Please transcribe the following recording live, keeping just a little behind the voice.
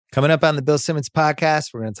Coming up on the Bill Simmons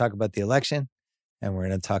podcast, we're going to talk about the election, and we're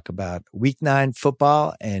going to talk about Week 9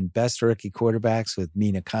 football and best rookie quarterbacks with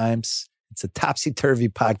Mina. It's a topsy-turvy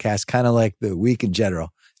podcast, kind of like the week in general.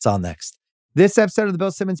 It's all next. This episode of the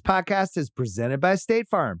Bill Simmons podcast is presented by State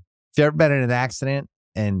Farm. If you've ever been in an accident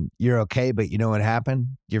and you're okay, but you know what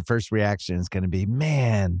happened, your first reaction is going to be,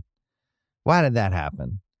 man, why did that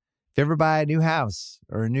happen? If you ever buy a new house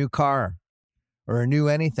or a new car or a new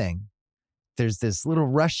anything, there's this little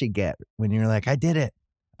rush you get when you're like, I did it.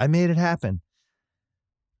 I made it happen.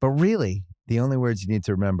 But really, the only words you need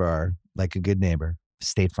to remember are, like a good neighbor,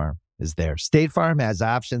 State Farm is there. State Farm has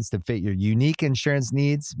options to fit your unique insurance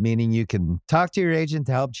needs, meaning you can talk to your agent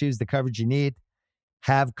to help choose the coverage you need,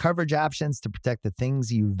 have coverage options to protect the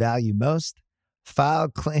things you value most, file a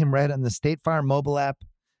claim right on the State Farm mobile app,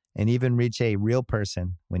 and even reach a real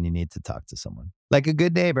person when you need to talk to someone. Like a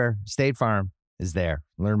good neighbor, State Farm is there.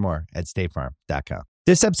 Learn more at statefarm.com.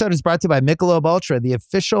 This episode is brought to you by Michelob Ultra, the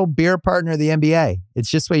official beer partner of the NBA. It's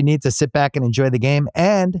just what you need to sit back and enjoy the game,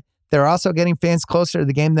 and they're also getting fans closer to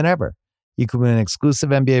the game than ever. You can win exclusive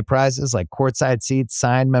NBA prizes like courtside seats,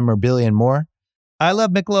 signed memorabilia, and more. I love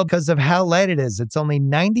Michelob because of how light it is. It's only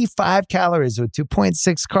 95 calories with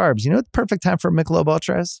 2.6 carbs. You know what the perfect time for Michelob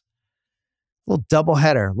Ultra is? A little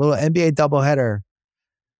doubleheader, little NBA doubleheader.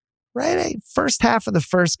 Right? First half of the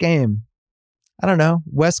first game. I don't know,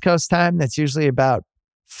 West Coast time. That's usually about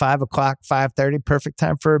 5 o'clock, 5:30. Perfect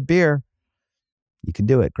time for a beer. You can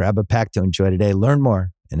do it. Grab a pack to enjoy today. Learn more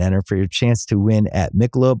and enter for your chance to win at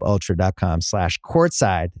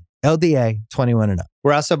michelobultra.com/courtside. LDA 21 and up.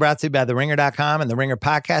 We're also brought to you by TheRinger.com and the Ringer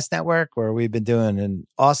Podcast Network, where we've been doing an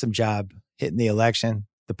awesome job hitting the election.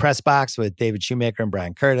 The Press Box with David Shoemaker and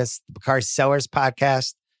Brian Curtis. The Bakari Sellers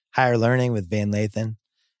Podcast, Higher Learning with Van Lathan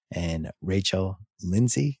and Rachel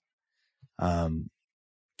Lindsay.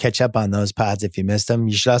 Catch up on those pods if you missed them.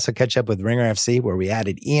 You should also catch up with Ringer FC, where we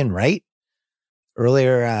added Ian Wright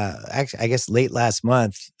earlier, actually, I guess late last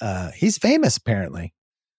month. He's famous, apparently.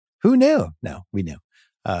 Who knew? No, we knew.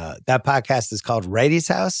 That podcast is called Wrighty's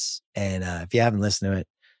House. And if you haven't listened to it,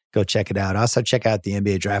 go check it out. Also, check out the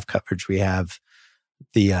NBA draft coverage we have.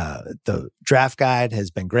 The draft guide has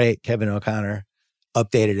been great. Kevin O'Connor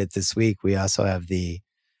updated it this week. We also have the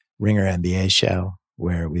Ringer NBA show,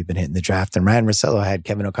 where we've been hitting the draft. And Ryan Russillo had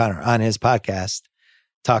Kevin O'Connor on his podcast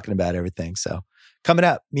talking about everything. So coming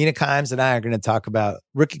up, Mina and I are going to talk about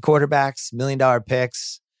rookie quarterbacks, $1 million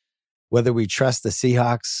picks, whether we trust the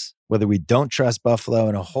Seahawks, whether we don't trust Buffalo,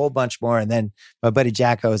 and a whole bunch more. And then my buddy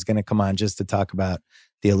JackO is going to come on just to talk about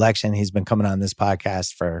the election. He's been coming on this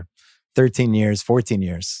podcast for 13 years, 14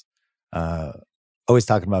 years, always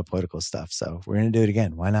talking about political stuff. So we're going to do it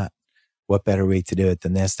again. Why not? What better week to do it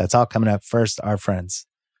than this? That's all coming up. First, our friends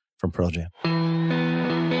from Pearl Jam.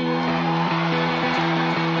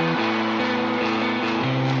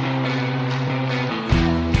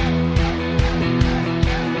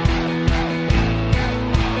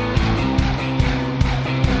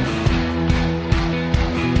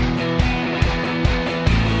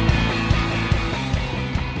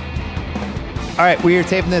 All right, we are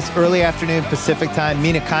taping this early afternoon Pacific time.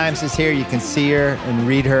 Mina is here. You can see her and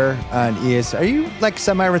read her on ES. Are you like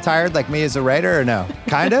semi-retired like me as a writer or no?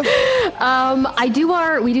 Kind of?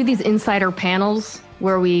 We do these insider panels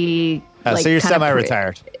where we so you're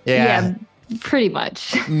semi-retired. Yeah, pretty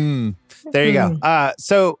much. There you go.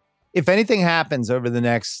 So if anything happens over the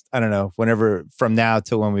next, I don't know, whenever from now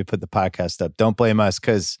till when we put the podcast up, don't blame us,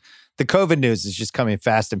 because the COVID news is just coming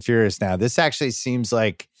fast and furious now. This actually seems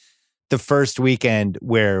like the first weekend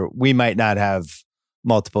where we might not have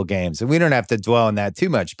multiple games. And we don't have to dwell on that too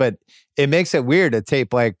much, but it makes it weird to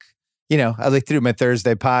tape, like, you know, I like to do my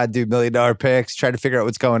Thursday pod, do $1 million picks, try to figure out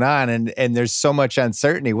what's going on. And there's so much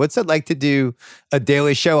uncertainty. What's it like to do a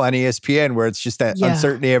daily show on ESPN where it's just that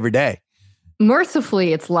uncertainty every day?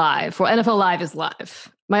 Mercifully, it's live. Well, NFL Live is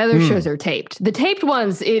live. My other shows are taped. The taped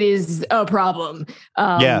ones, it is a problem.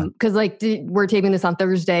 Because we're taping this on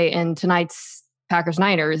Thursday and tonight's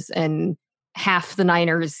Packers-Niners, and half the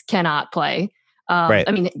Niners cannot play. Right.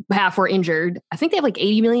 I mean, half were injured. I think they have like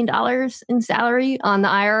 $80 million in salary on the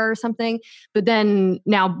IR or something. But then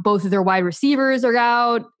now both of their wide receivers are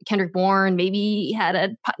out. Kendrick Bourne maybe had a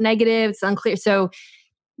negative. It's unclear. So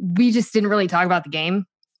we just didn't really talk about the game.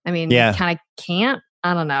 I mean, kind of can't.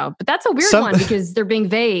 I don't know. But that's a weird one because they're being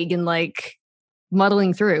vague and like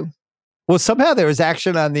muddling through. Well, somehow there was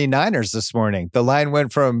action on the Niners this morning. The line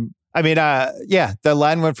went from the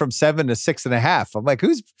line went from 7 to 6.5. I'm like,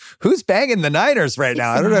 who's banging the Niners right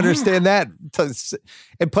now? I don't understand that.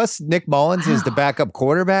 And plus, Nick Mullins is the backup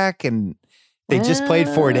quarterback, and They just played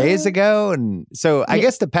 4 days ago. And so I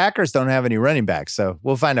guess the Packers don't have any running backs. So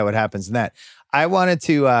we'll find out what happens in that. I wanted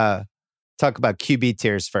to talk about QB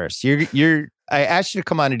tiers first. I asked you to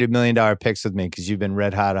come on and do $1 million picks with me because you've been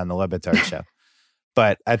red hot on the Levitard show.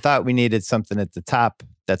 But I thought we needed something at the top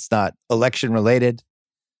that's not election related.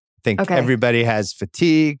 I think everybody has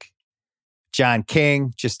fatigue. John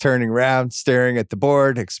King just turning around, staring at the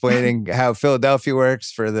board, explaining how Philadelphia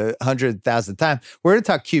works for the 100,000th time. We're going to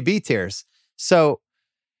talk QB tiers. So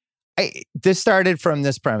this started from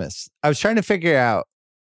this premise. I was trying to figure out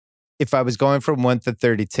if I was going from 1 to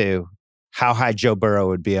 32, how high Joe Burrow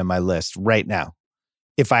would be on my list right now.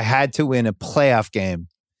 If I had to win a playoff game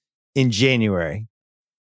in January,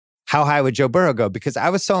 how high would Joe Burrow go? Because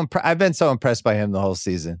I've been so impressed by him the whole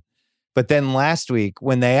season. But then last week,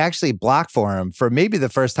 when they actually blocked for him for maybe the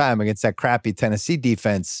first time against that crappy Tennessee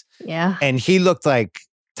defense, and he looked like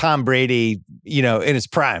Tom Brady, in his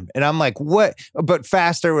prime. And I'm like, what? But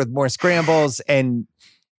faster with more scrambles. And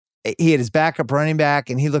he had his backup running back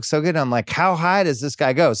and he looked so good. And I'm like, how high does this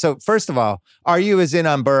guy go? So first of all, are you as in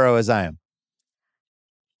on Burrow as I am?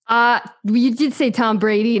 You did say Tom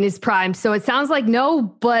Brady in his prime. So it sounds like no,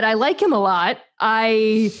 but I like him a lot.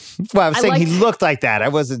 I was saying he looked like that. I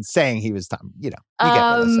wasn't saying he was Tom, you get what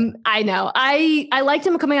I'm saying. I know. I liked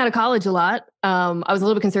him coming out of college a lot. I was a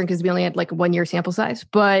little bit concerned because we only had like a 1 year sample size,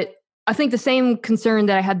 but I think the same concern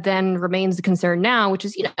that I had then remains a concern now, which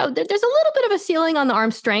is, there's a little bit of a ceiling on the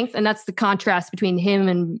arm strength. And that's the contrast between him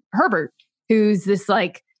and Herbert, who's this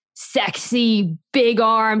like sexy, big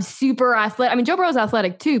arm, super athletic. I mean, Joe Burrow's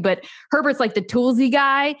athletic too, but Herbert's like the toolsy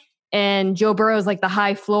guy and Joe Burrow's like the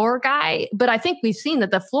high floor guy. But I think we've seen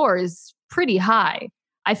that the floor is pretty high.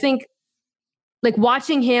 I think like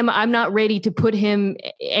watching him, I'm not ready to put him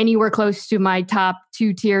anywhere close to my top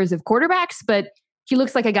 2 tiers of quarterbacks, but he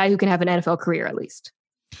looks like a guy who can have an NFL career at least.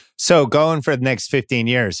 So going for the next 15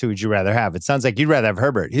 years, who would you rather have? It sounds like you'd rather have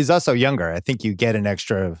Herbert. He's also younger. I think you get an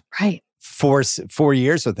extra 4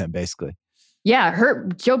 years with him, basically. Yeah,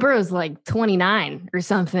 Joe Burrow's like 29 or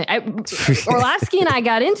something. Orlovsky and I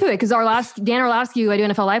got into it because Dan Orlovsky, who I do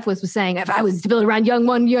NFL Life with, was saying if I was to build around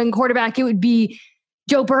one young quarterback, it would be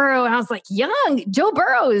Joe Burrow. And I was like, young? Joe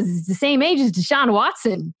Burrow is the same age as Deshaun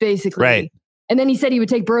Watson, basically. Right. And then he said he would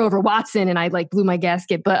take Burrow over Watson, and I like blew my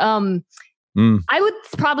gasket. But I would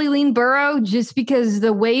probably lean Burrow just because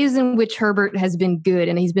the ways in which Herbert has been good,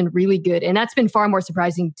 and he's been really good. And that's been far more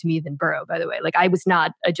surprising to me than Burrow, by the way. Like I was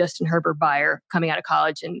not a Justin Herbert buyer coming out of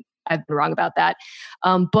college, and I've been wrong about that.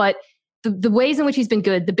 But the ways in which he's been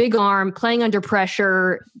good, the big arm, playing under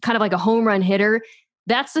pressure, kind of like a home run hitter,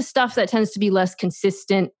 that's the stuff that tends to be less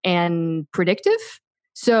consistent and predictive.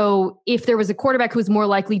 So if there was a quarterback who was more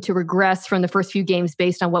likely to regress from the first few games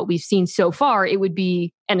based on what we've seen so far, it would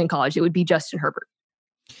be, and in college, it would be Justin Herbert.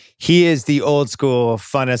 He is the old school,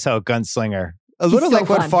 fun as hell gunslinger. He's little so like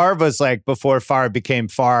fun. What Favre was like before Favre became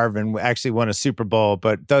Favre and actually won a Super Bowl.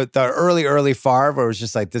 But the early Favre, where it was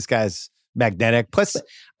just like, this guy's magnetic. Plus,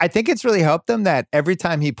 I think it's really helped him that every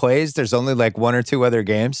time he plays, there's only like 1 or 2 other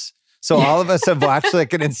games. So all of us have watched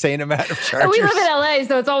like an insane amount of Chargers. We live in LA,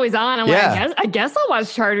 so it's always on. I'm like, I guess I'll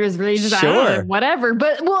watch Chargers. Really, just I don't know, whatever.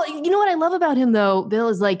 But you know what I love about him though, Bill,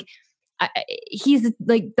 is like he's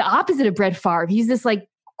like the opposite of Brett Favre. He's this like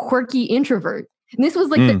quirky introvert, and this was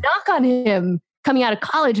like the knock on him coming out of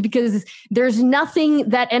college because there's nothing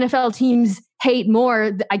that NFL teams hate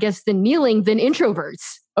more, I guess, than kneeling than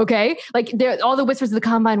introverts. Okay, like all the whispers of the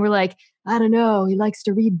combine were like, I don't know, he likes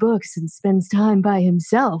to read books and spends time by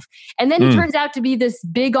himself. And then he turns out to be this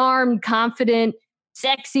big-armed, confident,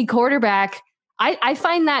 sexy quarterback. I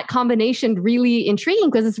find that combination really intriguing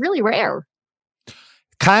because it's really rare.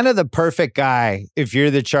 Kind of the perfect guy if you're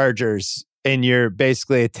the Chargers and you're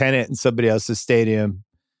basically a tenant in somebody else's stadium.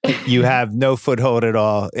 You have no foothold at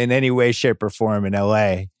all in any way, shape, or form in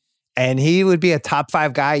LA. And he would be a top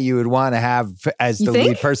 5 guy you would want to have as the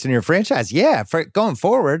lead person in your franchise. Yeah, for going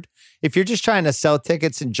forward. If you're just trying to sell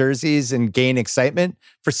tickets and jerseys and gain excitement,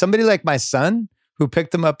 for somebody like my son, who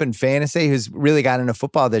picked him up in fantasy, who's really got into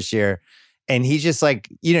football this year, and he's just like,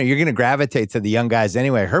 you're going to gravitate to the young guys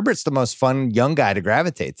anyway. Herbert's the most fun young guy to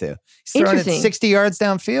gravitate to. He's throwing it 60 yards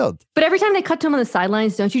downfield. But every time they cut to him on the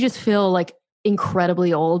sidelines, don't you just feel like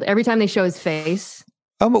incredibly old? Every time they show his face.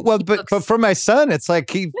 Oh, well, but for my son, it's like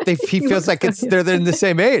he feels like they're in the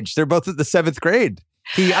same age. They're both at the 7th grade.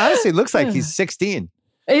 He honestly looks like he's 16.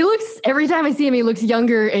 He looks, every time I see him, he looks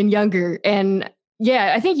younger and younger. And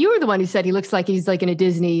yeah, I think you were the one who said he looks like he's like in a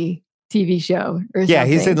Disney TV show or something. Yeah,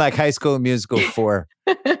 he's in like High School Musical 4.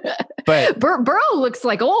 But Burrow looks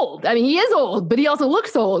like old. I mean, he is old, but he also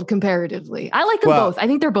looks old comparatively. I like them both. I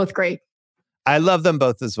think they're both great. I love them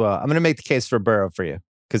both as well. I'm going to make the case for Burrow for you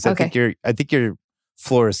because I think your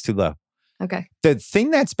floor is too low. Okay. The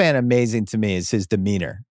thing that's been amazing to me is his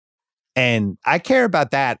demeanor. And I care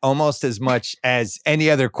about that almost as much as any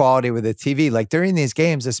other quality with a TV. Like during these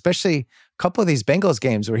games, especially a couple of these Bengals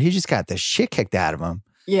games where he just got the shit kicked out of him.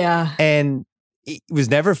 Yeah. And he was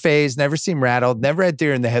never fazed, never seemed rattled, never had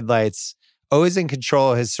deer in the headlights, always in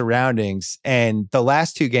control of his surroundings. And the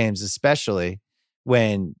last two games, especially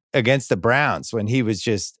when against the Browns, when he was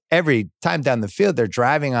just every time down the field, they're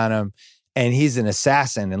driving on him and he's an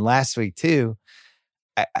assassin. And last week too,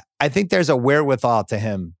 I think there's a wherewithal to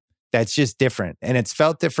him that's just different. And it's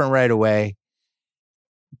felt different right away.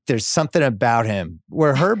 There's something about him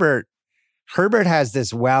where Herbert has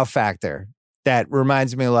this wow factor that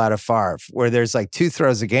reminds me a lot of Favre, where there's like two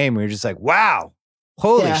throws a game where you're just like, wow,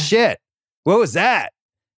 holy shit, what was that?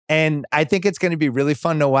 And I think it's going to be really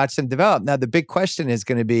fun to watch them develop. Now, the big question is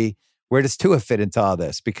going to be, where does Tua fit into all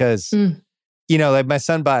this? Because, like my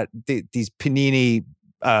son bought these Panini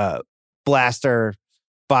blaster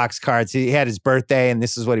box cards. He had his birthday and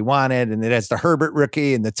this is what he wanted. And it has the Herbert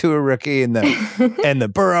rookie and the Tua rookie and the and the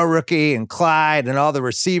Burrow rookie and Clyde and all the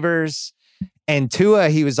receivers. And Tua,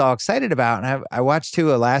 he was all excited about. And I watched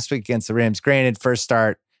Tua last week against the Rams. Granted, first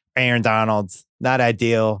start, Aaron Donald, not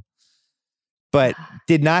ideal, but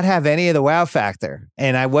did not have any of the wow factor.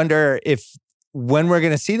 And I wonder when we're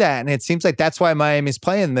going to see that. And it seems like that's why Miami's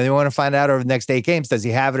playing. They want to find out over the next 8 games. Does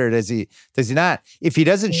he have it or does he not? If he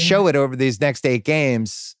doesn't show it over these next 8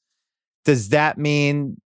 games, does that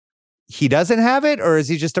mean he doesn't have it or is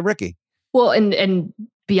he just a rookie? Well, and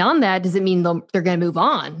beyond that, does it mean they're going to move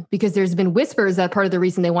on? Because there's been whispers that part of the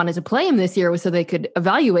reason they wanted to play him this year was so they could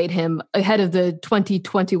evaluate him ahead of the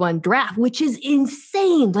 2021 draft, which is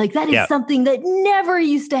insane. Like that is something that never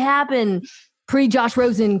used to happen pre-Josh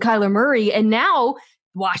Rosen, Kyler Murray. And now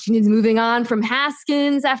Washington's moving on from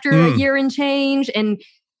Haskins after a year and change. And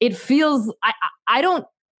it feels,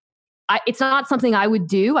 it's not something I would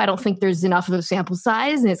do. I don't think there's enough of a sample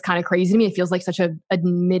size. And it's kind of crazy to me. It feels like such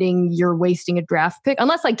admitting you're wasting a draft pick.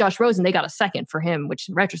 Unless like Josh Rosen, they got a second for him, which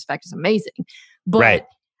in retrospect is amazing. But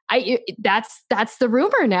that's the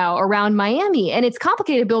rumor now around Miami. And it's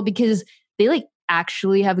complicated, Bill, because they like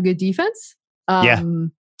actually have a good defense.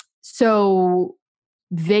 So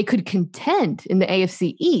they could contend in the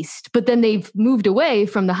AFC East, but then they've moved away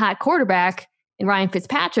from the hot quarterback in Ryan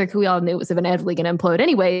Fitzpatrick, who we all knew was inevitably going to implode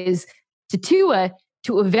anyways, to Tua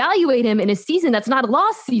to evaluate him in a season that's not a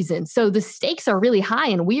lost season. So the stakes are really high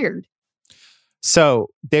and weird. So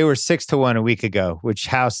they were 6-1 a week ago, which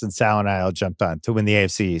House and Sal and I all jumped on to win the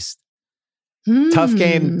AFC East. Tough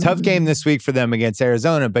game this week for them against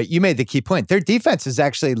Arizona, but you made the key point. Their defense is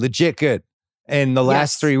actually legit good. In the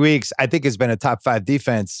last 3 weeks, I think has been a top 5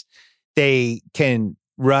 defense. They can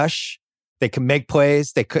rush. They can make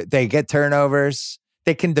plays. They get turnovers.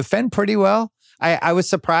 They can defend pretty well. I was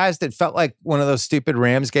surprised. It felt like one of those stupid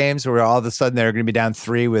Rams games where all of a sudden they're going to be down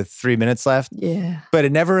 3 with 3 minutes left. Yeah. But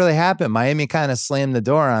it never really happened. Miami kind of slammed the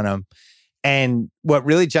door on them. And what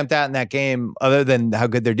really jumped out in that game, other than how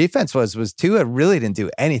good their defense was Tua really didn't do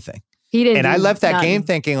anything. He didn't. And I left that game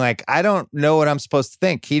thinking like, I don't know what I'm supposed to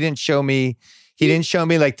think. He didn't show me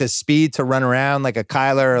like the speed to run around like a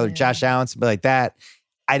Kyler or Josh Allen, something like that.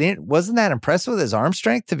 Wasn't that impressed with his arm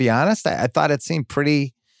strength, to be honest. I thought it seemed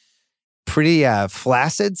pretty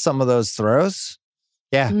flaccid, some of those throws.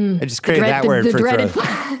 Yeah, I just created that word for throws.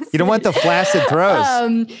 You don't want the flaccid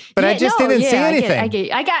throws. But I just didn't see anything. I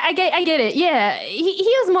get it. Yeah,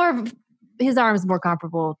 he was more, his arm is more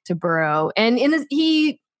comparable to Burrow. And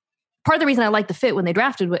part of the reason I liked the fit when they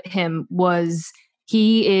drafted him was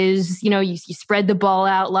he is, you spread the ball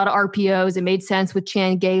out, a lot of RPOs. It made sense with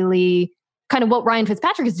Chan Gailey, kind of what Ryan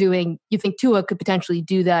Fitzpatrick is doing. You think Tua could potentially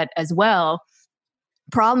do that as well.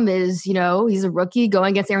 Problem is, he's a rookie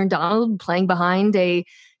going against Aaron Donald, playing behind a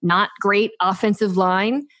not great offensive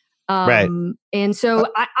line. Right. And so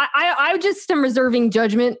I just am reserving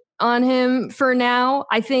judgment on him for now.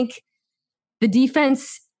 I think the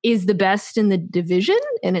defense is the best in the division,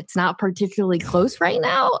 and it's not particularly close right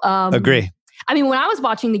now. Agree. I mean, when I was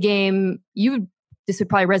watching the game, this would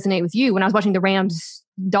probably resonate with you. When I was watching the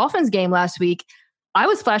Rams-Dolphins game last week, I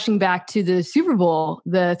was flashing back to the Super Bowl,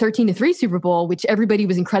 the 13-3 Super Bowl, which everybody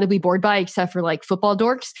was incredibly bored by, except for like football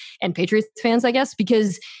dorks and Patriots fans, I guess,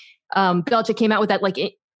 because Belichick came out with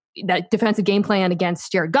that defensive game plan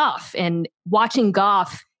against Jared Goff. And watching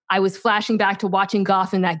Goff, I was flashing back to watching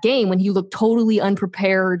Goff in that game when he looked totally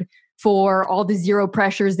unprepared for all the zero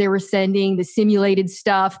pressures they were sending, the simulated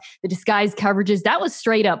stuff, the disguised coverages. That was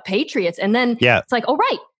straight up Patriots. And then it's like, oh,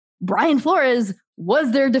 right, Brian Flores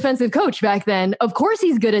was their defensive coach back then. Of course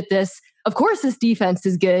he's good at this. Of course this defense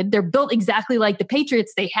is good. They're built exactly like the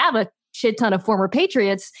Patriots. They have a shit ton of former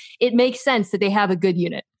Patriots. It makes sense that they have a good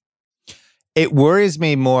unit. It worries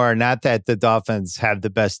me more, not that the Dolphins have the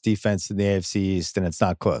best defense in the AFC East and it's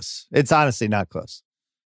not close. It's honestly not close.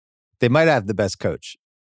 They might have the best coach.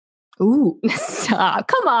 Ooh, stop.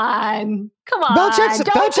 Come on. Belichick's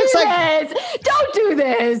Don't do this. Don't do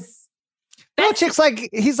this. Belichick's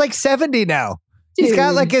he's like 70 now. Dude, he's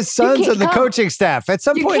got like his sons on the coaching staff. At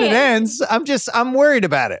some point it ends. I'm worried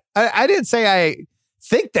about it. I didn't say I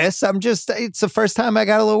think this. It's the first time I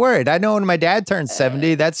got a little worried. I know when my dad turned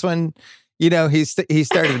 70, that's when, he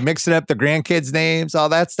started mixing up the grandkids' names, all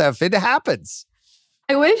that stuff. It happens.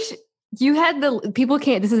 I wish you had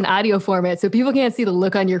this is an audio format, so people can't see the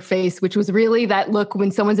look on your face, which was really that look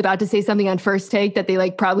when someone's about to say something on First Take that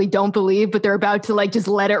they probably don't believe, but they're about to just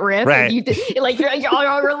let it rip. Right. And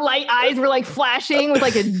your light eyes were flashing with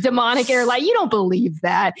a demonic air light. You don't believe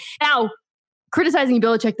that. Now, criticizing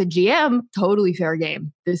Belichick, the GM, totally fair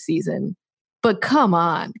game this season. But come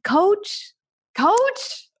on, coach.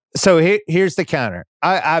 So here's the counter.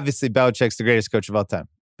 Obviously, Belichick's the greatest coach of all time,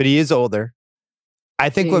 but he is older. I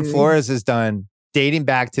think what Flores has done, dating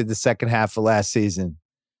back to the second half of last season,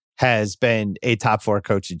 has been a top 4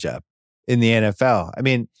 coaching job in the NFL. I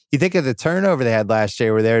mean, you think of the turnover they had last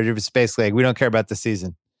year where they were just basically we don't care about the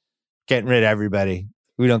season, getting rid of everybody.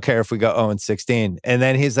 We don't care if we go 0-16. And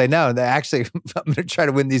then he's like, no, actually, I'm going to try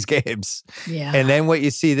to win these games. Yeah. And then what you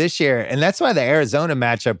see this year, and that's why the Arizona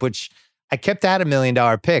matchup, which I kept at $1 million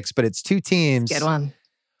picks, but it's 2 teams. Good one.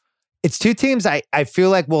 It's 2 teams I feel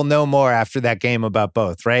like we'll know more after that game about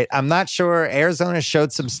both, right? I'm not sure. Arizona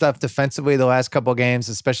showed some stuff defensively the last couple of games,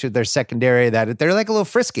 especially with their secondary, that they're a little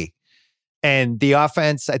frisky. And the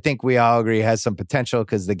offense, I think we all agree, has some potential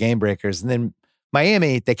because the game breakers. And then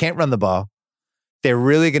Miami, they can't run the ball. They're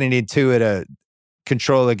really going to need Tua to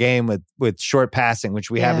control the game with short passing, which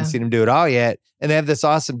we haven't seen them do at all yet. And they have this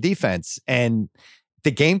awesome defense. And the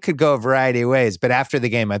game could go a variety of ways. But after the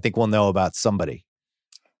game, I think we'll know about somebody.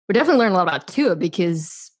 We're definitely learning a lot about Tua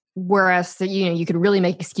because whereas you could really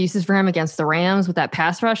make excuses for him against the Rams with that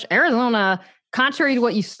pass rush, Arizona, contrary to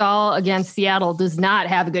what you saw against Seattle, does not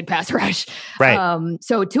have a good pass rush. Right.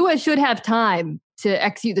 So Tua should have time to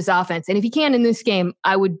execute this offense. And if he can in this game,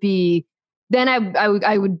 I would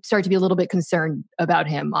start to be a little bit concerned about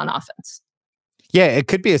him on offense. Yeah, it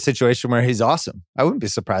could be a situation where he's awesome. I wouldn't be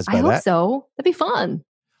surprised by that. I hope so. That'd be fun.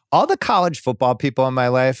 All the college football people in my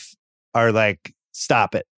life are like,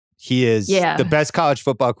 stop it. He is the best college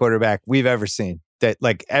football quarterback we've ever seen. That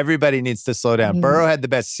everybody needs to slow down. Burrow had the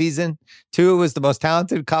best season. Tua was the most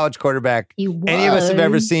talented college quarterback any of us have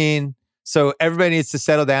ever seen. So everybody needs to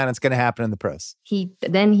settle down. It's going to happen in the pros. He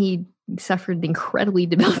suffered an incredibly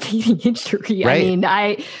debilitating injury. Right.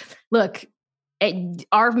 I mean,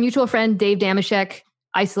 our mutual friend Dave Damashek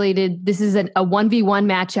isolated. This is a 1v1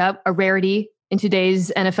 matchup, a rarity in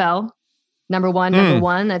today's NFL. Number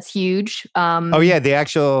one. That's huge.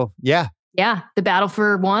 The battle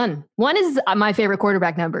for one. One is my favorite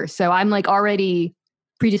quarterback number. So I'm already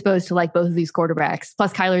predisposed to like both of these quarterbacks.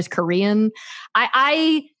 Plus Kyler's Korean.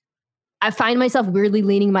 I find myself weirdly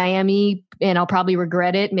leaning Miami, and I'll probably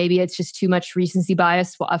regret it. Maybe it's just too much recency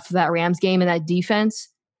bias after that Rams game and that defense.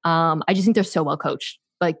 I just think they're so well coached.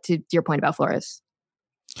 To your point about Flores.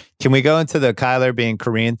 Can we go into the Kyler being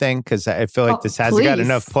Korean thing? Because I feel like this hasn't got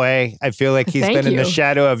enough play. I feel like he's been in the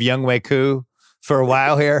shadow of Younghoe Koo for a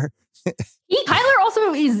while here. Kyler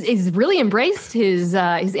also is really embraced his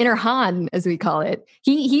inner Han, as we call it.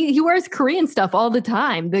 He wears Korean stuff all the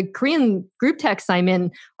time. The Korean group texts I'm in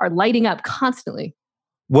are lighting up constantly.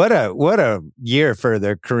 What a year for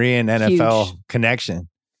the Korean NFL connection.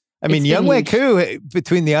 I mean, Younghoe Koo,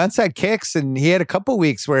 between the onside kicks, and he had a couple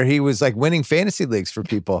weeks where he was winning fantasy leagues for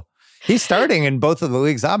people. He's starting in both of the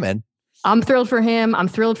leagues I'm in. I'm thrilled for him. I'm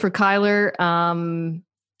thrilled for Kyler.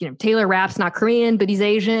 Taylor Rapp's not Korean, but he's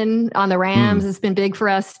Asian on the Rams. It's been big for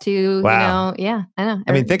us too. Wow. I know.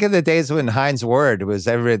 I mean, think of the days when Hines Ward was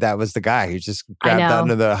that was the guy who just grabbed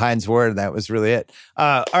onto the Hines Ward, and that was really it.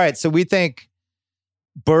 All right. So we think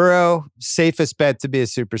Burrow, safest bet to be a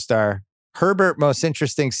superstar. Herbert, most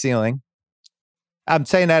interesting ceiling. I'm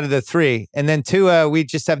saying out of the 3. And then Tua, we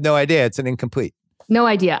just have no idea. It's an incomplete. No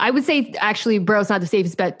idea. I would say actually Burrow's not the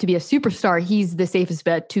safest bet to be a superstar. He's the safest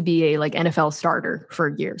bet to be a NFL starter for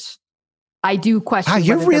years. I do question. Wow,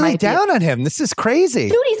 you're really down on him. This is crazy.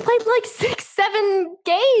 Dude, he's played 6, 7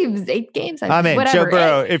 games, 8 games. I'm in. Joe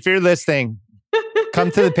Burrow, if you're listening,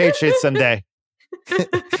 come to the Patriots someday.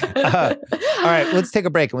 All right, let's take a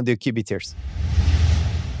break and we'll do QB tiers.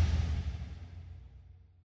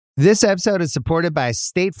 This episode is supported by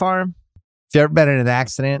State Farm. If you've ever been in an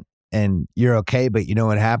accident and you're okay, but you know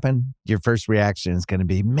what happened, your first reaction is going to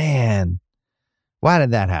be, man, why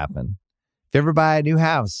did that happen? If you ever buy a new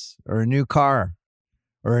house or a new car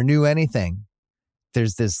or a new anything,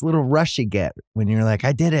 there's this little rush you get when you're like,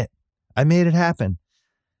 I did it. I made it happen.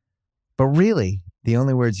 But really, the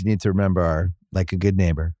only words you need to remember are, like a good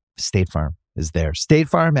neighbor, State Farm is there. State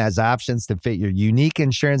Farm has options to fit your unique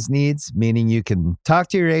insurance needs, meaning you can talk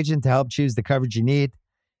to your agent to help choose the coverage you need,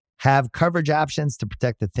 have coverage options to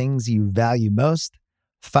protect the things you value most,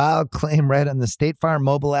 file a claim right on the State Farm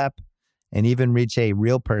mobile app, and even reach a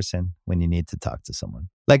real person when you need to talk to someone.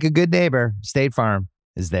 Like a good neighbor, State Farm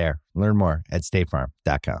is there. Learn more at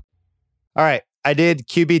statefarm.com. All right. I did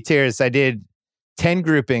QB tiers. I did 10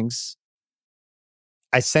 groupings.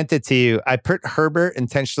 I sent it to you. I put Herbert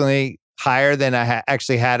intentionally higher than I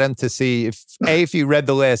actually had him to see if A, if you read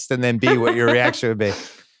the list, and then B, what your reaction would be.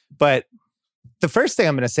 But the first thing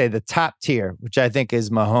I'm going to say, the top tier, which I think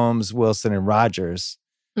is Mahomes, Wilson, and Rodgers.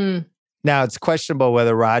 Now, it's questionable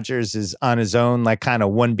whether Rodgers is on his own, like kind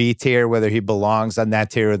of 1B tier, whether he belongs on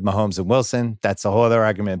that tier with Mahomes and Wilson. That's a whole other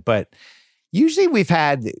argument. But usually we've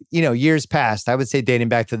had, years past, I would say dating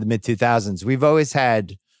back to the mid-2000s, we've always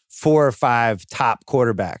had 4 or 5 top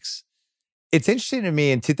quarterbacks. It's interesting to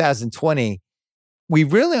me in 2020, we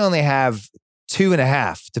really only have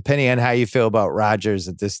 2.5, depending on how you feel about Rodgers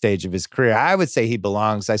at this stage of his career. I would say he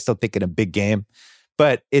belongs. I still think in a big game.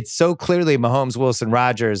 But it's so clearly Mahomes, Wilson,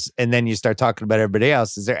 Rodgers, and then you start talking about everybody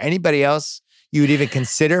else. Is there anybody else you would even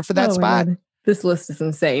consider for that spot? God. This list is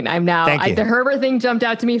insane. The Herbert thing jumped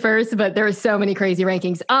out to me first, but there are so many crazy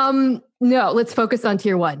rankings. No, let's focus on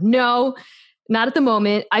tier 1. No, not at the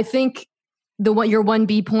moment. I think your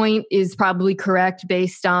 1B point is probably correct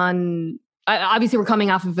based on, obviously we're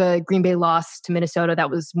coming off of a Green Bay loss to Minnesota.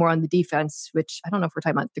 That was more on the defense, which I don't know if we're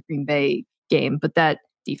talking about the Green Bay game, but that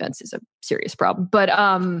defense is a serious problem. But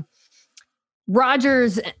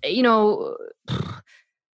Rodgers,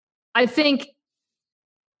 I think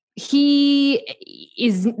he's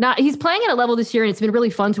playing at a level this year, and it's been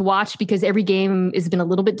really fun to watch because every game has been a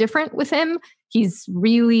little bit different with him. He's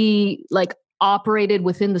really operated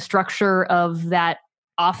within the structure of that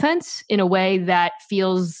offense in a way that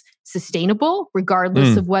feels sustainable,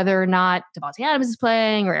 regardless of whether or not Devontae Adams is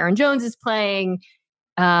playing or Aaron Jones is playing.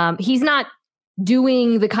 He's not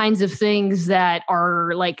doing the kinds of things that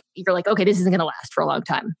are you're like, okay, this isn't going to last for a long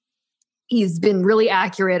time. He's been really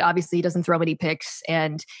accurate. Obviously, he doesn't throw any picks,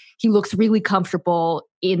 and he looks really comfortable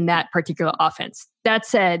in that particular offense. That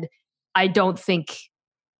said, I don't think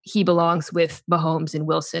he belongs with Mahomes and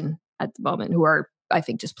Wilson at the moment, who are, I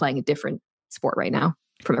think, just playing a different sport right now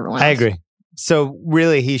from everyone else. I agree. So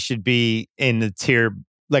really, he should be in the tier,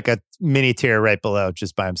 like a mini tier right below,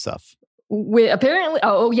 just by himself. Apparently,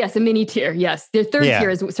 yes, a mini tier. Yes, the third tier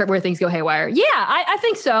is where things go haywire. Yeah, I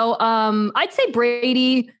think so. I'd say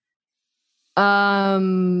Brady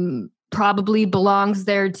probably belongs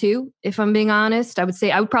there too. If I'm being honest, I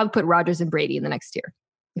would probably put Rodgers and Brady in the next tier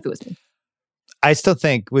if it was me. I still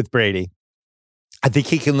think with Brady, I think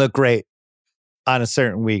he can look great on a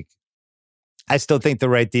certain week. I still think the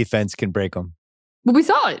right defense can break him. Well, we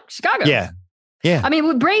saw it, Chicago. Yeah. I mean,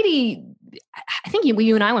 with Brady, I think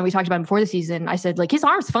you and I, when we talked about him before the season, I said, his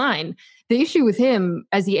arm's fine. The issue with him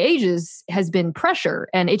as he ages has been pressure,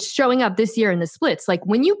 and it's showing up this year in the splits.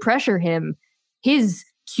 When you pressure him, his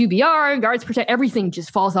QBR, guards protect, everything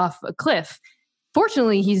just falls off a cliff.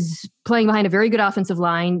 Fortunately, he's playing behind a very good offensive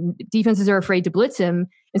line. Defenses are afraid to blitz him,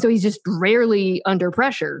 and so he's just rarely under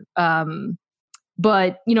pressure.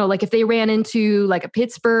 But, if they ran into a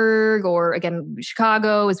Pittsburgh or, again,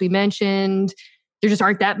 Chicago, as we mentioned, there just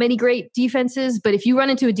aren't that many great defenses. But if you run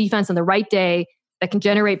into a defense on the right day that can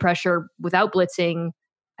generate pressure without blitzing,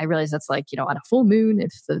 I realize that's on a full moon.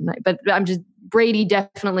 It's the night. But Brady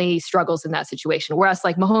definitely struggles in that situation, whereas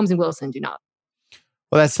Mahomes and Wilson do not.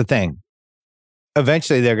 Well, that's the thing.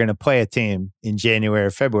 Eventually, they're going to play a team in January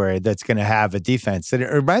or February that's going to have a defense. And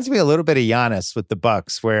it reminds me a little bit of Giannis with the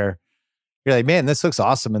Bucks, where you're like, man, this looks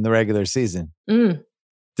awesome in the regular season.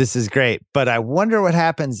 This is great. But I wonder what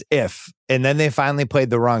happens if, and then they finally played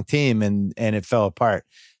the wrong team and it fell apart.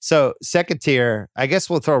 So second tier, I guess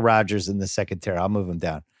we'll throw Rodgers in the second tier. I'll move him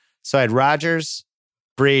down. So I had Rodgers,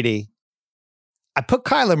 Brady. I put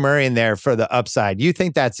Kyler Murray in there for the upside. You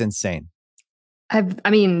think that's insane?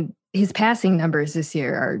 His passing numbers this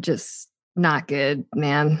year are just not good,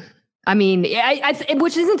 man.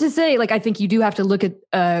 Which isn't to say, I think you do have to look at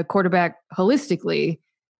a quarterback holistically,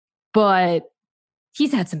 but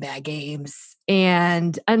he's had some bad games.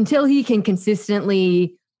 And until he can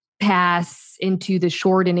consistently pass into the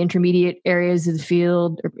short and intermediate areas of the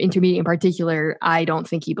field, or intermediate in particular, I don't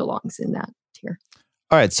think he belongs in that tier.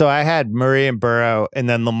 All right. So I had Murray and Burrow and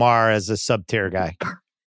then Lamar as a sub-tier guy.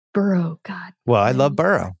 Burrow, God. Well, I love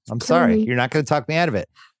Burrow. I'm sorry. You're not going to talk me out of it.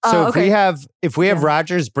 So if we have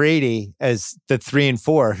Rodgers, Brady as the 3 and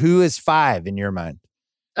 4, who is 5 in your mind?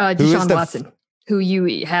 Deshaun Watson, who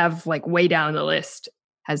you have like way down the list,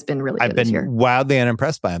 has been really good this year. I've been wildly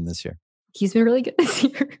unimpressed by him this year. He's been really good this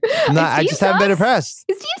year. I just haven't been impressed.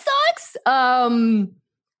 His team sucks.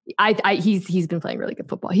 He's been playing really good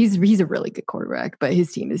football. He's a really good quarterback, but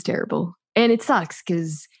his team is terrible. And it sucks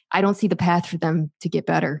because I don't see the path for them to get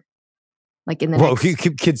better. Like in the next... you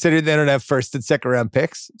consider they don't have first and second round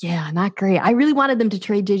picks? Yeah, not great. I really wanted them to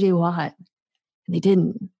trade JJ Watt. And they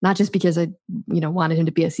didn't. Not just because I, wanted him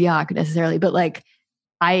to be a Seahawk necessarily, but like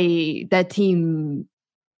that team,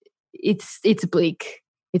 it's bleak.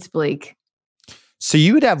 It's bleak. So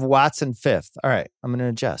you would have Watson 5th. All right, I'm going to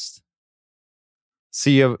adjust. So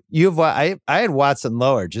you have I had Watson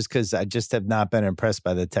lower just because I just have not been impressed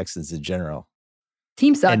by the Texans in general.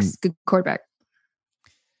 Team sucks. Good quarterback.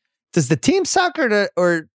 Does the team suck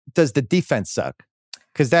or does the defense suck?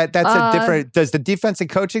 Because that's a different. Does the defense and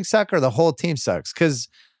coaching suck or the whole team sucks? Because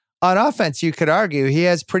on offense, you could argue he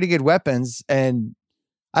has pretty good weapons, and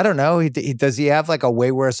I don't know. Does he have like a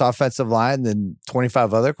way worse offensive line than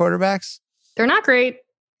 25 other quarterbacks? They're not great.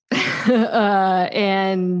 But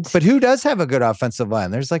who does have a good offensive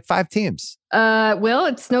line? There's like 5 teams. Well,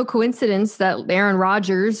 it's no coincidence that Aaron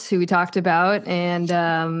Rodgers, who we talked about,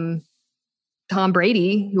 and Tom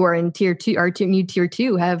Brady, who are in tier 2, new tier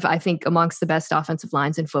 2, have, I think, amongst the best offensive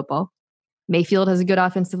lines in football. Mayfield has a good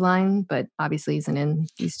offensive line, but obviously isn't in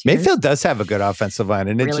these tiers. Mayfield does have a good offensive line,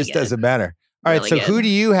 and it just doesn't matter. All right, so who do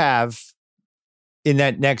you have in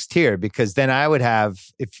that next tier? Because then I would have,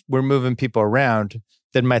 if we're moving people around,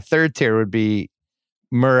 then my third tier would be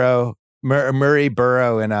Murray,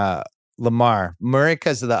 Burrow, and Lamar. Murray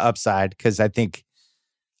because of the upside, because I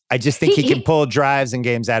just think he can pull drives and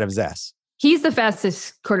games out of his ass. He's the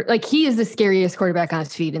fastest he is the scariest quarterback on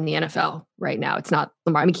his feet in the NFL right now. It's not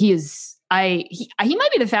Lamar. I mean, he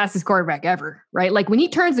might be the fastest quarterback ever, right? Like when he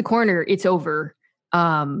turns the corner, it's over.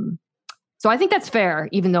 So I think that's fair,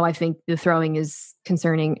 even though I think the throwing is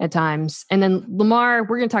concerning at times. And then Lamar,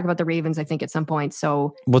 we're going to talk about the Ravens, I think, at some point.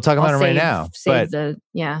 So we'll talk about him right now.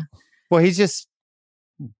 Well, he's just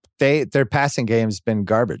their passing game's been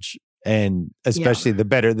garbage. And especially the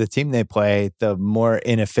better the team they play, the more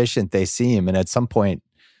inefficient they seem. And at some point,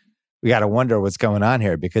 we got to wonder what's going on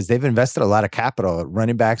here because they've invested a lot of capital,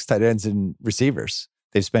 running backs, tight ends, and receivers.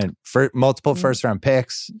 They've spent multiple first-round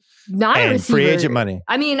picks and free agent money.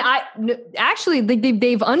 I mean, I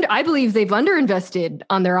believe they've underinvested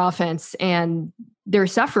on their offense, and they're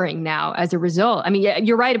suffering now as a result. I mean,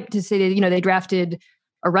 you're right to say that they drafted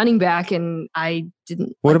a running back, and I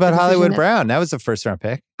didn't. What about Hollywood Brown? That was a first-round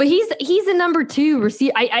pick. But he's a number 2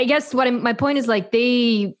 receiver. I guess my point is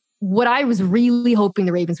what I was really hoping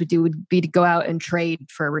the Ravens would do would be to go out and trade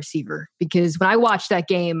for a receiver, because when I watched that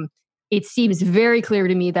game, it seems very clear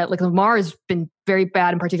to me that Lamar has been very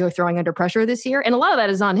bad, in particular throwing under pressure this year. And a lot of that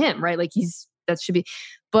is on him, right?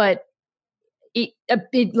 But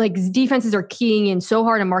defenses are keying in so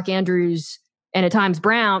hard on Mark Andrews and at times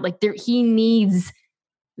Brown, he needs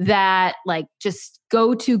that just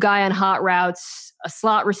go-to guy on hot routes, a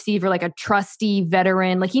slot receiver, a trusty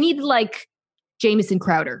veteran. He needed Jamison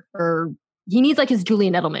Crowder, or he needs his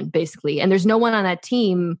Julian Edelman, basically. And there's no one on that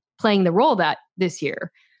team playing the role that this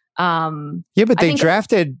year. But they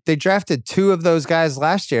drafted 2 of those guys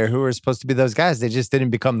last year who were supposed to be those guys. They just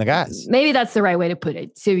didn't become the guys. Maybe that's the right way to put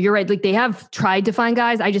it. So you're right. They have tried to find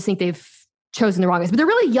guys. I just think they've chosen the wrong guys, but they're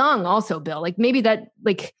really young also, Bill. Maybe that,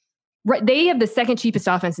 they have the second cheapest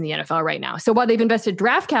offense in the NFL right now. So while they've invested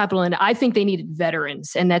draft capital in it, I think they needed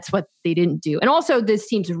veterans, and that's what they didn't do. And also this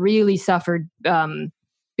team's really suffered,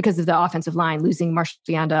 because of the offensive line, losing Marshall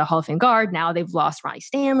Yanda, Hall of Fame guard. Now they've lost Ronnie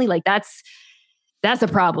Stanley. That's a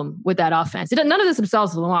problem with that offense. None of this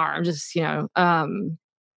absolves Lamar. I'm just, from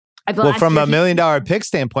a $1 million pick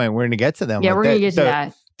standpoint, we're going to get to them. Yeah, we're going to get to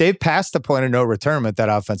that. They've passed the point of no return with that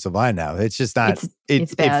offensive line now. It's just not.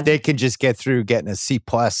 It's if they can just get through getting a C+,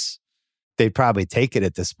 they'd probably take it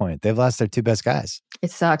at this point. They've lost their 2 best guys.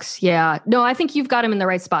 It sucks. Yeah. No, I think you've got him in the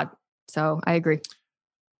right spot. So I agree.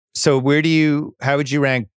 So how would you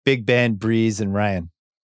rank Big Ben, Breeze, and Ryan?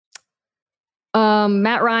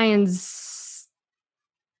 Matt Ryan's.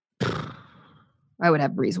 I would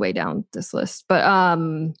have Breeze way down this list, but I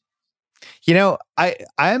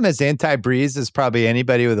am as anti-Breeze as probably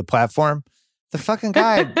anybody with a platform. The fucking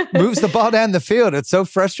guy moves the ball down the field. It's so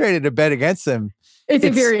frustrating to bet against him. It's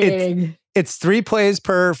infuriating. It's 3 plays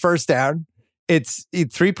per first down. It's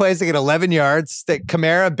 3 plays to get 11 yards. That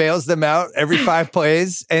Kamara bails them out every 5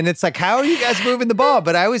 plays. And it's like, how are you guys moving the ball?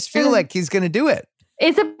 But I always feel like he's going to do it.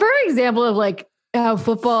 It's a perfect example of like how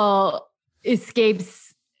football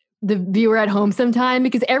escapes the viewer at home sometime,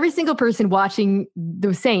 because every single person watching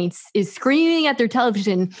the Saints is screaming at their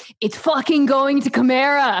television, it's fucking going to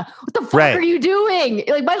Kamara. What the fuck are you doing?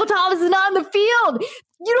 Like, Michael Thomas is not on the field.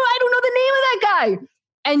 I don't know the name of that guy.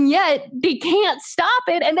 And yet they can't stop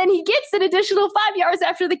it. And then he gets an additional 5 yards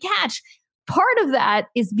after the catch. Part of that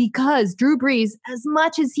is because Drew Brees, as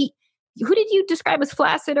much as who did you describe as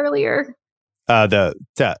flaccid earlier?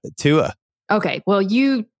 Tua. Okay. Well,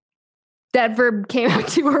 that verb came out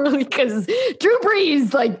too early, because Drew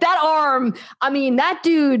Brees, like that arm, I mean, that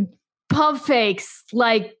dude pump fakes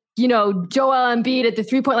like, Joel Embiid at the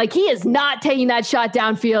 3-point. Like, he is not taking that shot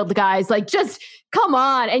downfield, guys. Like, just come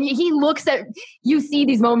on. And he looks at, you see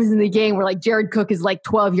these moments in the game where like Jared Cook is like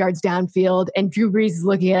 12 yards downfield and Drew Brees is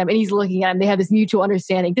looking at him and he's looking at him. They have this mutual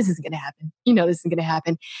understanding. This isn't going to happen. This isn't going to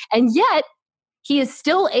happen. And yet he is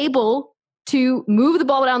still able to move the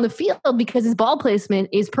ball down the field because his ball placement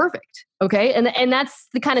is perfect. Okay. And that's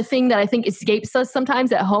the kind of thing that I think escapes us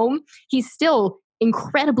sometimes at home. He's still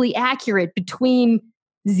incredibly accurate between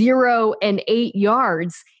 0 and 8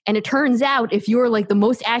 yards. And it turns out if you're like the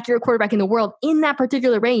most accurate quarterback in the world in that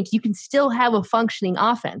particular range, you can still have a functioning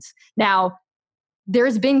offense. Now,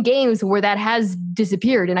 there's been games where that has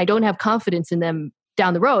disappeared and I don't have confidence in them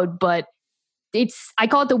down the road, but I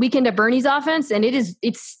call it the weekend at Bernie's offense, and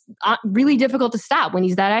it's really difficult to stop when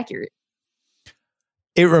he's that accurate.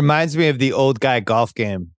 It reminds me of the old guy golf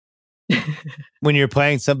game. When you're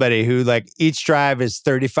playing somebody who like each drive is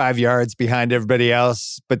 35 yards behind everybody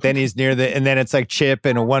else, but then he's near and then it's like chip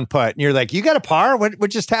and a 1 putt. And you're like, you got a par? What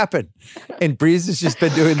just happened? And Breeze has just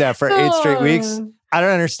been doing that for 8 straight weeks. I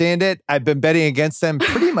don't understand it. I've been betting against them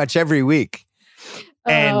pretty much every week.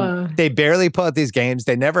 And they barely pull out these games.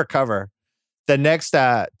 They never cover. The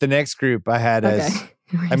next group I had as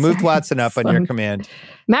I moved Watson up on your command.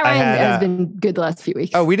 Matt Ryan has been good the last few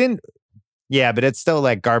weeks. Oh, we didn't. Yeah, but it's still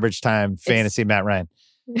like garbage time fantasy Matt Ryan.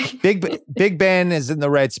 Big Ben is in the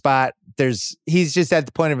right spot. He's just at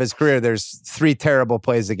the point of his career. There's 3 terrible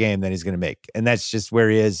plays a game that he's going to make, and that's just where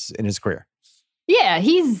he is in his career. Yeah,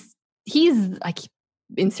 he's like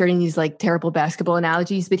inserting these like terrible basketball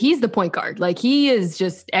analogies, but he's the point guard. Like, he is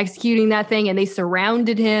just executing that thing, and they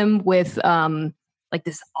surrounded him with like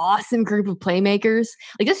this awesome group of playmakers.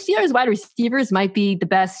 Like, the Steelers wide receivers might be the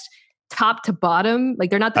best top to bottom. Like,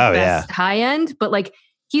 they're not the best high end, but like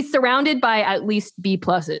he's surrounded by at least B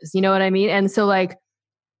pluses. You know what I mean? And so like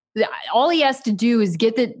all he has to do is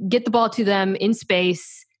get the ball to them in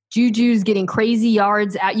space. Juju's getting crazy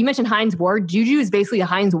yards. You mentioned Hines Ward. Juju is basically a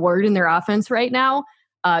Hines Ward in their offense right now.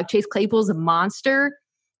 Chase Claypool's a monster.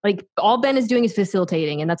 Like, all Ben is doing is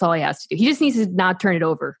facilitating, and that's all he has to do. He just needs to not turn it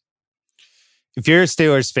over. If you're a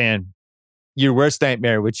Steelers fan, your worst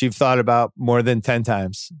nightmare, which you've thought about more than 10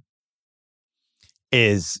 times,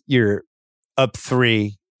 is you're up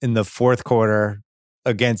 3 in the 4th quarter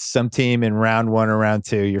against some team in round 1 or round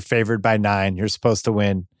 2. You're favored by 9. You're supposed to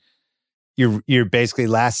win. You're basically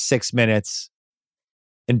last 6 minutes,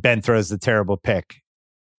 and Ben throws the terrible pick.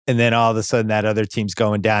 And then all of a sudden that other team's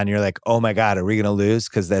going down. You're like, oh my God, are we going to lose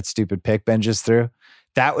because that stupid pick Ben just threw?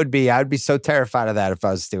 I would be so terrified of that if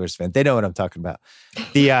I was a Steelers fan. They know what I'm talking about.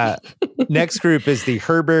 The next group is the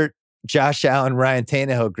Herbert, Josh Allen, Ryan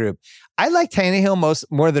Tannehill group. I like Tannehill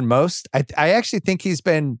more than most. I actually think he's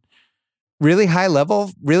been really high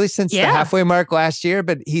level, really since the halfway mark last year,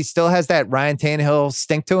 but he still has that Ryan Tannehill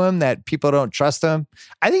stink to him that people don't trust him.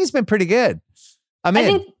 I think he's been pretty good. I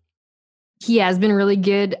think he has been really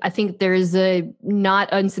good. I think there's a not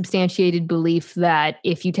unsubstantiated belief that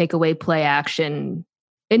if you take away play action,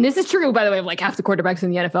 and this is true, by the way, of like half the quarterbacks in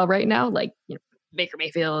the NFL right now, like, Baker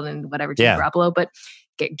Mayfield and whatever, Jimmy Garoppolo, but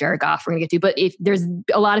Jared Goff we're going to get to. But if there's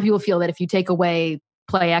a lot of people feel that if you take away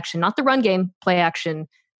play action, not the run game, play action,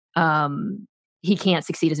 he can't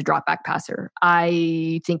succeed as a drop back passer.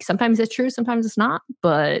 I think sometimes it's true, sometimes it's not,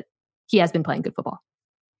 but he has been playing good football.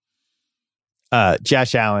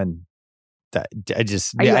 Josh Allen,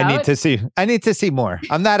 I need to see more.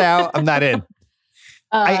 I'm not out. I'm not in.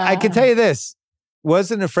 I can tell you this.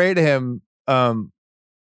 Wasn't afraid of him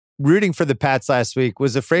rooting for the Pats last week.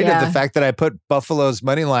 Was afraid of the fact that I put Buffalo's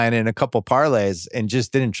money line in a couple parlays and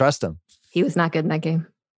just didn't trust him. He was not good in that game.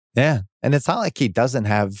 Yeah. And it's not like he doesn't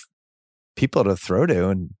have people to throw to.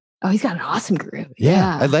 And he's got an awesome group.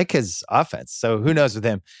 Yeah. I like his offense. So who knows with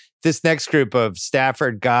him? This next group of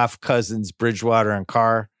Stafford, Goff, Cousins, Bridgewater, and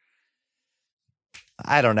Carr.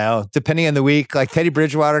 I don't know. Depending on the week, like Teddy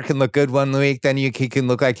Bridgewater can look good one week. Then he can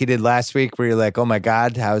look like he did last week where you're like, oh my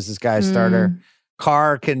God, how is this guy a starter?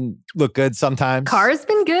 Carr can look good sometimes. Carr's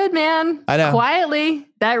been good, man. I know. Quietly.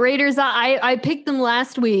 That Raiders, I picked them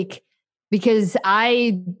last week because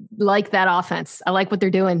I like that offense. I like what they're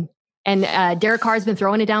doing. And Derek Carr's been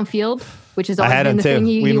throwing it downfield, which is always been the thing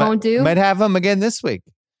he won't do. Might have him again this week.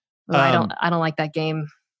 Well, I don't like that game,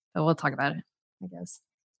 but we'll talk about it, I guess.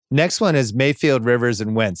 Next one is Mayfield, Rivers,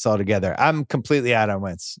 and Wentz all together. I'm completely out on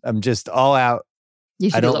Wentz. I'm just all out.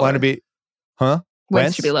 I don't want to be,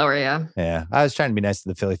 Wentz should be lower, yeah. Yeah, I was trying to be nice to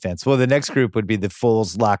the Philly fans. Well, the next group would be the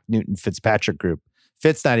Foles, Locke, Newton, Fitzpatrick group.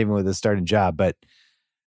 Fitz not even with a starting job, but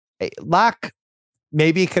Locke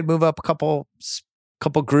maybe could move up a couple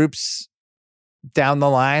groups down the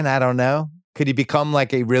line. I don't know. Could he become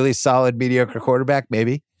like a really solid, mediocre quarterback?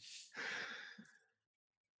 Maybe.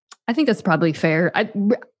 I think that's probably fair.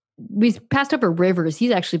 We passed over Rivers.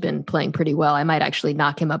 He's actually been playing pretty well. I might actually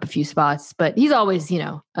knock him up a few spots, but he's always,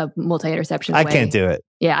 a multi-interception I can't do it.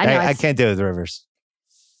 Yeah, I know. I can't do it with Rivers.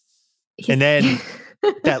 And then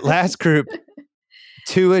that last group,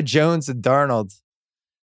 Tua, Jones, and Darnold.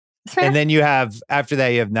 And then you have, after that,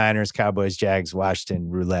 you have Niners, Cowboys, Jags,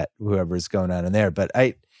 Washington, Roulette, whoever's going on in there. But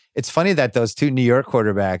it's funny that those two New York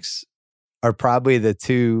quarterbacks are probably the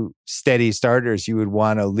two steady starters you would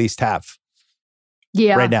want to at least have.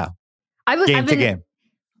 Yeah. Right now. Game to game.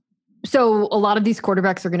 So a lot of these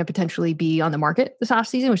quarterbacks are going to potentially be on the market this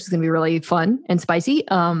offseason, which is going to be really fun and spicy,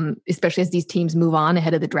 especially as these teams move on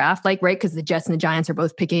ahead of the draft, right? Because the Jets and the Giants are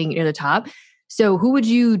both picking near the top. So who would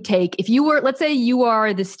you take if you were, let's say you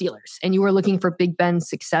are the Steelers and you were looking for Big Ben's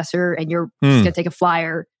successor and you're just going to take a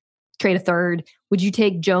flyer, trade a third, would you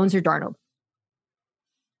take Jones or Darnold?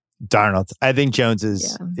 Darnold. I think Jones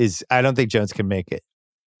I don't think Jones can make it.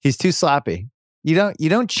 He's too sloppy. You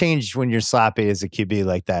don't change when you're sloppy as a QB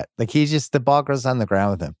like that. Like the ball goes on the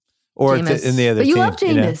ground with him or in the other team. But you love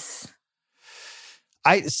Jameis.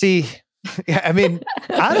 I see. Yeah, I mean,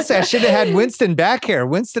 honestly, I should have had Winston back here.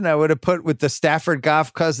 Winston, I would have put with the Stafford,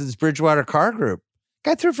 Goff, Cousins, Bridgewater, Carr group.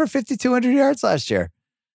 Guy threw for 5,200 yards last year.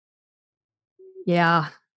 Yeah.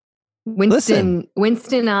 Winston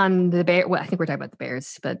on the Bears. Well, I think we're talking about the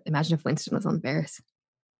Bears, but imagine if Winston was on the Bears.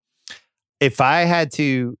 If I'm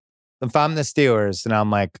the Steelers and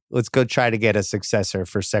I'm like, let's go try to get a successor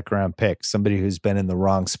for second round pick, somebody who's been in the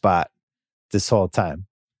wrong spot this whole time,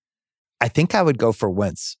 I think I would go for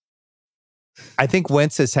Wentz. I think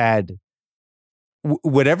Wentz has had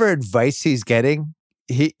whatever advice he's getting.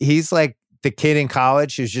 He's like the kid in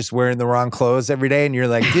college who's just wearing the wrong clothes every day. And you're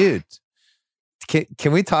like, dude,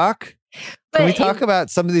 can we talk? Can we talk about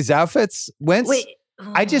some of these outfits? Wentz,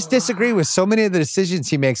 I just disagree with so many of the decisions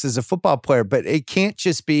he makes as a football player, but it can't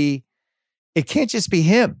just be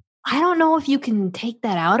him. I don't know if you can take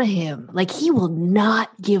that out of him. Like, he will not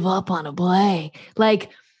give up on a play.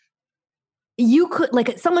 Like,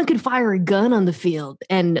 someone could fire a gun on the field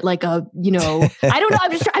and I don't know.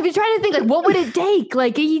 I've been trying to think, like, what would it take?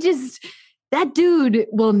 Like, that dude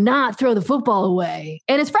will not throw the football away.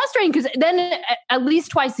 And it's frustrating because then at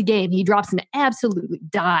least twice a game, he drops an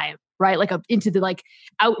absolute dive, right? Like into the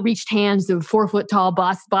outreached hands of 4 foot tall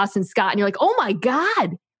Boston Scott. And you're like, oh my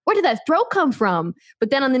God, where did that throw come from?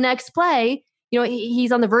 But then on the next play,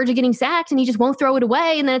 he's on the verge of getting sacked and he just won't throw it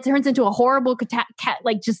away. And then it turns into a horrible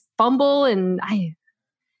just fumble. And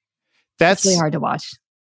that's really hard to watch.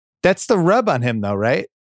 That's the rub on him though, right?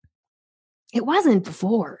 It wasn't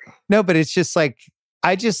before. No, but it's just like,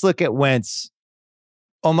 I just look at Wentz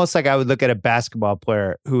almost like I would look at a basketball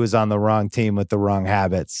player who was on the wrong team with the wrong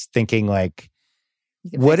habits, thinking like,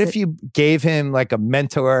 what if you gave him like a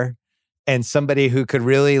mentor and somebody who could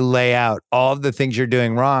really lay out all of the things you're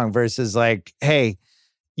doing wrong versus like, hey,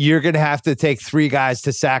 you're going to have to take 3 guys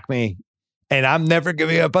to sack me and I'm never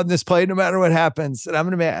giving up on this play no matter what happens. And I'm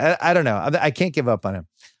going to I don't know. I can't give up on him.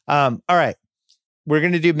 All right. We're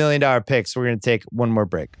going to do $1 million picks. We're going to take one more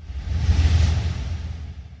break.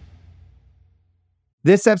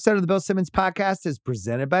 This episode of the Bill Simmons podcast is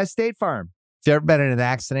presented by State Farm. If you've ever been in an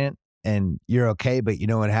accident and you're okay, but you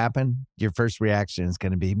know what happened, your first reaction is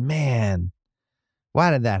going to be, man,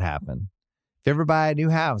 why did that happen? If you ever buy a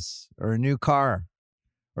new house or a new car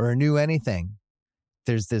or a new anything,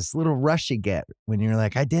 there's this little rush you get when you're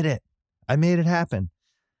like, I did it. I made it happen.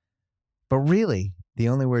 But really, the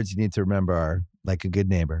only words you need to remember are, like a good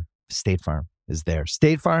neighbor, State Farm is there.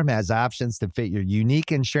 State Farm has options to fit your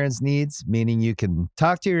unique insurance needs, meaning you can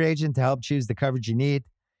talk to your agent to help choose the coverage you need,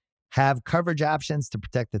 have coverage options to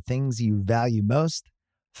protect the things you value most,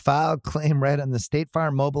 file a claim right on the State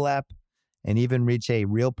Farm mobile app, and even reach a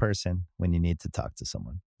real person when you need to talk to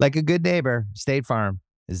someone. Like a good neighbor, State Farm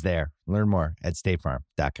is there. Learn more at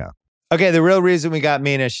statefarm.com. Okay, the real reason we got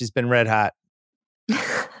Mina, she's been red hot.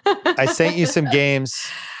 I sent you some games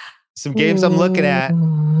I'm looking at.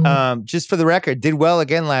 Just for the record, did well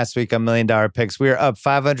again last week on $1 Million Picks. We were up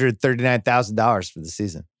 $539,000 for the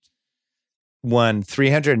season. Won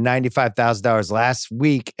 $395,000 last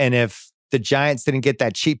week. And if the Giants didn't get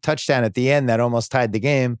that cheap touchdown at the end that almost tied the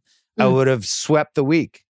game, I would have swept the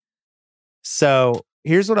week. So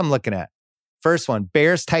here's what I'm looking at. First one,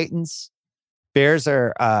 Bears Titans. Bears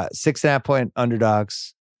are 6.5 point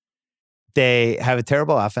underdogs. They have a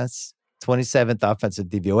terrible offense, 27th offensive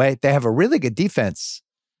DVOA. They have a really good defense.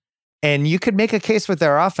 And you could make a case with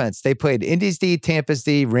their offense. They played Indy's D, Tampa's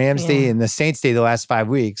D, Rams D, and the Saints D the last 5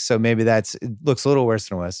 weeks. So maybe it looks a little worse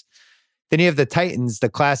than it was. Then you have the Titans, the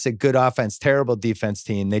classic good offense, terrible defense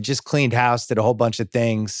team. They just cleaned house, did a whole bunch of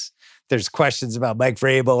things. There's questions about Mike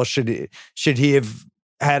Vrabel. Should he have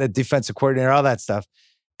had a defensive coordinator, all that stuff.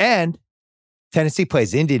 And Tennessee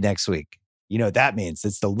plays Indy next week. You know what that means?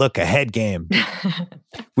 It's the look ahead game.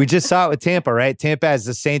 We just saw it with Tampa, right? Tampa has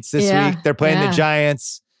the Saints this week. They're playing the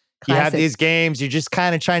Giants. Classic. You have these games. You're just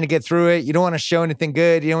kind of trying to get through it. You don't want to show anything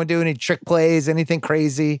good. You don't want to do any trick plays, anything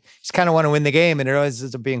crazy. You just kind of want to win the game, and it always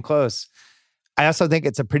ends up being close. I also think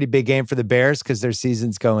it's a pretty big game for the Bears because their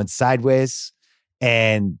season's going sideways,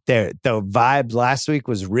 and the vibe last week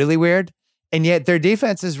was really weird, and yet their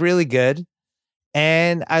defense is really good.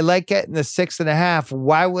 And I like getting the 6.5.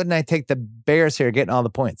 Why wouldn't I take the Bears here, getting all the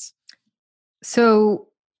points? So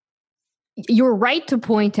you're right to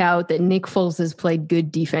point out that Nick Foles has played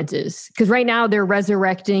good defenses because right now they're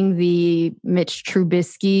resurrecting the Mitch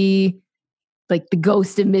Trubisky, like the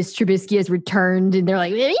ghost of Mitch Trubisky has returned, and they're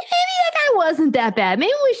like, maybe that guy wasn't that bad.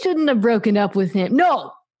 Maybe we shouldn't have broken up with him.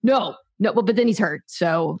 No. But then he's hurt,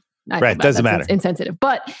 so right, doesn't matter. Insensitive.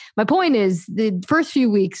 But my point is, the first few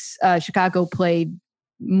weeks, Chicago played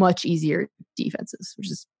much easier defenses, which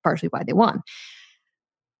is partially why they won.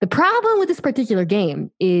 The problem with this particular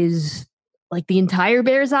game is, like, the entire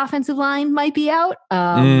Bears offensive line might be out.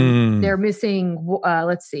 They're missing,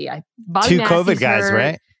 let's see, Bobby 2 Massey's COVID guys, hurt,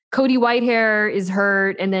 right? Cody Whitehair is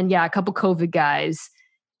hurt, and then, a couple COVID guys.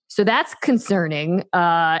 So that's concerning.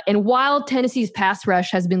 And while Tennessee's pass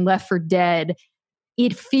rush has been left for dead,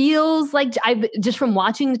 it feels like, just from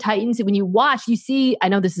watching the Titans, when you watch, you see, I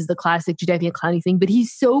know this is the classic Jadeveon Clowney thing, but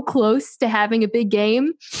he's so close to having a big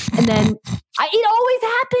game. And then it always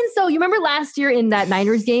happens. So you remember last year in that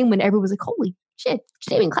Niners game when everyone was like, holy shit,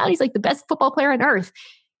 Jadeveon Clowney's like the best football player on earth.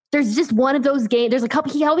 There's just one of those games.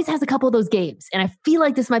 He always has a couple of those games. And I feel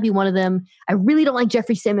like this might be one of them. I really don't like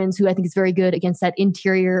Jeffrey Simmons, who I think is very good against that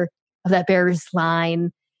interior of that Bears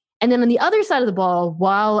line. And then on the other side of the ball,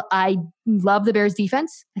 while I love the Bears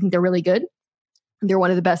defense, I think they're really good. They're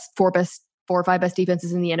one of the four or five best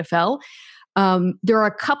defenses in the NFL. There are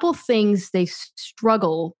a couple things they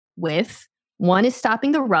struggle with. One is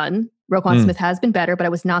stopping the run. Roquan Smith has been better, but I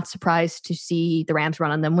was not surprised to see the Rams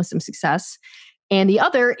run on them with some success. And the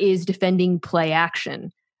other is defending play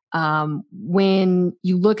action. When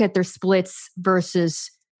you look at their splits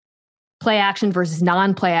versus play action versus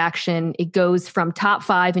non-play action, it goes from top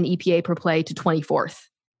 5 in EPA per play to 24th.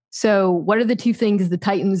 So what are the two things the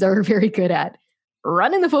Titans are very good at?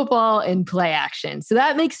 Running the football and play action. So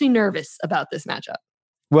that makes me nervous about this matchup.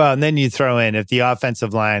 Well, and then you throw in, if the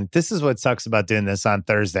offensive line, this is what sucks about doing this on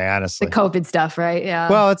Thursday, honestly. The COVID stuff, right? Yeah.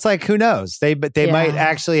 Well, it's like, who knows? They might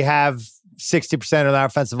actually have 60% of the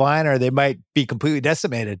offensive line, or they might be completely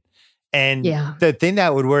decimated. And the thing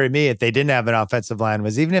that would worry me if they didn't have an offensive line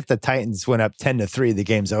was, even if the Titans went up 10-3, the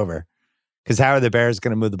game's over. Because how are the Bears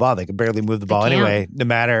going to move the ball? They can barely move the ball anyway, no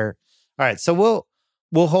matter. All right, so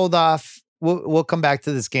we'll hold off. We'll come back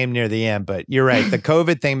to this game near the end. But you're right. The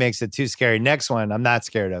COVID thing makes it too scary. Next one, I'm not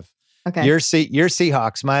scared of. Okay. Your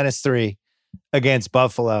Seahawks -3 against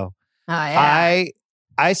Buffalo. Oh, yeah.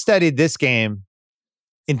 I studied this game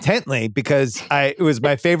intently because it was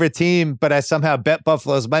my favorite team, but I somehow bet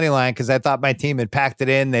Buffalo's money line because I thought my team had packed it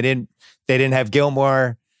in. They didn't have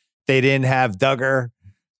Gilmore. They didn't have Duggar.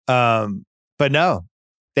 But no,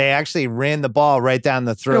 they actually ran the ball right down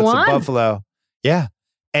the throats of Buffalo. Yeah.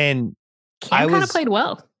 And Cam kind of played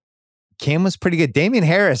well. Cam was pretty good. Damian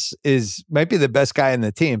Harris might be the best guy in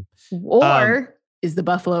the team. Or is the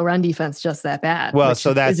Buffalo run defense just that bad? Well,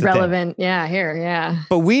 so that's relevant. Yeah, here, yeah.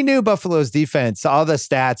 But we knew Buffalo's defense. All the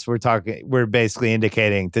stats we're basically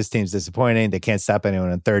indicating this team's disappointing. They can't stop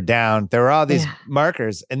anyone on third down. There were all these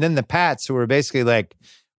markers. And then the Pats, who were basically like,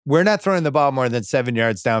 we're not throwing the ball more than 7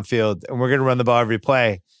 yards downfield, and we're going to run the ball every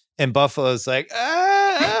play. And Buffalo's like,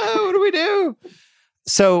 what do we do?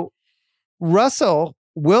 So Russell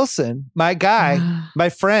Wilson, my guy, my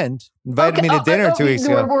friend, invited me to dinner 2 weeks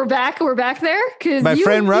ago. We're back there because my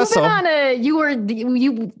friend Russell.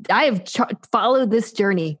 I have followed this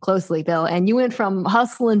journey closely, Bill, and you went from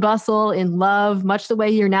hustle and bustle in love, much the way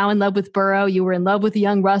you're now in love with Burrow. You were in love with the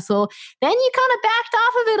young Russell. Then you kind of backed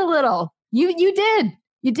off of it a little. You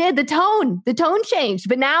did. The tone changed,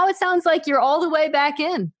 but now it sounds like you're all the way back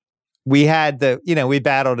in. We had we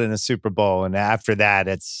battled in a Super Bowl, and after that,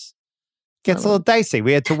 gets a little dicey.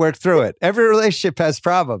 We had to work through it. Every relationship has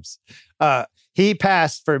problems. He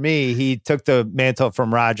passed for me. He took the mantle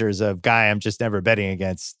from Rodgers of guy I'm just never betting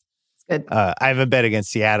against. Good. I haven't bet against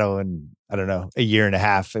Seattle in, I don't know, a year and a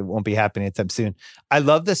half. It won't be happening anytime soon. I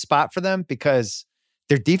love this spot for them because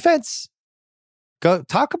their defense, go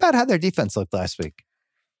talk about how their defense looked last week.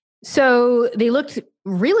 So they looked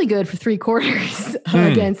really good for 3 quarters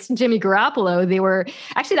against Jimmy Garoppolo.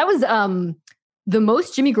 That was the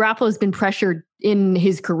most Jimmy Garoppolo has been pressured in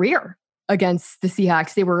his career against the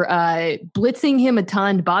Seahawks. They were blitzing him a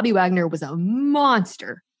ton. Bobby Wagner was a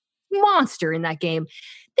monster in that game.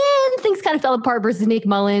 Then things kind of fell apart versus Nick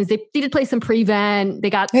Mullins. They did play some prevent.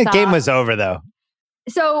 They got the game was over though.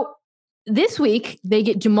 So this week they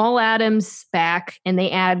get Jamal Adams back and they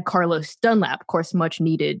add Carlos Dunlap, of course, much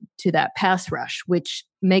needed to that pass rush, which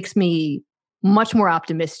makes me much more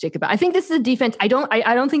optimistic about. I think this is a defense. I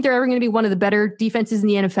don't think they're ever going to be one of the better defenses in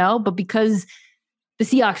the NFL, but because the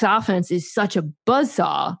Seahawks offense is such a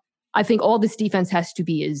buzzsaw, I think all this defense has to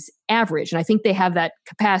be is average. And I think they have that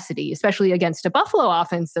capacity, especially against a Buffalo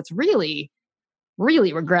offense that's really,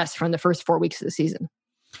 really regressed from the first 4 weeks of the season.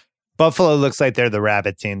 Buffalo looks like they're the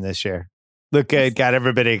rabbit team this year. Look good, got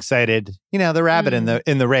everybody excited. The rabbit in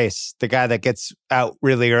the race, the guy that gets out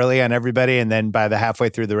really early on everybody, and then by the halfway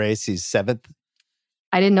through the race, he's 7th.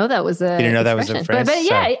 I didn't know that was a. You didn't know that was a phrase? But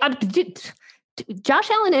yeah, Josh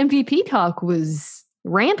Allen MVP talk was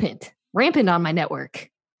rampant on my network.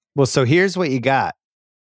 Well, so here's what you got.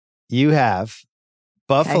 You have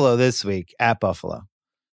Buffalo this week at Buffalo.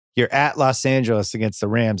 You're at Los Angeles against the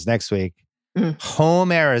Rams next week.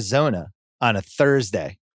 Home Arizona on a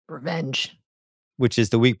Thursday. Revenge. Which is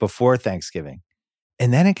the week before Thanksgiving.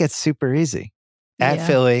 And then it gets super easy. At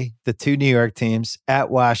Philly, the 2 New York teams,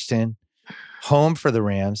 at Washington, home for the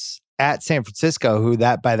Rams, at San Francisco, who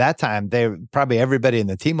by that time, probably everybody in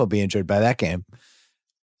the team will be injured by that game.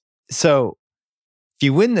 So if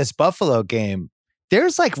you win this Buffalo game,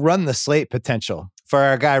 there's like run the slate potential for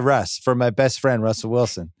our guy Russ, for my best friend Russell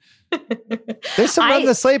Wilson. There's some run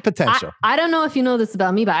the slate potential. I don't know if you know this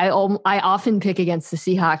about me, but I often pick against the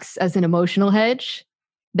Seahawks as an emotional hedge.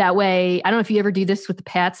 That way, I don't know if you ever do this with the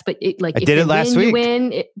Pats, but I did it last week. You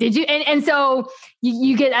win. Did you? And so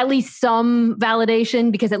you get at least some validation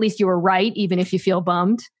because at least you were right, even if you feel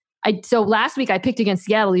bummed. So last week I picked against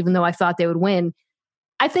Seattle, even though I thought they would win.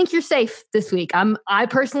 I think you're safe this week. I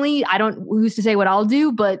personally, I don't who's to say what I'll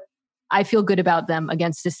do, but I feel good about them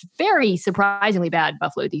against this very surprisingly bad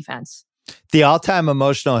Buffalo defense. The all-time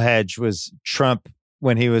emotional hedge was Trump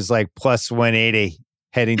when he was like plus 180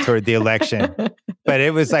 heading toward the election. But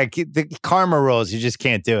it was like the karma rules. You just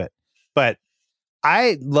can't do it. But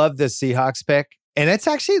I love the Seahawks pick. And it's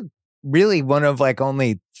actually really one of like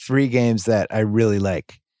only 3 games that I really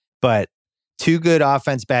like. But 2 good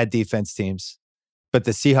offense, bad defense teams. But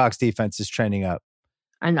the Seahawks defense is trending up.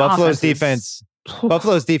 And Buffalo's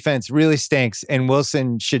defense really stinks, and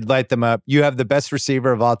Wilson should light them up. You have the best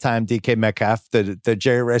receiver of all time, DK Metcalf, the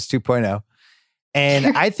Jerry Rice 2.0.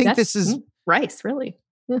 And I think this is Rice, really.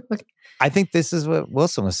 I think this is what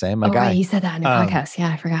Wilson was saying, my guy. Right, he said that in the podcast. Yeah,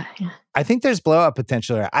 I forgot. Yeah. I think there's blowout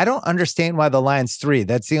potential there. I don't understand why the line's 3.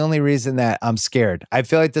 That's the only reason that I'm scared. I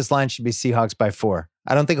feel like this line should be Seahawks by 4.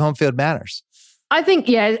 I don't think home field matters. I think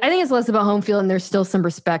it's less about home field, and there's still some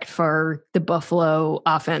respect for the Buffalo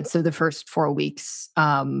offense of the first 4 weeks.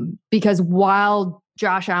 Because while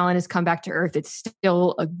Josh Allen has come back to earth, it's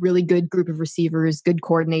still a really good group of receivers, good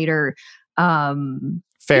coordinator.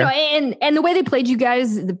 Fair. And the way they played you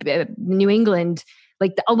guys, New England,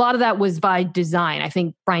 like a lot of that was by design. I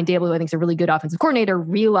think Brian Daboll, who I think is a really good offensive coordinator,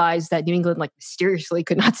 realized that New England like mysteriously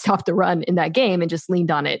could not stop the run in that game and just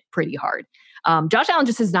leaned on it pretty hard. Josh Allen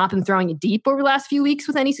just has not been throwing it deep over the last few weeks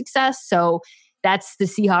with any success. So that's the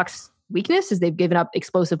Seahawks' weakness, is they've given up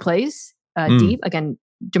explosive plays deep. Again,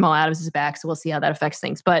 Jamal Adams is back, so we'll see how that affects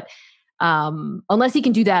things. But unless he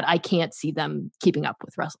can do that, I can't see them keeping up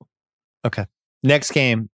with Russell. Okay. Next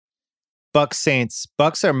game, Bucs Saints.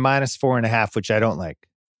 Bucs are minus 4.5, which I don't like.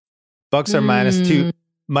 Bucs are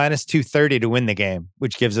minus 230 to win the game,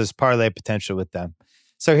 which gives us parlay potential with them.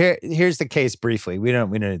 So here's the case briefly. We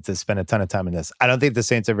don't need to spend a ton of time on this. I don't think the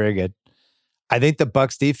Saints are very good. I think the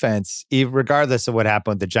Bucs defense, regardless of what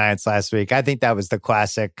happened with the Giants last week, I think that was the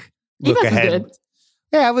classic look ahead.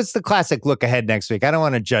 Yeah, it was the classic look ahead next week. I don't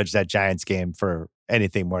want to judge that Giants game for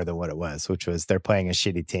anything more than what it was, which was they're playing a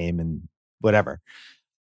shitty team and whatever.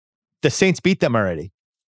 The Saints beat them already.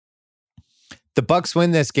 The Bucs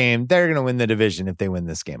win this game. They're going to win the division if they win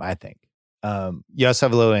this game, I think. You also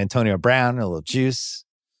have a little Antonio Brown, a little juice,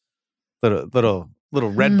 little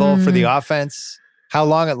Red Bull for the offense. How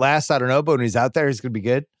long it lasts, I don't know, but when he's out there, he's going to be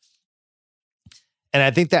good. And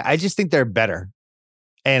I just think they're better.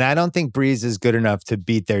 And I don't think Breeze is good enough to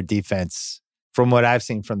beat their defense from what I've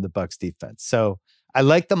seen from the Bucs defense. So I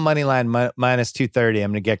like the money line minus 230.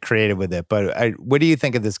 I'm going to get creative with it. But what do you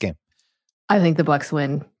think of this game? I think the Bucs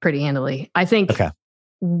win pretty handily. I think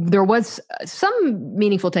there was some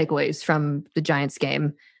meaningful takeaways from the Giants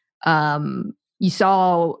game. You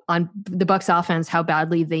saw on the Bucs offense how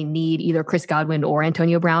badly they need either Chris Godwin or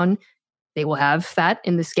Antonio Brown. They will have that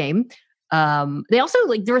in this game. They also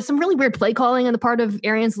there was some really weird play calling on the part of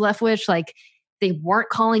Arians Leftwich. They weren't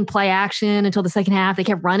calling play action until the second half. They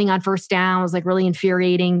kept running on first down. It was really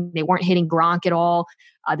infuriating. They weren't hitting Gronk at all.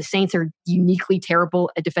 The Saints are uniquely terrible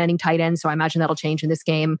at defending tight ends, so I imagine that'll change in this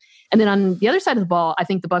game. And then on the other side of the ball, I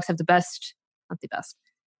think the Bucs have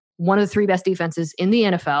one of the three best defenses in the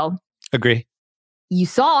NFL. Agree. You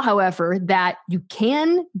saw, however, that you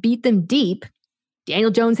can beat them deep.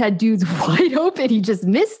 Daniel Jones had dudes wide open. He just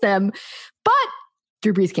missed them. But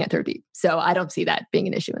Drew Brees can't throw deep. So I don't see that being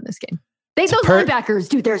an issue in this game. Those linebackers,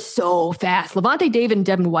 dude, they're so fast. Levante David and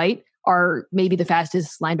Devin White are maybe the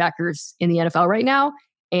fastest linebackers in the NFL right now.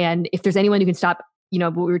 And if there's anyone who can stop,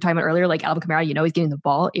 what we were talking about earlier, like Alvin Kamara, he's getting the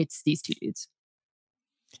ball. It's these two dudes.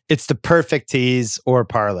 It's the perfect tease or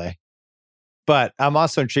parlay. But I'm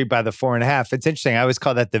also intrigued by the 4.5. It's interesting. I always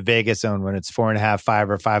call that the Vegas zone when it's 4.5, 5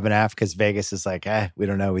 or 5.5, because Vegas is we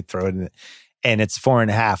don't know. We throw it in, and it's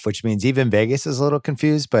 4.5, which means even Vegas is a little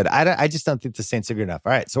confused. But I just don't think the Saints are good enough.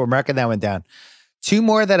 All right, so we're marking that one down. Two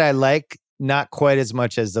more that I like, not quite as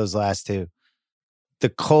much as those last two. The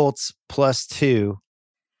Colts +2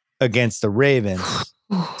 against the Ravens.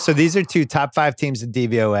 So these are two top 5 teams in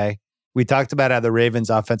DVOA. We talked about how the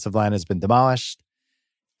Ravens' offensive line has been demolished.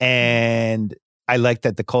 And I like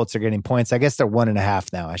that the Colts are getting points. I guess they're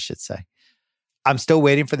 1.5 now, I should say. I'm still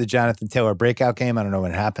waiting for the Jonathan Taylor breakout game. I don't know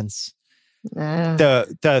when it happens.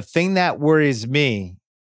 The thing that worries me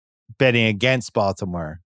betting against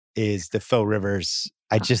Baltimore is the Phil Rivers.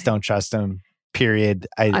 I just don't trust him, period.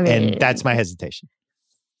 And that's my hesitation.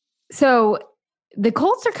 So the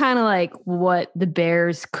Colts are kind of like what the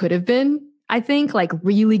Bears could have been, I think,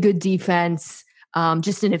 really good defense.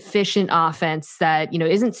 Just an efficient offense that,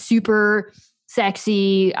 isn't super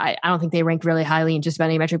sexy. I don't think they rank really highly in just about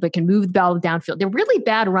any metric, but can move the ball downfield. They're really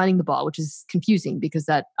bad running the ball, which is confusing because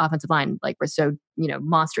that offensive line was so,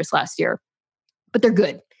 monstrous last year. But they're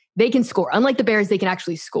good. They can score. Unlike the Bears, they can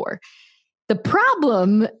actually score. The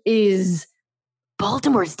problem is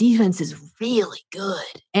Baltimore's defense is really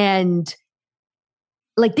good. And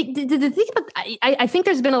the thing about, I think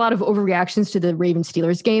there's been a lot of overreactions to the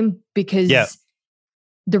Ravens-Steelers game because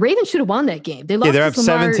the Ravens should have won that game. They lost. They're up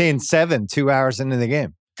 17-7 2 hours into the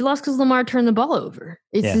game. They lost because Lamar turned the ball over.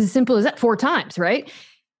 It's as simple as that 4 times, right?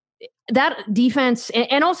 That defense,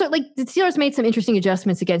 and also the Steelers made some interesting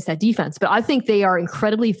adjustments against that defense, but I think they are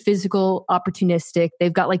incredibly physical, opportunistic.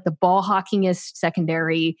 They've got the ball hockingest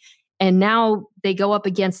secondary. And now they go up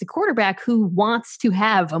against the quarterback who wants to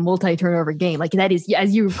have a multi-turnover game. That is,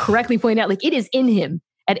 as you correctly point out, it is in him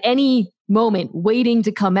at any moment waiting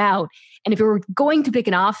to come out. And if we were going to pick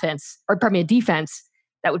a defense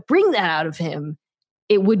that would bring that out of him,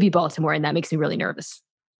 it would be Baltimore. And that makes me really nervous.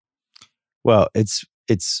 Well, it's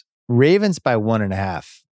Ravens by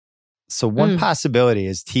 1.5. So one possibility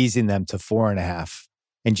is teasing them to 4.5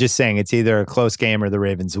 and just saying it's either a close game or the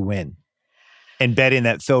Ravens win. And betting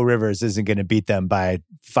that Phil Rivers isn't going to beat them by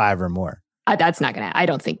 5 or more. That's not going to. I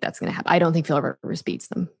don't think that's going to happen. I don't think Phil Rivers beats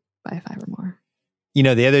them by 5 or more.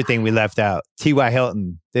 The other thing we left out, T.Y.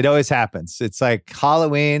 Hilton. It always happens. It's like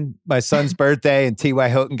Halloween, my son's birthday, and T.Y.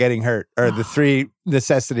 Hilton getting hurt are the 3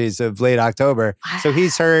 necessities of late October. So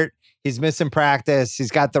he's hurt. He's missing practice. He's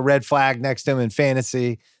got the red flag next to him in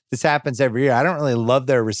fantasy. This happens every year. I don't really love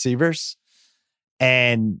their receivers.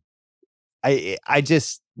 And I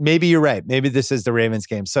just, maybe you're right. Maybe this is the Ravens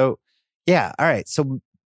game. So yeah. All right. So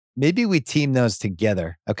maybe we team those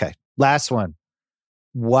together. Okay. Last one.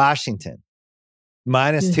 Washington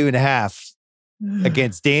 -2.5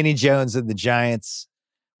 against Danny Jones and the Giants.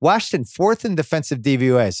 Washington 4th in defensive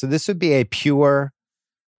DVOA. So this would be a pure,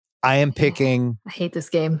 I am picking. I hate this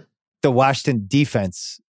game. The Washington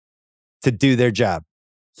defense to do their job.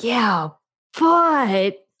 Yeah.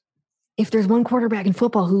 But if there's one quarterback in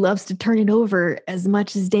football who loves to turn it over as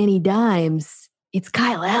much as Danny Dimes, it's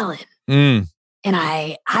Kyle Allen. Mm. And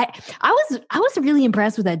I was really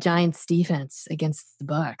impressed with that Giants defense against the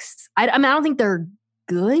Bucs. I mean, I don't think they're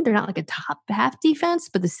good. They're not like a top half defense,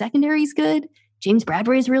 but the secondary is good. James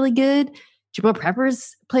Bradbury is really good. Jabril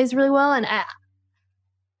Peppers plays really well. And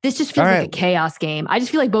this just feels like a chaos game. I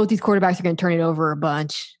just feel like both these quarterbacks are going to turn it over a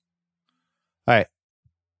bunch. All right.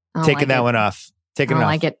 Taking that one off. Taking it off. I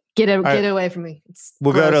don't like it. Get it away from me.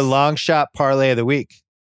 We'll go to long shot parlay of the week.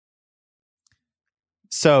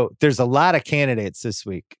 So there's a lot of candidates this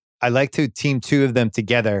week. I like to team two of them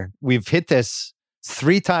together. We've hit this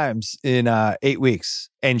 3 times in 8 weeks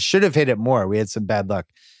and should have hit it more. We had some bad luck.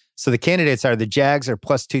 So the candidates are the Jags are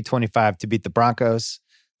plus 225 to beat the Broncos.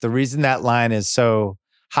 The reason that line is so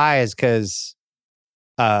high is because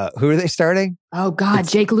who are they starting? Oh, God,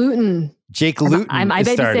 Jake Luton. Jake Luton. I may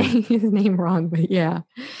be saying his name wrong, but yeah.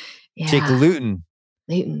 Jake Luton.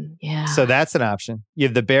 Yeah. So that's an option. You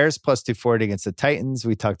have the Bears plus 240 against the Titans.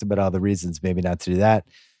 We talked about all the reasons maybe not to do that.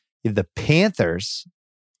 You have the Panthers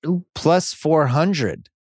plus 400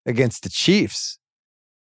 against the Chiefs.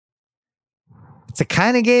 It's a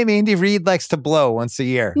kind of game Andy Reid likes to blow once a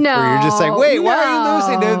year. No. Where you're just like, wait, why are you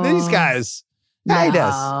losing to these guys? No. Yeah, he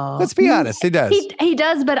does. Let's be honest. He does. He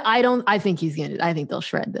does, but I think I think they'll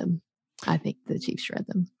shred them. I think the Chiefs shred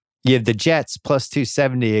them. You have the Jets plus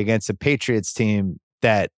 270 against a Patriots team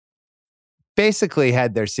that basically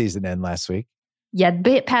had their season end last week. Yeah,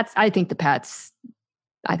 I think the Pats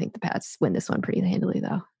win this one pretty handily, though.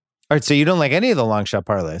 All right, so you don't like any of the long shot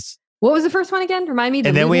parlays. What was the first one again? Remind me.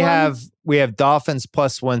 And then we have Dolphins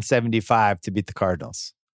plus 175 to beat the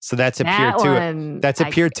Cardinals. So that's a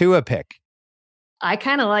pure Tua pick. I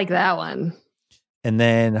kind of like that one. And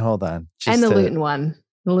then hold on. And the Luton one.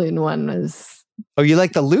 The Luton one was. Oh, you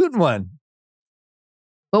like the Luton one?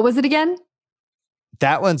 What was it again?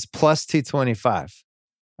 That one's plus 225.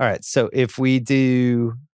 All right. So if we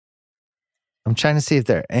do, I'm trying to see if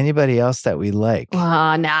there anybody else that we like.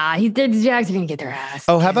 Nah. The Jags are going to get their ass.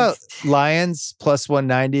 Oh, how about Lions plus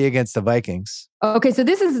 190 against the Vikings? Okay. So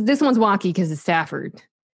this one's wonky because it's Stafford.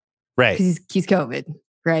 Right. Because he's COVID.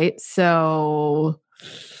 Right. So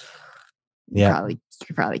yeah. You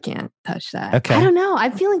probably can't touch that. Okay. I don't know.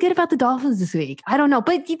 I'm feeling good about the Dolphins this week. I don't know.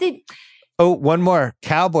 But you did. Oh, one more.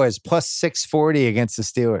 Cowboys plus 640 against the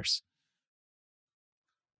Steelers.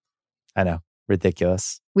 I know.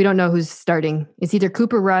 Ridiculous. We don't know who's starting. It's either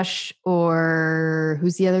Cooper Rush or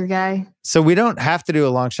who's the other guy? So we don't have to do a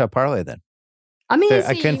long shot parlay then. I mean,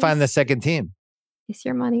 I couldn't find the second team. It's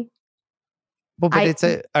your money. Well, but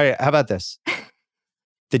all right, how about this?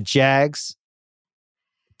 The Jags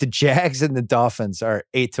and the Dolphins are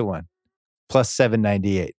 8-1 plus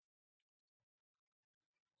 798.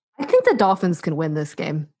 I think the Dolphins can win this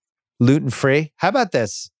game. Luton free. How about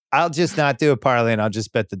this? I'll just not do a parlay and I'll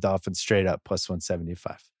just bet the Dolphins straight up plus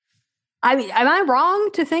 175. I mean, am I wrong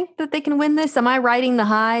to think that they can win this? Am I riding the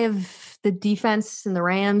high of the defense and the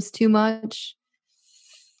Rams too much?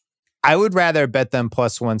 I would rather bet them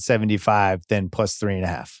plus 175 than plus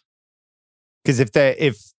 3.5. Because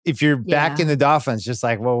if you're backing the Dolphins, just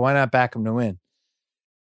like, well, why not back them to win?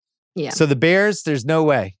 Yeah. So the Bears, there's no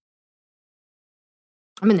way.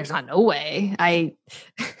 I mean, there's not no way.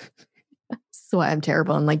 That's why I'm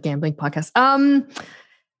terrible on like gambling podcasts.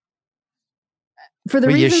 For the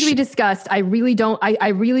reasons we discussed, I really don't. I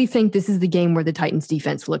really think this is the game where the Titans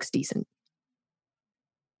defense looks decent.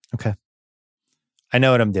 Okay. I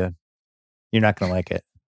know what I'm doing. You're not going to like it.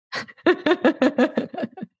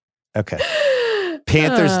 Okay.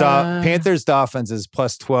 Panthers Dolphins is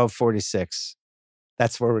plus 1246.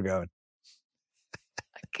 That's where we're going.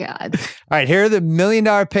 God. All right. Here are the $1 million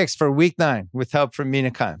picks for week 9 with help from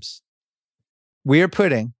Mina Kimes. We are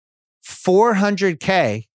putting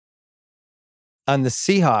 $400K on the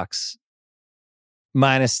Seahawks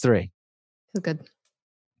 -3. So good.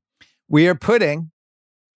 We are putting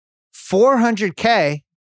 $400K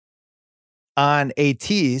on a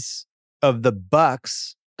tease of the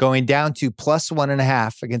Bucks going down to plus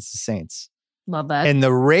 1.5 against the Saints. Love that. And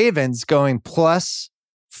the Ravens going plus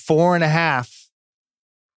 4.5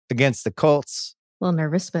 against the Colts. A little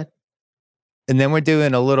nervous, but. And then we're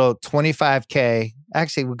doing a little 25K.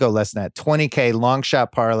 Actually, we'll go less than that. 20K long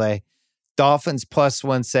shot parlay. Dolphins plus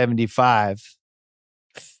 175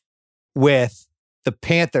 with the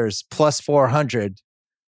Panthers plus 400,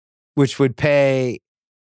 which would pay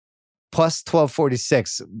plus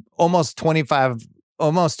 1246, almost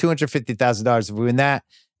 $250,000 if we win that.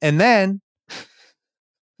 And then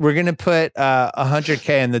we're going to put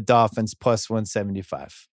 100K in the Dolphins plus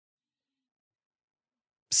 175.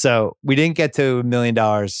 So we didn't get to $1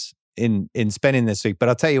 million in spending this week, but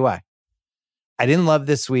I'll tell you why. I didn't love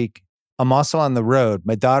this week. I'm also on the road.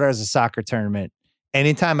 My daughter has a soccer tournament.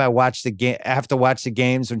 Anytime I watch the game, I have to watch the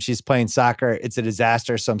games when she's playing soccer. It's a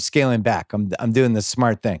disaster. So I'm scaling back. I'm doing the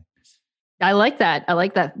smart thing. I like that. I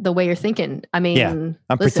like that the way you're thinking. I mean,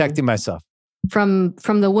 I'm protecting myself. From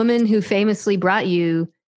the woman who famously brought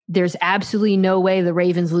you, there's absolutely no way the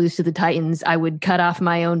Ravens lose to the Titans. I would cut off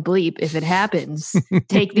my own bleep if it happens.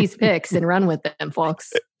 Take these picks and run with them,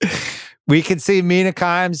 folks. We can see Mina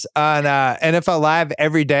Kimes on NFL Live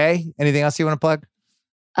every day. Anything else you want to plug?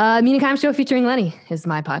 Mina Kimes Show featuring Lenny is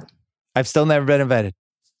my pod. I've still never been invited.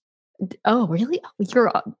 Oh, really?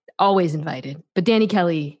 You're always invited. But Danny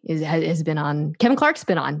Kelly has been on. Kevin Clark's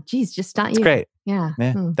been on. Geez, just not you. It's great. Yeah.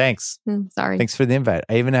 Thanks. Sorry. Thanks for the invite.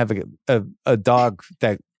 I even have a dog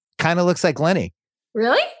that kind of looks like Lenny.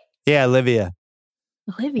 Really? Yeah, Olivia.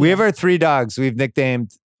 We have our 3 dogs. We've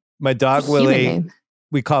nicknamed my dog Willie.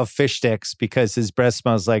 We call fish sticks because his breath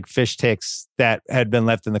smells like fish sticks that had been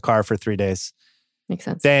left in the car for 3 days. Makes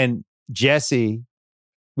sense. Then Jesse,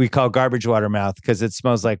 we call garbage water mouth because it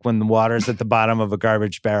smells like when the water's at the bottom of a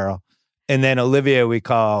garbage barrel. And then Olivia, we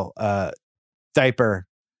call diaper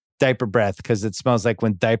breath because it smells like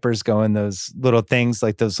when diapers go in those little things,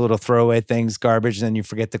 like those little throwaway things, garbage, and then you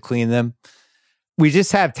forget to clean them. We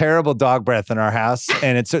just have terrible dog breath in our house,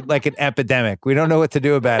 and it's like an epidemic. We don't know what to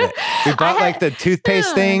do about it. We bought like the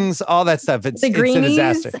toothpaste things, all that stuff. It's a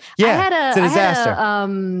disaster. Yeah, it's a disaster. I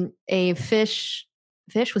had a fish.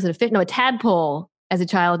 Was it a fish? No, a tadpole as a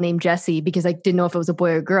child named Jesse because I didn't know if it was a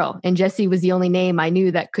boy or girl. And Jesse was the only name I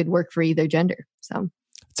knew that could work for either gender. So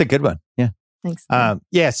it's a good one. Yeah. Thanks.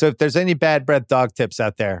 So if there's any bad breath dog tips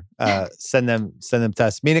out there, send them to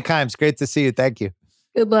us. Mina Kimes, great to see you. Thank you.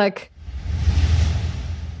 Good luck.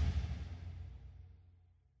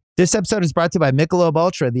 This episode is brought to you by Michelob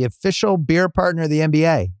Ultra, the official beer partner of the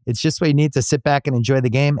NBA. It's just what you need to sit back and enjoy the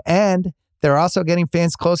game. And they're also getting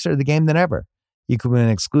fans closer to the game than ever. You can win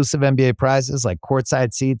exclusive NBA prizes like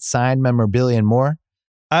courtside seats, signed memorabilia, and more.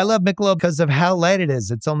 I love Michelob because of how light it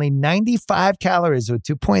is. It's only 95 calories with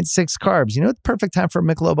 2.6 carbs. You know what the perfect time for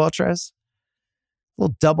Michelob Ultra is? A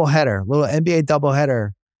little doubleheader, little NBA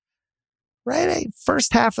doubleheader. Right?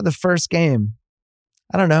 First half of the first game.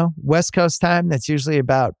 I don't know, West Coast time. That's usually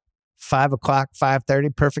about 5 o'clock,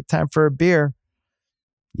 5:30. Perfect time for a beer.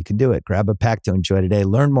 You can do it. Grab a pack to enjoy today.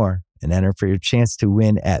 Learn more and enter for your chance to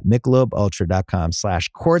win at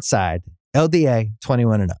MichelobUltra.com/courtside. LDA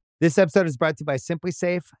 21 and up. This episode is brought to you by Simply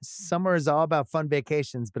Safe. Summer is all about fun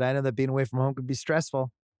vacations, but I know that being away from home can be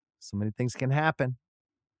stressful. So many things can happen.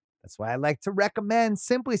 That's why I like to recommend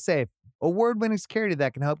Simply Safe, award-winning security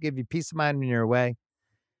that can help give you peace of mind when you're away.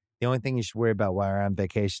 The only thing you should worry about while you're on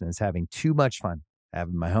vacation is having too much fun.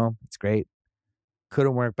 Having my home, it's great.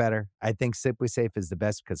 Couldn't work better. I think Simply Safe is the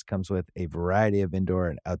best because it comes with a variety of indoor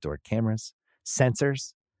and outdoor cameras,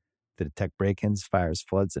 sensors to detect break-ins, fires,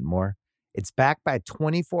 floods, and more. It's backed by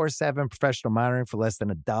 24/7 professional monitoring for less than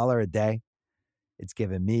 $1 a day. It's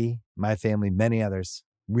given me, my family, many others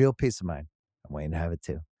real peace of mind. I'm waiting to have it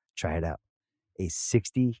too. Try it out. A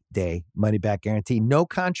 60-day money-back guarantee. No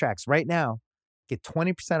contracts right now. Get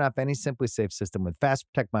 20% off any Simply Safe system with Fast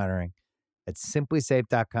Protect monitoring at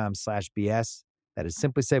simplysafe.com/BS. That is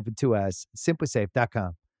Simply Safe with 2 S's.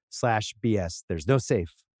 Simplysafe.com/BS. There's no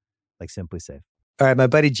safe like Simply Safe. All right, my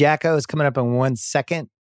buddy JackO is coming up in 1 second.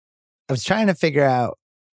 I was trying to figure out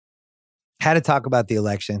how to talk about the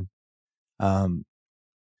election.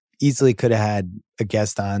 Easily could have had a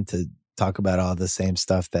guest on to talk about all the same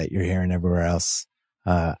stuff that you're hearing everywhere else.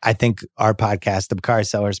 I think our podcast, the Bakari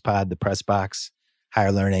Sellers pod, the Press Box,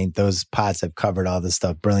 Higher Learning, those pods have covered all this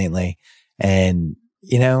stuff brilliantly. And,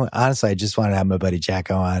 you know, honestly, I just wanted to have my buddy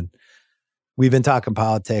JackO on. We've been talking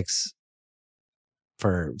politics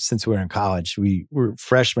since we were in college. We were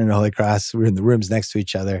freshmen at Holy Cross. We were in the rooms next to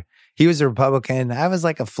each other. He was a Republican. I was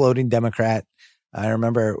like a floating Democrat. I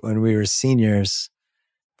remember when we were seniors,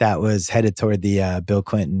 that was headed toward the Bill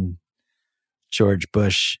Clinton, George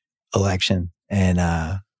Bush election. And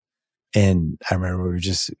I remember we were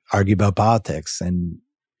just arguing about politics, and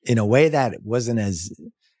in a way that it wasn't as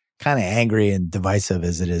kind of angry and divisive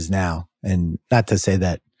as it is now. And not to say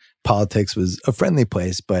that politics was a friendly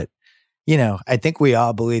place, but, you know, I think we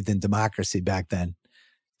all believed in democracy back then.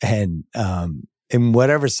 And in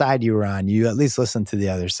whatever side you were on, you at least listened to the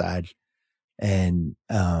other side. And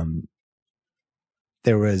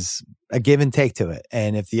there was a give and take to it.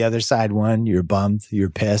 And if the other side won, you're bummed, you're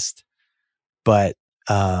pissed, but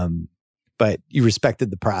you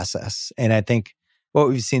respected the process. And I think what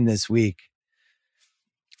we've seen this week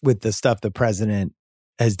with the stuff the president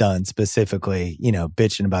has done specifically,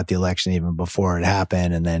 bitching about the election even before it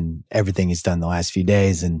happened, and then everything he's done the last few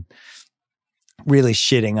days, and really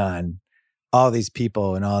shitting on all these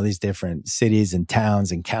people in all these different cities and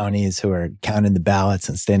towns and counties who are counting the ballots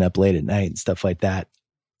and staying up late at night and stuff like that.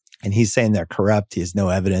 And he's saying they're corrupt. He has no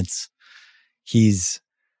evidence. He's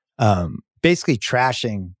basically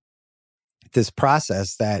trashing this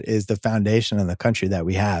process that is the foundation of the country that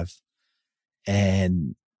we have.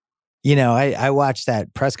 And, I watched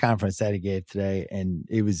that press conference that he gave today, and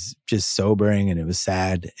it was just sobering and it was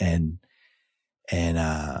sad. And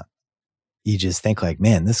you just think like,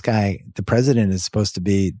 man, this guy, the president, is supposed to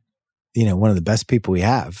be, one of the best people we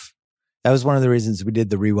have. That was one of the reasons we did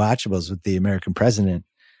the rewatchables with the American president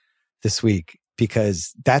this week,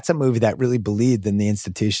 because that's a movie that really believed in the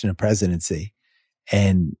institution of presidency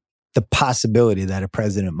and the possibility that a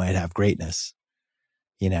president might have greatness,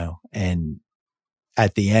 and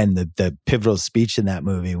at the end, the pivotal speech in that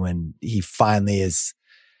movie, when he finally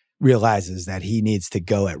realizes that he needs to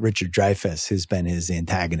go at Richard Dreyfuss, who's been his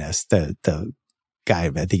antagonist, the guy, I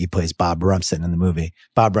think he plays Bob Rumson in the movie.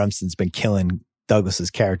 Bob Rumson's been killing Douglas's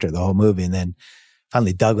character the whole movie. And then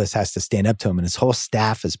finally Douglas has to stand up to him, and his whole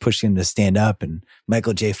staff is pushing him to stand up. And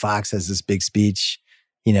Michael J. Fox has this big speech,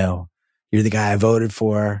 you're the guy I voted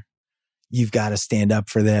for. You've got to stand up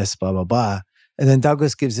for this, blah, blah, blah. And then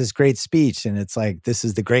Douglas gives this great speech, and it's like, this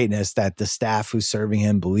is the greatness that the staff who's serving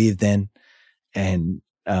him believed in. And,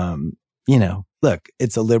 look,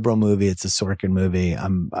 it's a liberal movie. It's a Sorkin movie.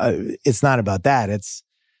 It's not about that.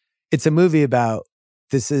 It's a movie about,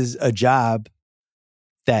 this is a job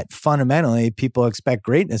that fundamentally people expect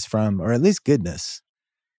greatness from, or at least goodness.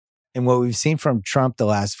 And what we've seen from Trump the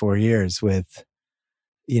last 4 years with,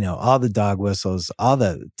 all the dog whistles, all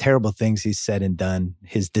the terrible things he's said and done,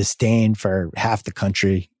 his disdain for half the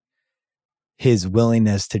country, his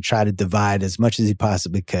willingness to try to divide as much as he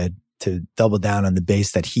possibly could, to double down on the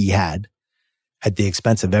base that he had at the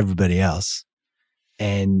expense of everybody else.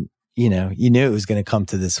 And, you knew it was going to come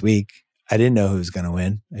to this week. I didn't know who was going to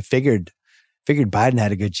win. I figured Biden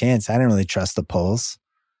had a good chance. I didn't really trust the polls.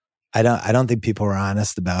 I don't think people were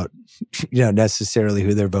honest about, necessarily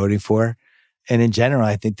who they're voting for. And in general,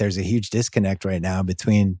 I think there's a huge disconnect right now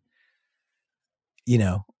between,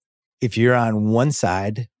 if you're on one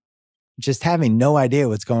side, just having no idea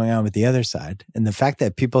what's going on with the other side. And the fact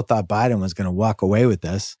that people thought Biden was going to walk away with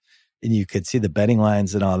this, and you could see the betting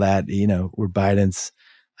lines and all that, where Biden's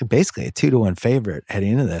basically a 2-1 favorite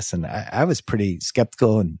heading into this. And I was pretty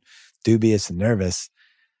skeptical and dubious and nervous.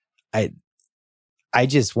 I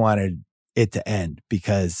just wanted it to end,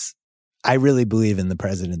 because I really believe in the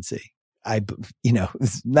presidency.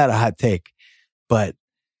 It's not a hot take, but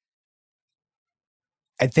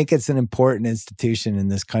I think it's an important institution in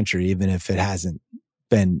this country, even if it hasn't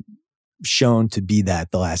been shown to be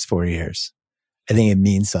that the last 4 years. I think it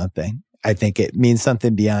means something. I think it means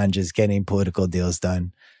something beyond just getting political deals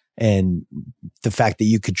done, and the fact that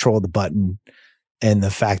you control the button, and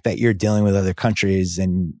the fact that you're dealing with other countries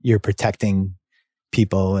and you're protecting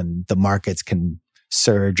people, and the markets can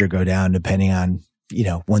surge or go down depending on,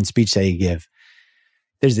 one speech that you give.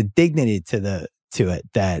 There's a dignity to it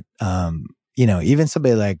that, even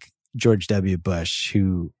somebody like George W. Bush,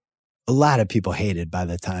 who a lot of people hated by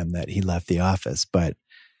the time that he left the office, but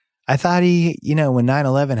I thought he, when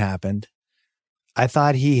 9/11 happened, I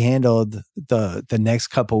thought he handled the next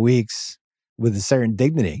couple weeks with a certain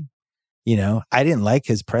dignity. I didn't like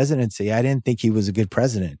his presidency. I didn't think he was a good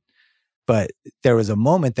president. But there was a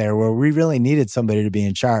moment there where we really needed somebody to be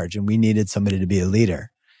in charge, and we needed somebody to be a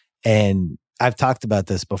leader. And I've talked about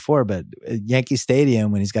this before, but at Yankee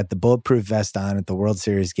Stadium, when he's got the bulletproof vest on at the World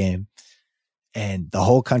Series game, and the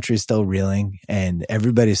whole country's still reeling, and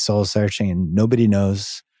everybody's soul searching, and nobody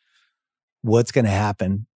knows what's going to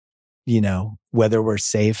happen, whether we're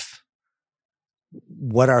safe,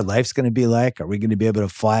 what our life's going to be like. Are we going to be able to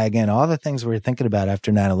fly again? All the things we were thinking about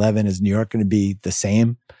after 9/11, is New York going to be the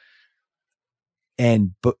same?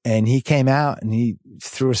 And he came out and he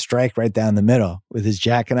threw a strike right down the middle with his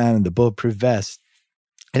jacket on and the bulletproof vest.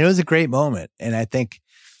 And it was a great moment. And I think,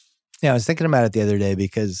 I was thinking about it the other day,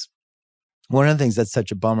 because one of the things that's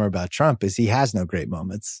such a bummer about Trump is he has no great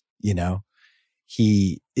moments.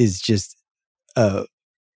 He is just a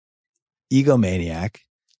egomaniac.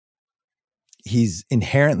 He's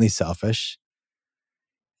inherently selfish.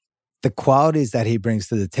 The qualities that he brings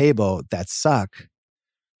to the table that suck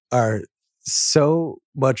are so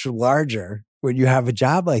much larger when you have a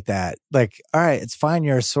job like that. Like, all right, it's fine,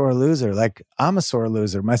 you're a sore loser. Like, I'm a sore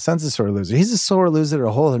loser. My son's a sore loser. He's a sore loser at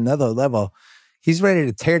a whole another level. He's ready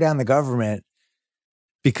to tear down the government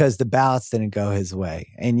because the ballots didn't go his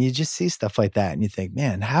way. And you just see stuff like that and you think,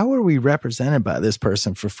 man, how are we represented by this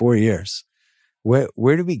person for 4 years? Where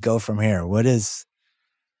do we go from here?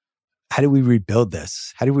 How do we rebuild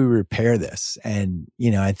this? How do we repair this? And,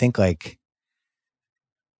 I think like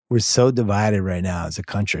we're so divided right now as a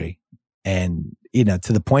country. And,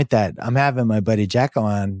 to the point that I'm having my buddy JackO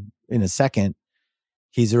on in a second.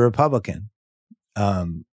 He's a Republican.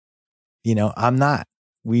 I'm not.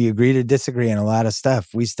 We agree to disagree on a lot of stuff.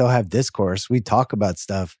 We still have discourse. We talk about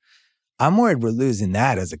stuff. I'm worried we're losing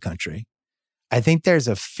that as a country. I think there's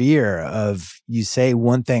a fear of you say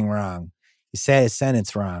one thing wrong, you say a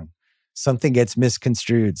sentence wrong, something gets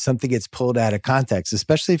misconstrued, something gets pulled out of context,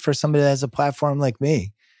 especially for somebody that has a platform like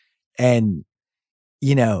me. And,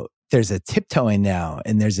 there's a tiptoeing now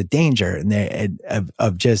and there's a danger and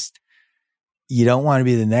of just, you don't want to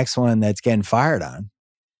be the next one that's getting fired on.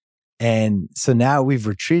 And so now we've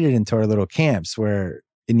retreated into our little camps and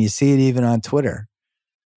you see it even on Twitter.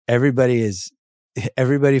 Everybody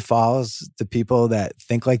follows the people that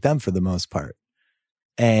think like them for the most part.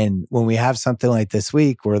 And when we have something like this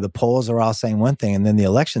week where the polls are all saying one thing and then the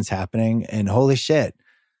election's happening and holy shit,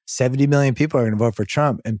 70 million people are going to vote for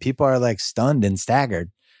Trump and people are like stunned and staggered.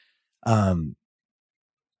 And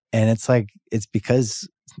it's like, it's because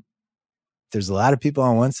there's a lot of people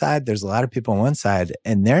on one side,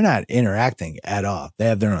 and they're not interacting at all. They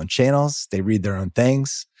have their own channels. They read their own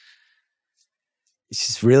things. It's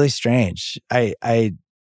just really strange. I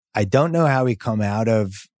don't know how we come out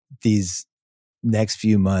of these next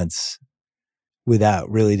few months without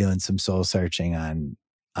really doing some soul searching on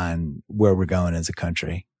where we're going as a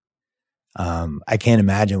country. I can't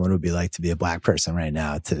imagine what it would be like to be a Black person right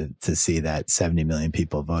now to see that 70 million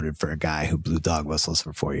people voted for a guy who blew dog whistles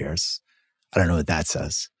for 4 years. I don't know what that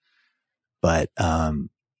says, but I'm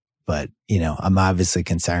obviously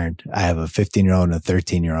concerned. I have a 15-year-old and a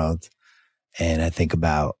 13-year-old, and I think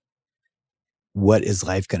about what is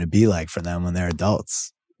life going to be like for them when they're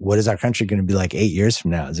adults? What is our country going to be like 8 years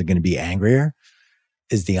from now? Is it going to be angrier?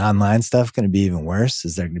 Is the online stuff going to be even worse?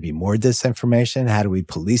 Is there going to be more disinformation? How do we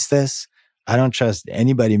police this? I don't trust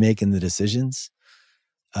anybody making the decisions.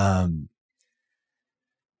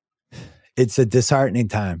 It's a disheartening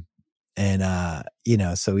time. And,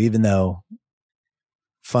 so even though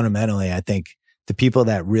fundamentally, I think the people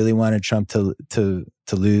that really wanted Trump to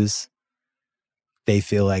lose, they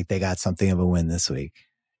feel like they got something of a win this week.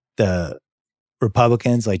 The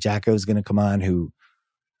Republicans, like JackO is going to come on, who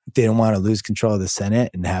didn't want to lose control of the Senate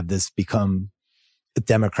and have this become a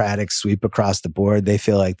Democratic sweep across the board. They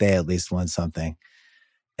feel like they at least won something.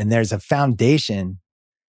 And there's a foundation,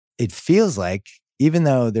 it feels like, even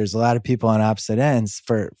though there's a lot of people on opposite ends,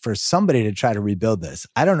 for somebody to try to rebuild this.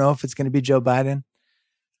 I don't know if it's going to be Joe Biden.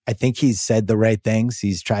 I think he's said the right things.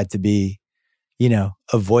 He's tried to be, a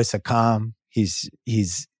voice of calm. He's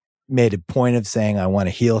made a point of saying, I want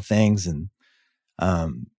to heal things and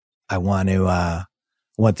I want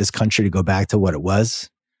this country to go back to what it was.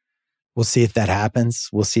 We'll see if that happens.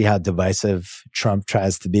 We'll see how divisive Trump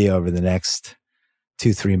tries to be over the next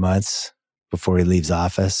 2-3 months before he leaves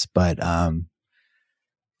office. But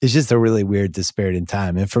it's just a really weird, dispiriting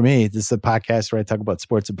time. And for me, this is a podcast where I talk about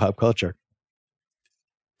sports and pop culture.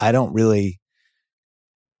 I don't really,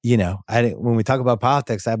 when we talk about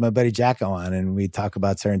politics, I have my buddy JackO on and we talk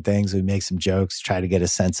about certain things. We make some jokes, try to get a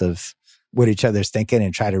sense of what each other's thinking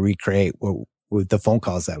and try to recreate with the phone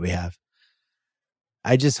calls that we have.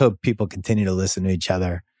 I just hope people continue to listen to each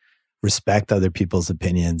other, respect other people's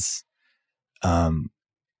opinions, and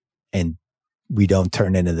we don't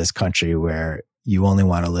turn into this country where you only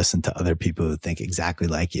want to listen to other people who think exactly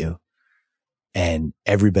like you and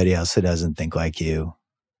everybody else who doesn't think like you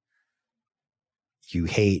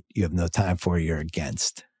hate, you have no time for, you're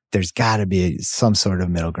against. There's got to be some sort of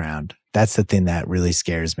middle ground. That's the thing that really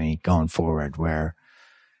scares me going forward, where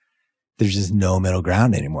there's just no middle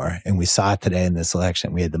ground anymore. And we saw it today in this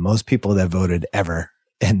election. We had the most people that voted ever,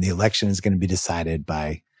 and the election is going to be decided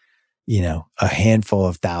by, a handful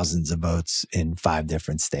of thousands of votes in 5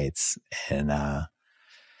 different states. And I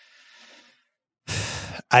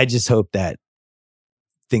just hope that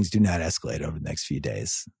things do not escalate over the next few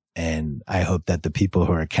days. And I hope that the people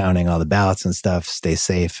who are counting all the ballots and stuff stay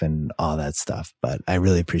safe and all that stuff. But I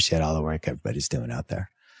really appreciate all the work everybody's doing out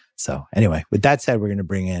there. So anyway, with that said, we're going to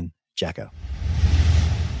bring in JackO.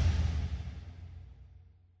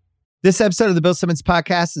 This episode of the Bill Simmons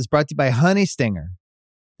Podcast is brought to you by Honey Stinger.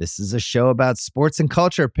 This is a show about sports and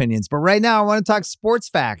culture opinions, but right now I want to talk sports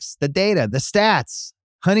facts, the data, the stats.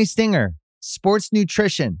 Honey Stinger, sports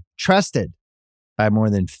nutrition, trusted by more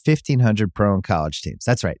than 1,500 pro and college teams.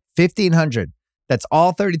 That's right, 1,500. That's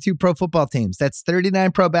all 32 pro football teams. That's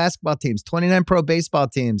 39 pro basketball teams, 29 pro baseball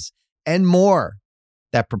teams, and more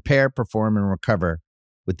that prepare, perform, and recover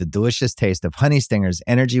with the delicious taste of Honey Stinger's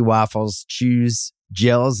energy waffles, chews,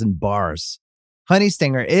 gels, and bars. Honey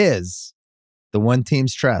Stinger is the one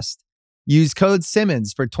teams trust. Use code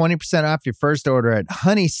Simmons for 20% off your first order at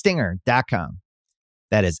honeystinger.com.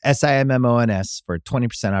 That is SIMMONS for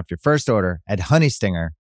 20% off your first order at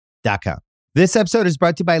honeystinger.com. This episode is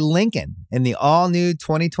brought to you by Lincoln and the all-new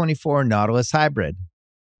 2024 Nautilus Hybrid,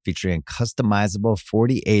 featuring customizable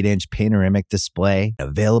 48-inch panoramic display,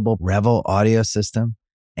 available Revel audio system,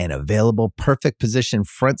 and available perfect position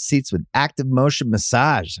front seats with active motion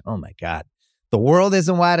massage. Oh my God. The world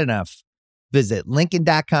isn't wide enough. Visit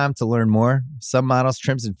Lincoln.com to learn more. Some models,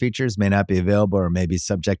 trims, and features may not be available or may be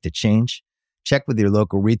subject to change. Check with your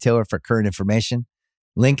local retailer for current information.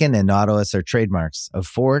 Lincoln and Nautilus are trademarks of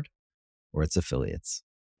Ford or its affiliates.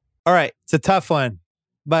 All right. It's a tough one.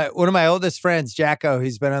 But one of my oldest friends, JackO,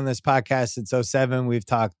 he's been on this podcast since 2007. We've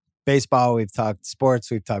talked baseball. We've talked sports.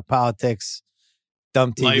 We've talked politics,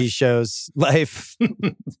 dumb TV shows, life.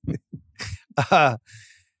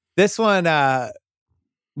 This one,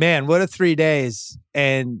 man, what a 3 days.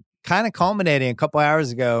 And kind of culminating a couple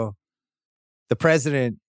hours ago, the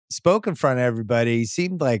president spoke in front of everybody. He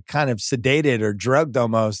seemed like kind of sedated or drugged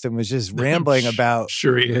almost and was just rambling about.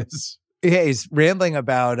 Sure he is. Yeah, he's rambling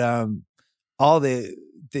about all the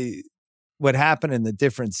what happened in the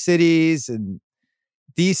different cities, and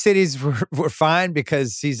these cities were fine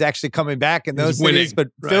because he's actually coming back in those cities. But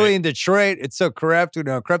right. Philly and Detroit, it's so corrupt. We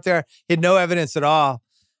know how corrupt they are. He had no evidence at all.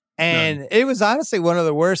 And it was honestly one of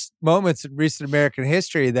the worst moments in recent American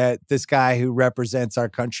history that this guy who represents our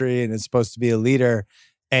country and is supposed to be a leader,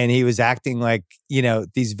 and he was acting like, you know,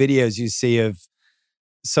 these videos you see of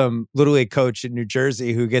some Little League coach in New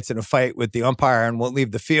Jersey who gets in a fight with the umpire and won't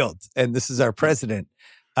leave the field. And this is our president.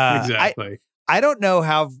 Exactly. I don't know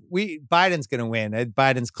how Biden's going to win.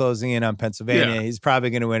 Biden's closing in on Pennsylvania. Yeah. He's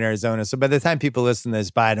probably going to win Arizona. So by the time people listen to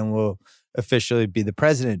this, Biden will officially be the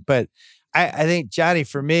president. But I think, Johnny,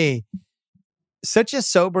 for me, such a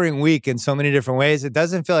sobering week in so many different ways. It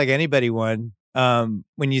doesn't feel like anybody won.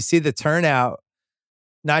 When you see the turnout,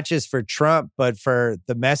 not just for Trump, but for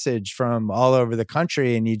the message from all over the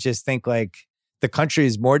country, and you just think like the country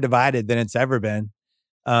is more divided than it's ever been.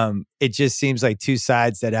 It just seems like two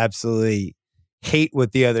sides that absolutely hate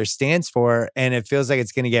what the other stands for, and it feels like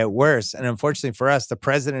it's going to get worse. And unfortunately for us, the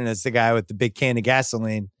president is the guy with the big can of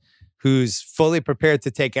gasoline who's fully prepared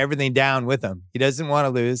to take everything down with him. He doesn't want to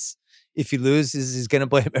lose. If he loses, he's going to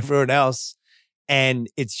blame everyone else. And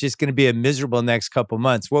it's just going to be a miserable next couple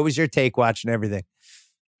months. What was your take watching everything?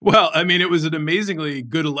 Well, I mean, it was an amazingly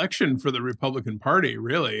good election for the Republican Party,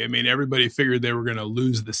 really. I mean, everybody figured they were going to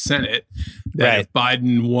lose the Senate, that right. If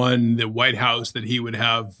Biden won the White House, that he would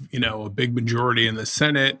have, you know, a big majority in the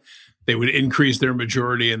Senate. They would increase their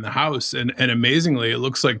majority in the House. And amazingly, it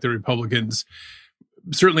looks like the Republicans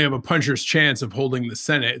certainly have a puncher's chance of holding the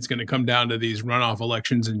Senate. It's going to come down to these runoff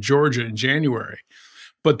elections in Georgia in January.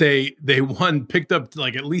 But they picked up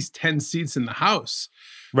like at least 10 seats in the House.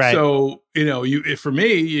 Right. So, you know, for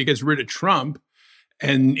me, it gets rid of Trump,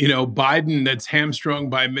 and, you know, Biden that's hamstrung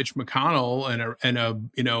by Mitch McConnell and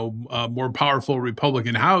a more powerful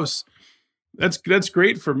Republican House. That's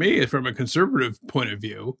great for me from a conservative point of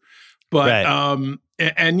view. But right.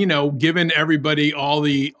 And you know, given everybody all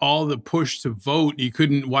the push to vote, you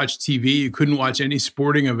couldn't watch TV, you couldn't watch any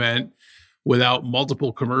sporting event without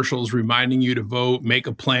multiple commercials reminding you to vote, make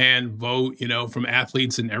a plan, vote, you know, from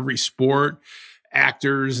athletes in every sport,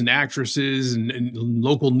 actors and actresses and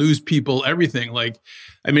local news people, everything. Like,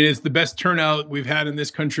 I mean, it's the best turnout we've had in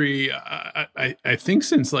this country, I think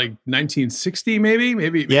since like 1960, maybe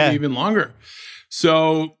even longer.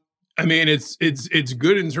 So, I mean, it's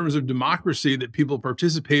good in terms of democracy that people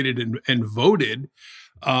participated and voted.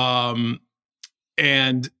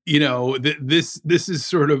 And, you know, this is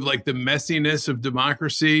sort of like the messiness of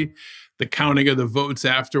democracy, the counting of the votes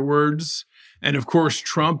afterwards. And of course,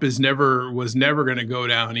 Trump was never going to go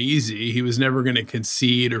down easy. He was never going to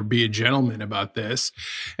concede or be a gentleman about this.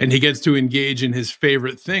 And he gets to engage in his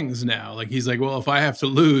favorite things now. Like, he's like, well, if I have to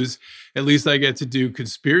lose, at least I get to do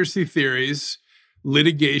conspiracy theories,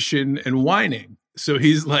 litigation, and whining. So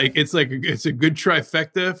he's like, it's a good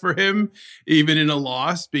trifecta for him, even in a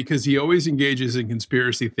loss, because he always engages in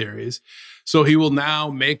conspiracy theories. So he will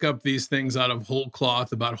now make up these things out of whole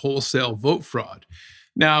cloth about wholesale vote fraud.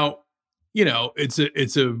 Now, you know,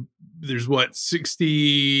 there's what,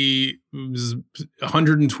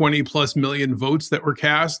 120 plus million votes that were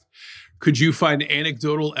cast. Could you find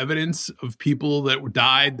anecdotal evidence of people that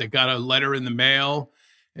died, that got a letter in the mail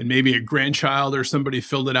and maybe a grandchild or somebody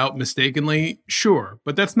filled it out mistakenly, sure.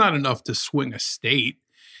 But that's not enough to swing a state.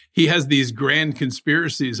 He has these grand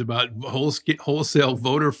conspiracies about wholesale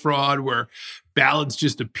voter fraud where ballots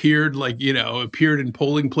just appeared in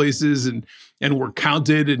polling places and were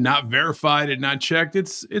counted and not verified and not checked.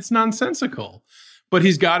 It's nonsensical. But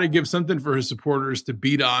he's got to give something for his supporters to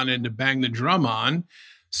beat on and to bang the drum on.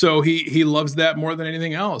 So he loves that more than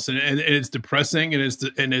anything else. And it's depressing and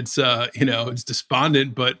it's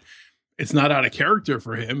despondent, but it's not out of character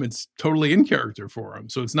for him. It's totally in character for him.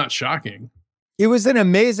 So it's not shocking. It was an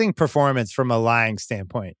amazing performance from a lying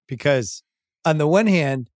standpoint, because on the one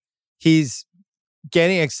hand, he's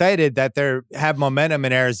getting excited that they have momentum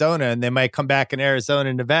in Arizona and they might come back in Arizona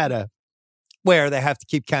and Nevada where they have to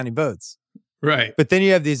keep counting votes. Right. But then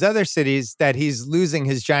you have these other cities that he's losing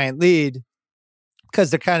his giant lead because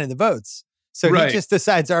they're counting the votes. So he just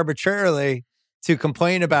decides arbitrarily to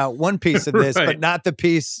complain about one piece of this, but not the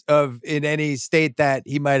piece of in any state that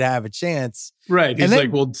he might have a chance. Right. He's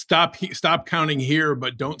like, well, stop counting here,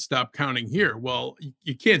 but don't stop counting here. Well,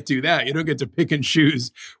 you can't do that. You don't get to pick and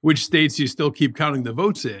choose which states you still keep counting the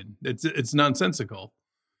votes in. It's nonsensical.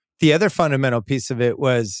 The other fundamental piece of it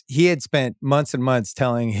was he had spent months and months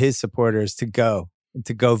telling his supporters to go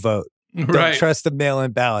vote. Don't trust the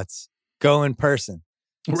mail-in ballots. Go in person.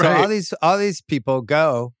 So all these people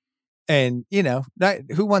go, and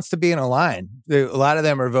who wants to be in a line? A lot of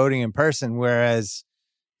them are voting in person, whereas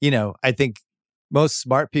I think most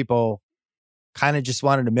smart people kind of just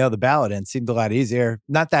wanted to mail the ballot in. It seemed a lot easier.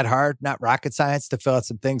 Not that hard, not rocket science to fill out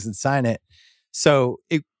some things and sign it. So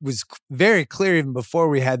it was very clear even before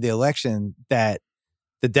we had the election that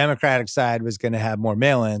the Democratic side was going to have more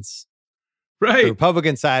mail-ins. Right. The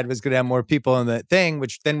Republican side was going to have more people in the thing,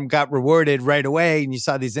 which then got rewarded right away. And you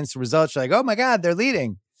saw these instant results. You're like, oh my God, they're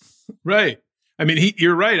leading. Right. I mean,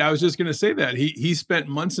 you're right. I was just going to say that. He spent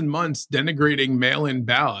months and months denigrating mail-in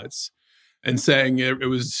ballots and saying it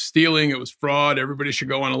was stealing, it was fraud, everybody should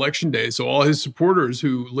go on election day. So all his supporters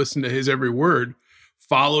who listened to his every word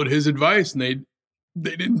followed his advice, and they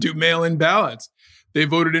didn't do mail-in ballots. They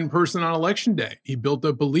voted in person on election day. He built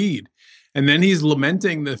up a lead. And then he's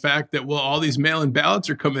lamenting the fact that, well, all these mail-in ballots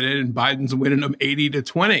are coming in and Biden's winning them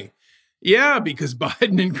 80-20. Yeah, because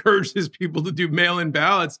Biden encourages people to do mail-in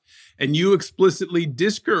ballots, and you explicitly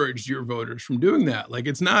discouraged your voters from doing that. Like,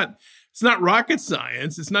 it's not rocket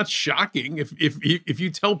science. It's not shocking. If you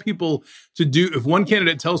tell people to do, if one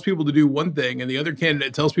candidate tells people to do one thing and the other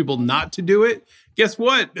candidate tells people not to do it, guess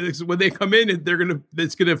what? When they come in,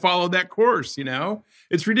 it's gonna follow that course.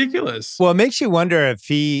 It's ridiculous. Well, it makes you wonder if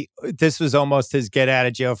this was almost his get out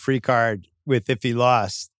of jail free card if he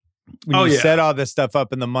lost. When you set all this stuff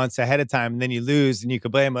up in the months ahead of time, and then you lose, and you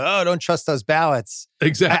could blame him. Oh, don't trust those ballots.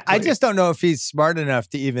 Exactly. I just don't know if he's smart enough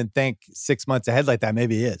to even think 6 months ahead like that.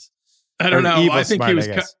 Maybe he is. I don't know. I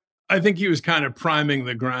think he was kind of priming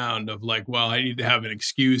the ground of like, well, I need to have an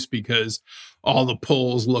excuse because all the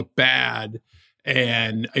polls look bad,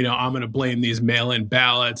 and I'm going to blame these mail-in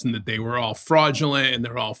ballots and that they were all fraudulent and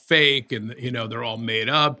they're all fake and they're all made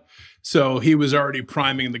up. So he was already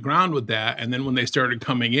priming the ground with that. And then when they started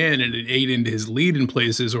coming in and it ate into his lead in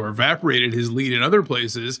places or evaporated his lead in other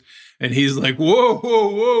places, and he's like, whoa, whoa,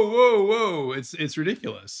 whoa, whoa, whoa. It's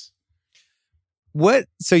ridiculous.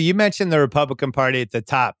 So you mentioned the Republican Party at the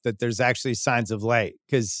top, that there's actually signs of light.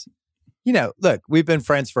 Because, look, we've been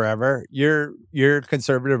friends forever. You're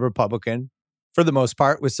conservative Republican for the most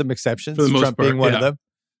part, with some exceptions, Trump being one of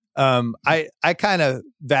them. I kind of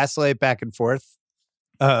vacillate back and forth.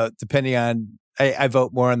 Depending on, I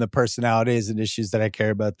vote more on the personalities and issues that I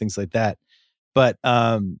care about, things like that. But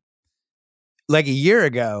like a year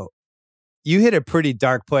ago, you hit a pretty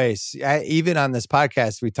dark place. Even on this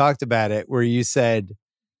podcast, we talked about it, where you said,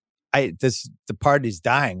 the party's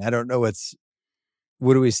dying. I don't know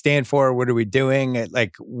what do we stand for? What are we doing?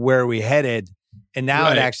 Like, where are we headed? And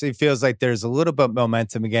now it actually feels like there's a little bit of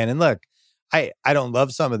momentum again. And look, I don't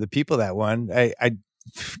love some of the people that won. I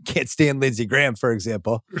can't stand Lindsey Graham, for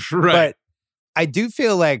example. Right. But I do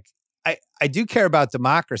feel like I do care about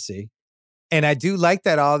democracy, and I do like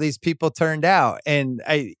that all these people turned out. And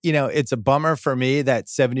it's a bummer for me that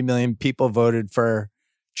 70 million people voted for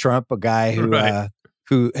Trump, a guy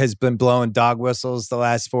who has been blowing dog whistles the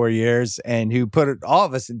last 4 years and who put all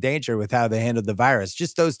of us in danger with how they handled the virus.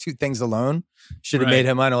 Just those two things alone should have made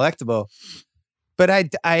him unelectable. But I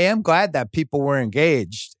am glad that people were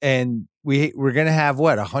engaged, and we're going to have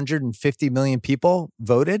 150 million people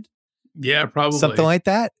voted? Yeah, probably. Something like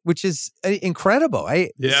that, which is incredible.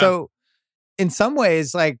 So in some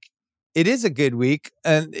ways, like, it is a good week.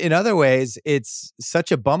 And in other ways, it's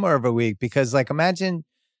such a bummer of a week because, like, imagine,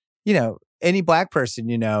 any black person,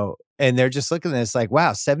 and they're just looking at this like,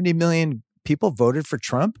 wow, 70 million people voted for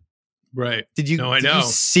Trump. Right. Did you I know. Did you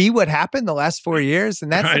see what happened the last 4 years?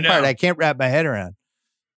 And that's the part I can't wrap my head around.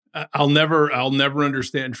 I'll never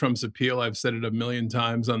understand Trump's appeal. I've said it a million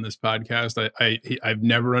times on this podcast. I've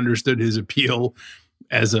never understood his appeal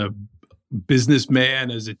as a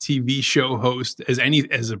businessman, as a TV show host, as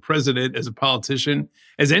a president, as a politician,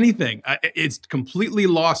 as anything. It's completely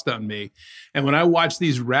lost on me. And when I watch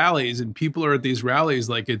these rallies and people are at these rallies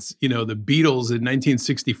like it's, the Beatles in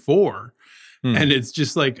 1964, and it's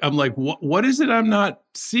just like, I'm like, what is it I'm not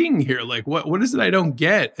seeing here? Like, what is it I don't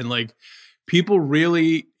get? And like, people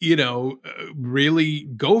really, really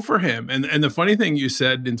go for him. And the funny thing you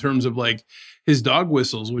said in terms of like his dog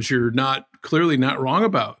whistles, which you're clearly not wrong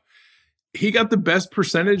about, he got the best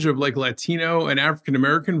percentage of like Latino and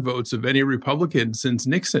African-American votes of any Republican since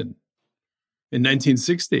Nixon in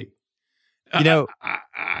 1960.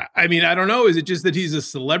 I mean, I don't know. Is it just that he's a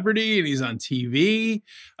celebrity and he's on TV?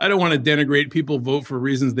 I don't want to denigrate people vote for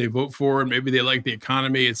reasons they vote for, and maybe they like the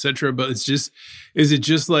economy, et cetera. But is it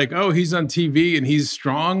just like, oh, he's on TV and he's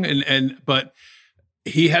strong but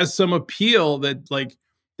he has some appeal that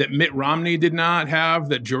Mitt Romney did not have,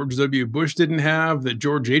 that George W. Bush didn't have, that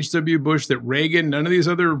George H.W. Bush, that Reagan, none of these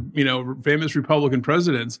other, famous Republican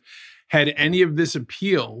presidents had any of this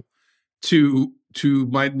appeal to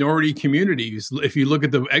minority communities. If you look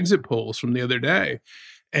at the exit polls from the other day,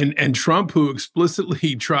 and Trump, who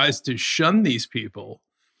explicitly tries to shun these people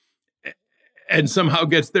and somehow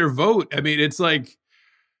gets their vote. I mean, it's like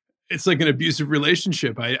an abusive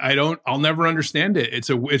relationship. I'll never understand it. It's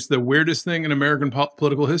the weirdest thing in American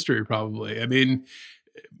political history, probably. I mean,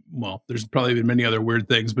 well, there's probably been many other weird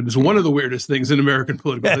things, but it's one of the weirdest things in American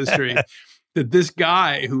political history that this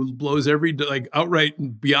guy who blows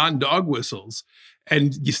outright beyond dog whistles,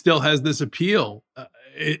 and he still has this appeal.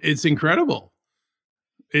 It's incredible.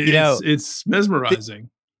 It's mesmerizing.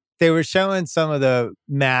 They were showing some of the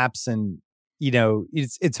maps, and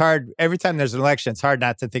it's hard every time there's an election. It's hard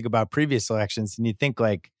not to think about previous elections, and you think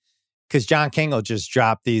because John Kingle just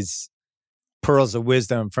dropped these pearls of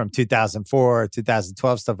wisdom from 2004,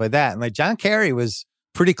 2012, stuff like that, and like John Kerry was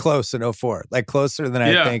pretty close in 2004, like closer than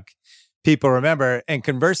I think people remember. And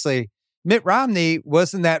conversely, Mitt Romney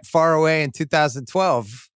wasn't that far away in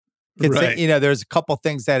 2012. Right. There's a couple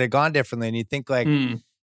things that had gone differently, and you think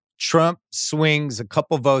Trump swings a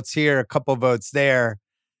couple votes here, a couple votes there.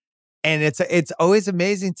 And it's always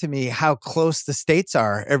amazing to me how close the states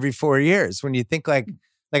are every 4 years. When you think like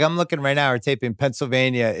I'm looking right now, we're taping,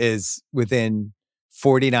 Pennsylvania is within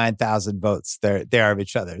 49,000 votes. They are of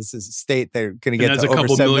each other. This is a state they're going to get that's to a over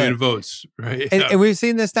couple 7 million votes, right? And we've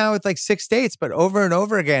seen this now with like 6 states, but over and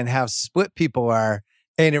over again, how split people are.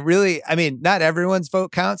 And it really, I mean, not everyone's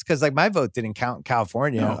vote counts, because like my vote didn't count in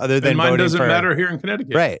California, other than mine doesn't matter here in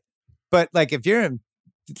Connecticut, right? But like if you're in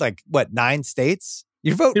 9 states,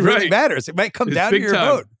 your vote really matters. It might come down to your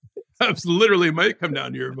vote. It literally might come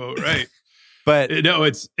down to your vote, right? But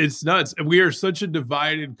it's nuts. We are such a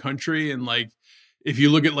divided country, and like if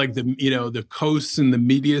you look at like the coasts and the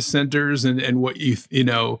media centers and what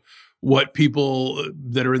what people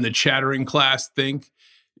that are in the chattering class think,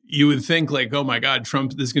 you would think like, oh my God,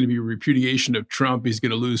 Trump, this is going to be a repudiation of Trump. He's going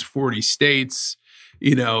to lose 40 states.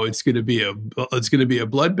 It's going to be a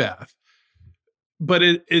bloodbath. But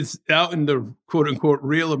it's out in the quote unquote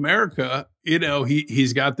real America.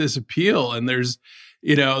 He's got this appeal, and there's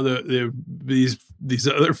these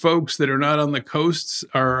other folks that are not on the coasts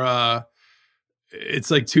are.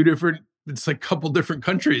 It's like a couple different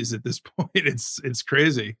countries at this point. It's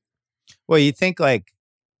crazy. Well, you think I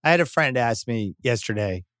had a friend ask me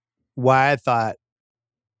yesterday why I thought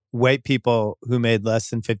white people who made less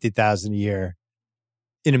than $50,000 a year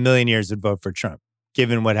in a million years would vote for Trump,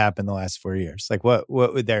 given what happened the last 4 years. Like what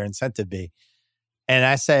would their incentive be? And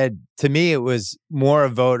I said, to me, it was more a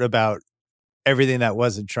vote about everything that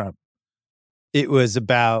wasn't Trump. It was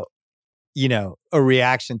about, a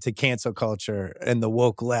reaction to cancel culture and the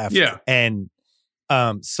woke left and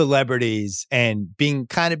celebrities and being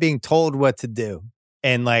told what to do.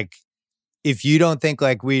 And like, if you don't think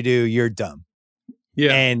like we do, you're dumb.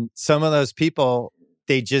 Yeah. And some of those people,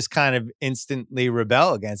 they just kind of instantly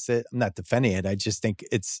rebel against it. I'm not defending it. I just think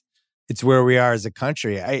it's where we are as a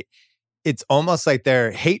country. It's almost like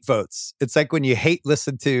they're hate votes. It's like when you hate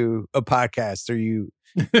listen to a podcast, or you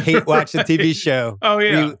hate watch a TV show. Oh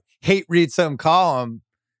yeah. You hate read some column.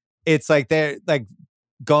 It's like they're like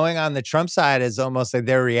going on the Trump side is almost like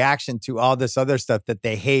their reaction to all this other stuff that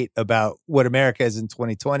they hate about what America is in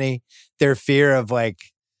 2020. Their fear of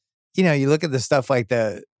you look at the stuff like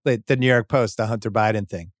the New York Post, the Hunter Biden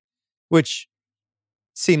thing, which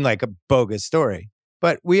seemed like a bogus story.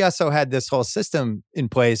 But we also had this whole system in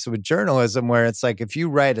place with journalism where it's like, if you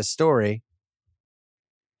write a story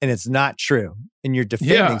and it's not true and you're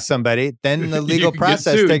defending somebody, then the legal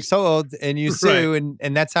process takes hold and you sue,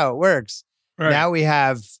 and that's how it works. Right. Now we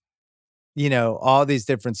have, all these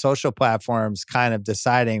different social platforms kind of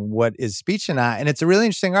deciding what is speech and not. And it's a really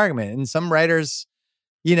interesting argument. And some writers,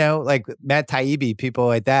 like Matt Taibbi, people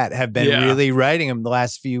like that have been really writing them the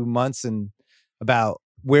last few months and about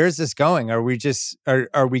where's this going? Are we just,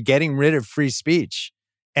 are we getting rid of free speech?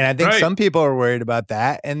 And I think some people are worried about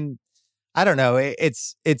that. And I don't know.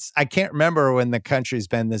 I can't remember when the country's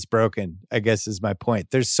been this broken, I guess is my point.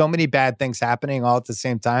 There's so many bad things happening all at the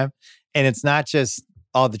same time. And it's not just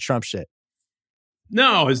all the Trump shit.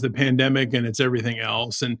 No, it's the pandemic and it's everything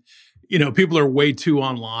else. And, people are way too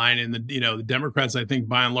online. And, the Democrats, I think,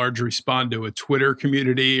 by and large, respond to a Twitter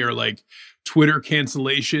community or like Twitter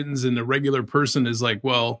cancellations. And the regular person is like,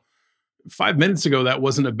 well, 5 minutes ago, that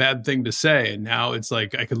wasn't a bad thing to say. And now it's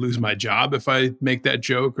like, I could lose my job if I make that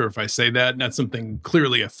joke or if I say that. Not something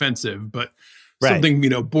clearly offensive, but something,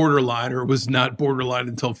 borderline, or was not borderline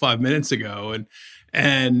until 5 minutes ago.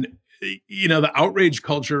 And the outrage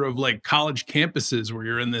culture of like college campuses where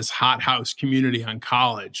you're in this hothouse community on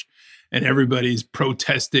college and everybody's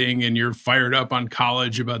protesting and you're fired up on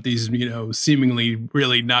college about these, seemingly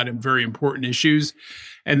really not very important issues.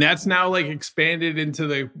 And that's now like expanded into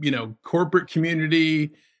the, corporate community,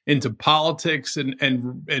 into politics,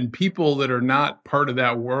 and people that are not part of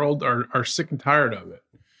that world are sick and tired of it.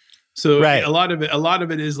 So a lot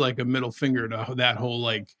of it is like a middle finger to that whole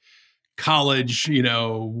like college,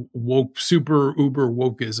 woke, super uber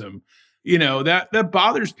wokeism, that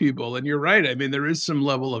bothers people. And you're right. I mean, there is some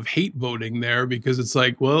level of hate voting there because it's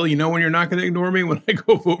like, well, when you're not going to ignore me when I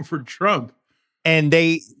go vote for Trump. And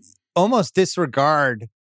they almost disregard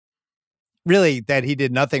really that he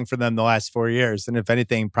did nothing for them the last 4 years. And if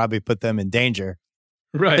anything, probably put them in danger.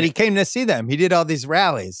 Right. But he came to see them. He did all these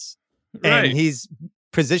rallies. Right. And he's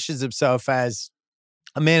positions himself as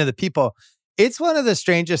a man of the people. It's one of the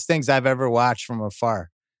strangest things I've ever watched from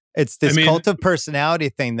afar. It's this cult of personality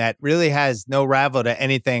thing that really has no rival to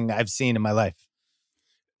anything I've seen in my life.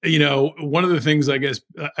 One of the things I guess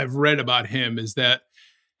I've read about him is that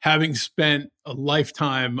having spent a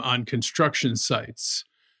lifetime on construction sites,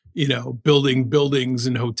 building buildings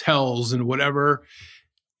and hotels and whatever,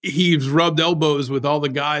 he's rubbed elbows with all the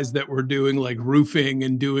guys that were doing like roofing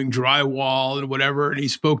and doing drywall and whatever. And he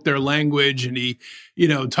spoke their language and he,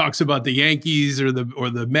 talks about the Yankees or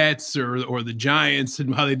the Mets or the Giants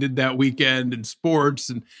and how they did that weekend and sports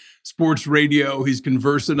radio. He's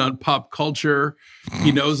conversant on pop culture.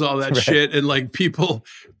 He knows all that shit. And like people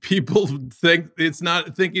think he's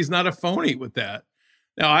not a phony with that.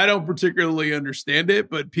 Now, I don't particularly understand it,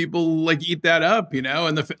 but people like eat that up,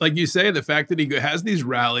 and like you say, the fact that he has these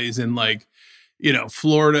rallies in like,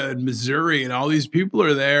 Florida and Missouri and all these people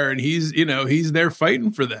are there and he's there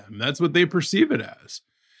fighting for them. That's what they perceive it as.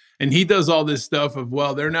 And he does all this stuff of,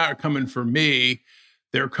 well, they're not coming for me.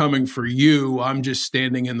 They're coming for you. I'm just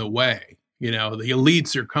standing in the way. The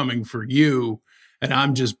elites are coming for you and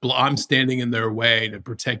I'm standing in their way to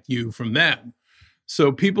protect you from them.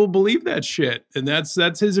 So people believe that shit, and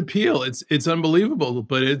that's his appeal. It's unbelievable,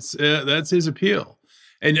 but that's his appeal.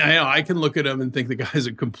 And I can look at him and think the guy's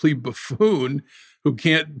a complete buffoon who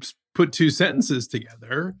can't put two sentences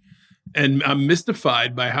together. And I'm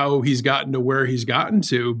mystified by how he's gotten to where he's gotten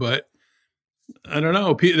to. But I don't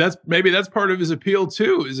know. That's part of his appeal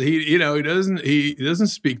too. Is he doesn't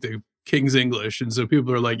speak the King's English, and so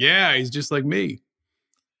people are like, yeah, he's just like me.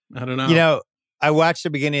 I don't know. I watched the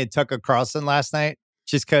beginning of Tucker Carlson last night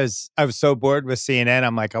just because I was so bored with CNN.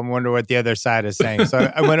 I'm like, I wonder what the other side is saying.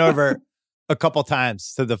 So I went over a couple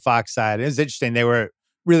times to the Fox side. It was interesting. They were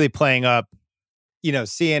really playing up,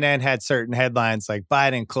 CNN had certain headlines like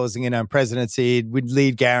Biden closing in on presidency, would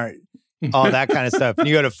lead Garrett, all that kind of stuff. And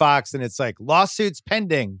you go to Fox and it's like lawsuits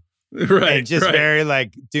pending. Right. And just very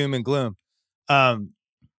like doom and gloom.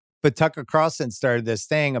 But Tucker Carlson started this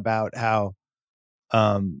thing about how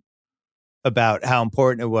important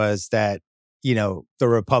it was that, the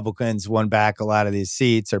Republicans won back a lot of these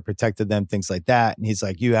seats or protected them, things like that. And he's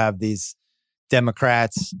like, you have these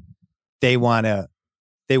Democrats, they want to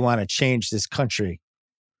change this country.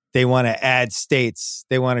 They want to add states.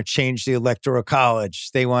 They want to change the electoral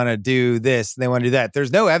college. They want to do this. They want to do that.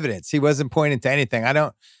 There's no evidence. He wasn't pointing to anything.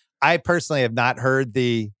 I personally have not heard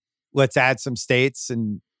let's add some states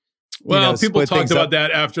and, well, people talked about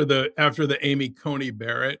that after the Amy Coney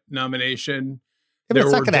Barrett nomination. Yeah,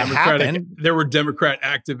 it's not going to happen. There were Democrat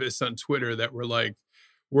activists on Twitter that were like,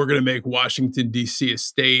 we're going to make Washington, D.C. a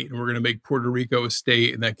state, and we're going to make Puerto Rico a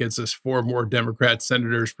state, and that gets us 4 more Democrat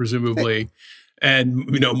senators, presumably, and,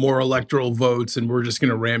 more electoral votes, and we're just going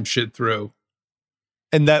to ram shit through.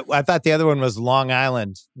 And I thought the other one was Long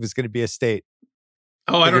Island was going to be a state.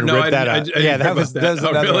 Oh, I don't know. That was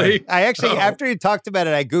another really? one. I actually, after you talked about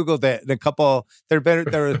it, I Googled it. There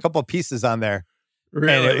were a couple pieces on there.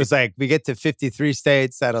 Really? And it was like, we get to 53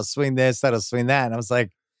 states, that'll swing this, that'll swing that. And I was like,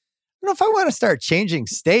 I don't know if I want to start changing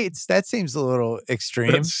states. That seems a little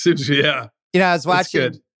extreme. Yeah. I was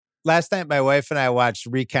watching last night, my wife and I watched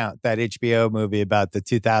Recount, that HBO movie about the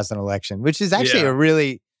 2000 election, which is actually a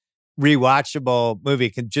really rewatchable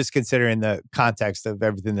movie, just considering the context of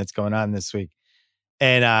everything that's going on this week.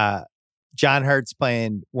 And John Hurt's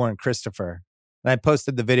playing Warren Christopher. And I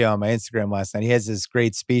posted the video on my Instagram last night. He has this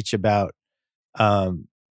great speech about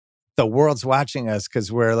the world's watching us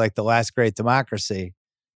because we're like the last great democracy.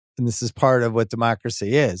 And this is part of what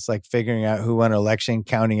democracy is, like figuring out who won an election,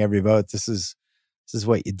 counting every vote. This is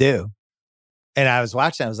what you do. And I was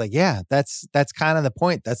watching, I was like, yeah, that's kind of the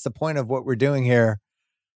point. That's the point of what we're doing here,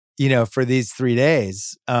 for these 3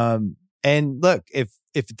 days. And look, if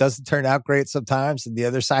it doesn't turn out great sometimes and the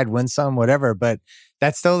other side wins some, whatever, but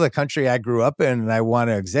that's still the country I grew up in and I want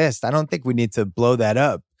to exist. I don't think we need to blow that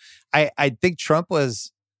up. I think Trump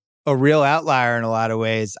was a real outlier in a lot of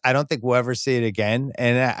ways. I don't think we'll ever see it again.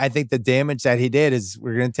 And I think the damage that he did is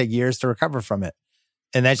we're going to take years to recover from it.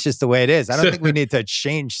 And that's just the way it is. I don't think we need to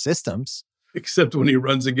change systems. Except when he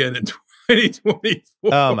runs again in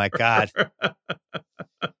 2024. Oh my God.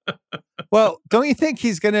 Well, don't you think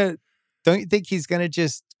he's going to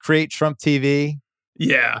just create Trump TV?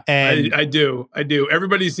 Yeah, and I do.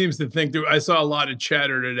 Everybody seems to think I saw a lot of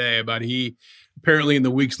chatter today about apparently in the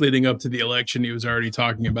weeks leading up to the election, he was already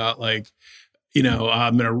talking about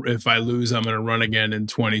if I lose, I'm going to run again in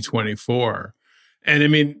 2024. And I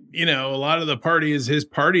mean, a lot of the party is his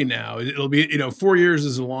party now. It'll be, 4 years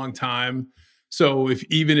is a long time. So if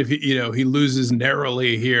he loses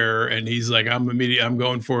narrowly here and he's like, I'm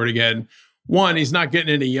going for it again. One, he's not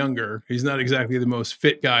getting any younger. He's not exactly the most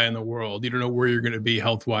fit guy in the world. You don't know where you're going to be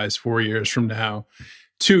health-wise 4 years from now.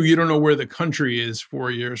 2, you don't know where the country is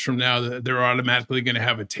 4 years from now. They're automatically going to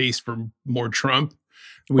have a taste for more Trump.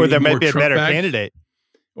 Or there might be a better candidate.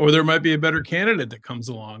 Or there might be a better candidate that comes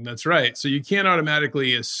along. That's right. So you can't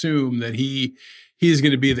automatically assume that he's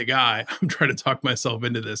going to be the guy. I'm trying to talk myself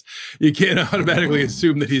into this. You can't automatically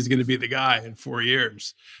assume that he's going to be the guy in 4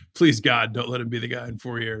 years. Please, God, don't let him be the guy in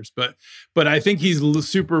 4 years. But I think he's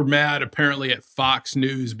super mad apparently at Fox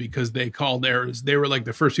News because they were like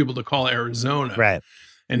the first people to call Arizona. Right.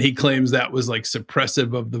 And he claims that was like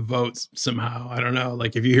suppressive of the votes somehow. I don't know.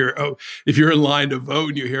 Like if you're in line to vote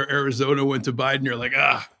and you hear Arizona went to Biden, you're like,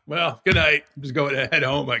 well, good night. I'm just going to head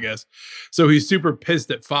home, I guess. So he's super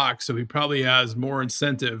pissed at Fox. So he probably has more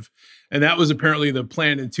incentive. And that was apparently the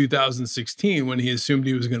plan in 2016 when he assumed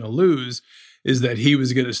he was going to lose, is that he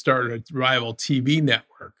was going to start a rival TV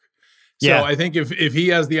network. So I think if he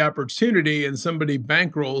has the opportunity and somebody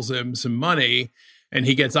bankrolls him some money, and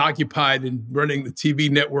he gets occupied in running the TV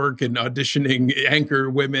network and auditioning anchor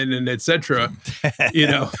women and et cetera,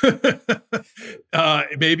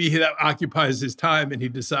 maybe that occupies his time and he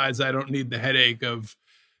decides I don't need the headache of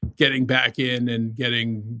getting back in and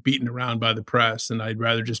getting beaten around by the press. And I'd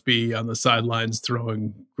rather just be on the sidelines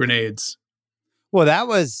throwing grenades. Well, that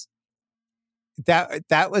was, I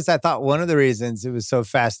thought, one of the reasons it was so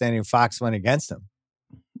fascinating Fox went against him.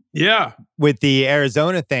 Yeah. With the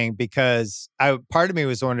Arizona thing, because part of me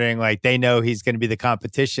was wondering, like, they know he's going to be the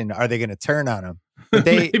competition. Are they going to turn on him? But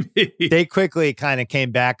they quickly kind of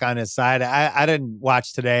came back on his side. I didn't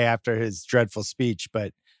watch today after his dreadful speech,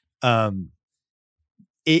 but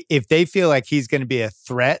if they feel like he's going to be a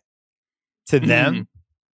threat to them,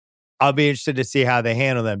 I'll be interested to see how they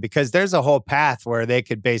handle them, because there's a whole path where they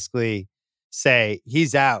could basically say,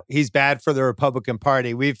 he's out. He's bad for the Republican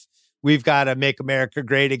Party. We've got to make America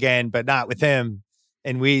great again, but not with him.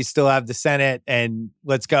 And we still have the Senate, and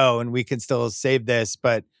let's go. And we can still save this,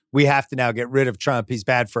 but we have to now get rid of Trump. He's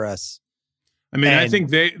bad for us. I mean, I think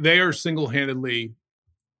they are single-handedly,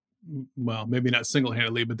 well, maybe not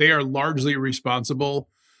single-handedly, but they are largely responsible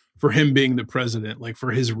for him being the president, like for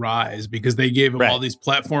his rise, because they gave him all these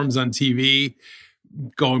platforms on TV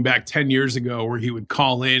going back 10 years ago where he would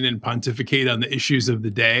call in and pontificate on the issues of the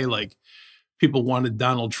day. Like, people wanted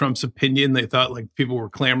Donald Trump's opinion. They thought like people were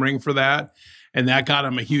clamoring for that. And that got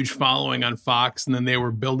him a huge following on Fox. And then they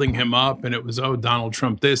were building him up, and it was, Donald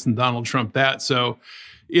Trump this and Donald Trump that. So,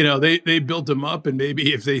 they built him up, and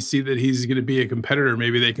maybe if they see that he's going to be a competitor,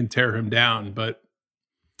 maybe they can tear him down. But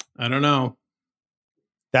I don't know.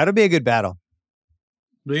 That'll be a good battle.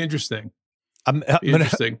 Be interesting.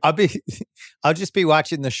 Interesting. I'll just be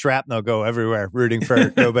watching the shrapnel go everywhere, rooting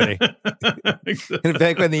for nobody. In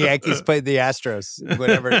fact, when the Yankees played the Astros,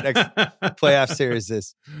 whatever next playoff series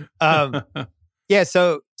is. Yeah.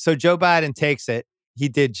 So Joe Biden takes it. He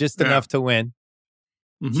did just enough to win.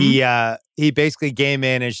 Mm-hmm. He basically game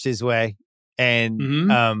managed his way,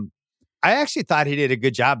 and I actually thought he did a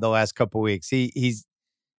good job the last couple of weeks. He's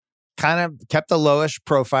kind of kept a lowish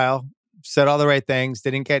profile, said all the right things,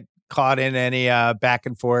 didn't get caught in any back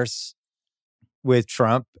and forth with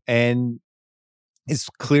Trump, and is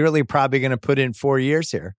clearly probably going to put in 4 years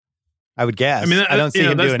here, I would guess. I mean, I don't see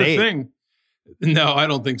him doing 8. Thing. No, I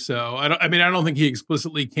don't think so. I don't think he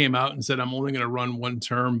explicitly came out and said, I'm only going to run one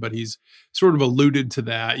term, but he's sort of alluded to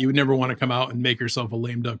that. You would never want to come out and make yourself a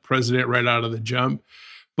lame duck president right out of the jump.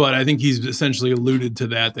 But I think he's essentially alluded to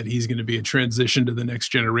that he's going to be a transition to the next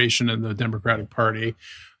generation in the Democratic Party.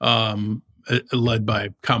 Led by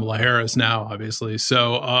Kamala Harris now, obviously.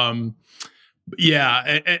 So,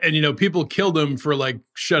 yeah. And, people killed him for like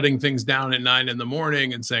shutting things down at 9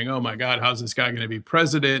 a.m. and saying, oh my God, how's this guy going to be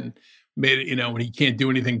president? Made it, when he can't do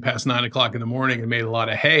anything past 9 o'clock in the morning, and made a lot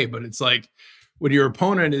of hay. But it's like, when your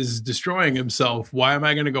opponent is destroying himself, why am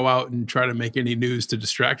I going to go out and try to make any news to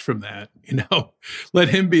distract from that? Let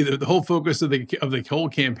him be the whole focus of the whole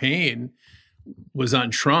campaign was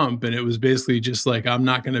on Trump, and it was basically just like, I'm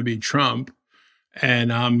not going to be Trump,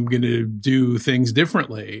 and I'm going to do things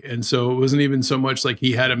differently. And so it wasn't even so much like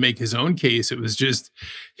he had to make his own case. It was just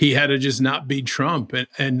he had to just not be Trump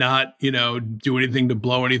and not do anything to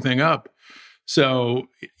blow anything up. So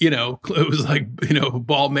it was like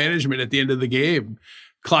ball management at the end of the game,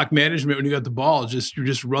 clock management when you got the ball.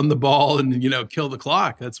 Just run the ball and kill the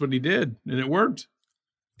clock. That's what he did, and it worked.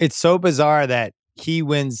 It's so bizarre that he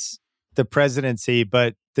wins the presidency,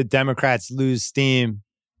 but the Democrats lose steam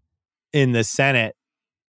in the Senate.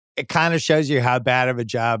 It kind of shows you how bad of a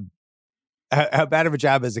job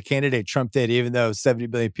as a candidate Trump did, even though 70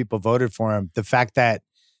 million people voted for him. The fact that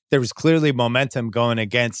there was clearly momentum going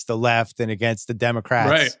against the left and against the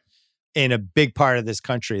Democrats in a big part of this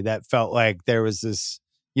country that felt like there was this,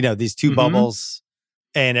 these two bubbles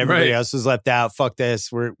and everybody else was left out. Fuck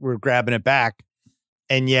this. We're grabbing it back.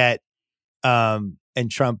 And yet, and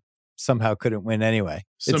Trump somehow couldn't win anyway.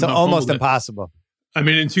 It's almost impossible. I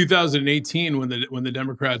mean, in 2018, when the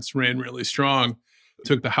Democrats ran really strong,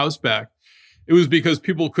 took the House back, it was because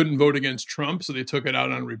people couldn't vote against Trump, so they took it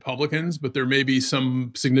out on Republicans. But there may be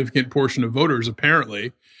some significant portion of voters,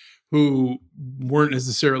 apparently, who weren't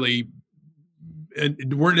necessarily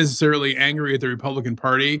angry at the Republican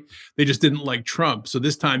Party. They just didn't like Trump. So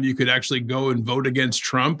this time you could actually go and vote against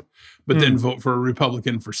Trump, but then vote for a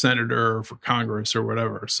Republican for senator or for Congress or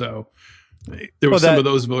whatever. So there was some of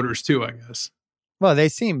those voters too, I guess. Well,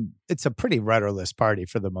 it's a pretty rudderless party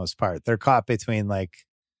for the most part. They're caught between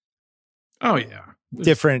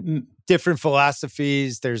different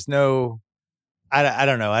philosophies. There's no, I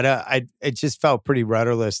don't know. It just felt pretty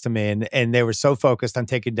rudderless to me. And they were so focused on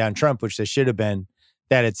taking down Trump, which they should have been,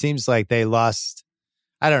 that it seems like they lost,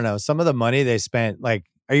 I don't know, some of the money they spent. Like,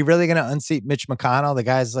 are you really going to unseat Mitch McConnell? The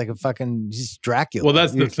guy's like he's Dracula. Well,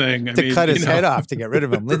 that's the thing. Cut his head off to get rid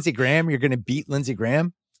of him. Lindsey Graham, you're going to beat Lindsey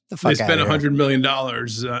Graham? They spent $100 million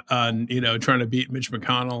on, trying to beat Mitch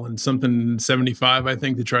McConnell, and something 75, I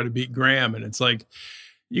think, to try to beat Graham. And it's like,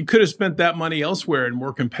 you could have spent that money elsewhere in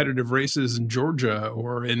more competitive races in Georgia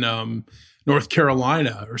or in North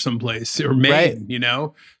Carolina or someplace, or Maine. Right.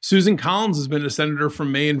 Susan Collins has been a senator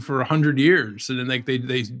from Maine for 100 years. And then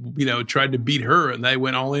they tried to beat her, and they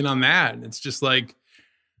went all in on that. And it's just like,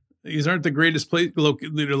 these aren't the greatest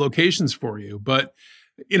locations for you. But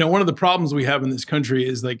one of the problems we have in this country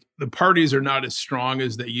is like the parties are not as strong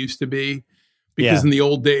as they used to be, because in the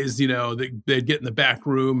old days, they'd get in the back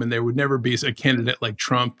room and there would never be a candidate like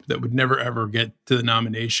Trump that would never, ever get to the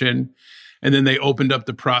nomination. And then they opened up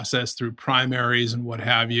the process through primaries and what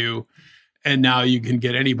have you. And now you can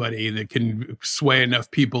get anybody that can sway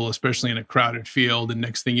enough people, especially in a crowded field. And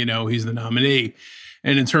next thing you know, he's the nominee.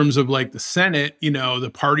 And in terms of like the Senate,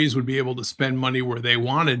 the parties would be able to spend money where they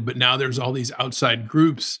wanted, but now there's all these outside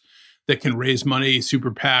groups that can raise money, super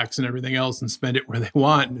PACs and everything else, and spend it where they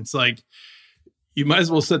want. And it's like, you might as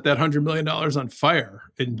well set that $100 million on fire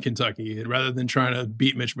in Kentucky rather than trying to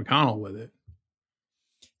beat Mitch McConnell with it.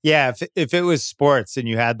 Yeah, if it was sports and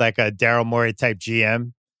you had like a Daryl Morey type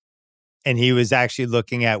GM and he was actually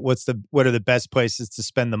looking at what are the best places to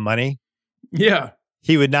spend the money,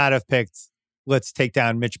 he would not have picked, let's take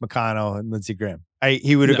down Mitch McConnell and Lindsey Graham.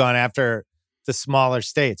 He would have gone after the smaller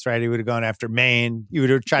states, right? He would have gone after Maine. He would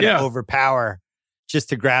have tried to overpower just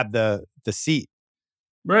to grab the seat.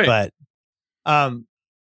 Right. But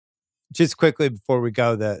just quickly before we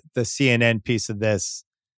go, the CNN piece of this,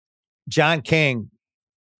 John King,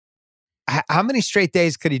 how many straight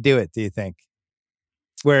days could he do it, do you think?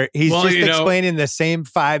 Where he's just explaining the same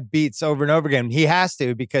 5 beats over and over again. He has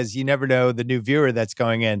to, because you never know the new viewer that's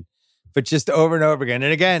going in, but just over and over again.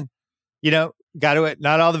 And again,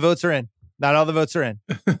 not all the votes are in. Not all the votes are in.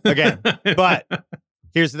 Again, but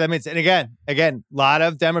here's what that means. And again, a lot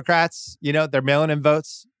of Democrats, they're mailing in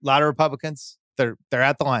votes. A lot of Republicans, they're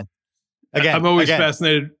at the line. Again, I'm always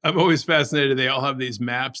fascinated. They all have these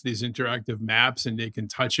maps, these interactive maps, and they can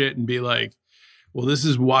touch it and be like, well, this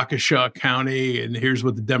is Waukesha County, and here's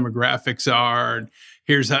what the demographics are, and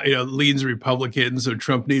here's how leans Republican, so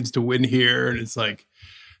Trump needs to win here. And it's like,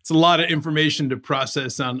 it's a lot of information to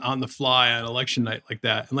process on the fly on election night like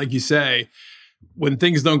that. And like you say, when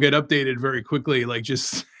things don't get updated very quickly, like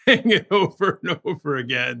just saying it over and over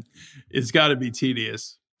again, it's got to be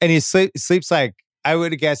tedious. And he sleeps like, I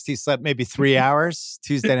would have guessed he slept maybe 3 hours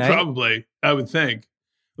Tuesday night. Probably, I would think.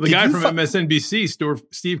 The guy from MSNBC,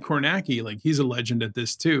 Steve Kornacki, like he's a legend at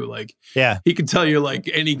this too. Like, yeah, he can tell you like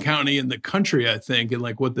any county in the country, I think, and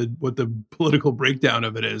like what the political breakdown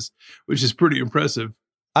of it is, which is pretty impressive.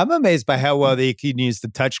 I'm amazed by how well they can use the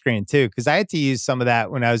touchscreen too, because I had to use some of that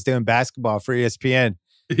when I was doing basketball for ESPN.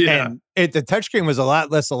 Yeah, and the touchscreen was a lot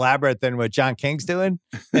less elaborate than what John King's doing,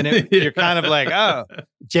 and you're kind of like, oh,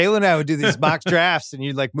 Jalen and I would do these mock drafts, and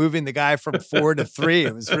you're like moving the guy from 4 to 3.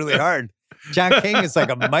 It was really hard. John King is like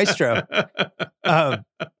a maestro.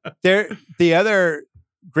 The other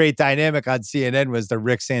great dynamic on CNN was the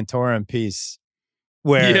Rick Santorum piece,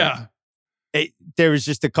 where there was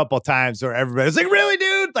just a couple times where everybody was like, "Really,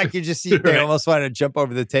 dude?" Like you just see they almost wanted to jump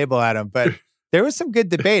over the table at him. But there was some good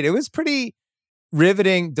debate. It was pretty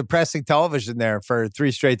riveting, depressing television there for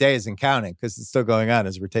 3 straight days and counting, because it's still going on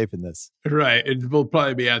as we're taping this. Right. And we'll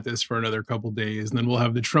probably be at this for another couple days, and then we'll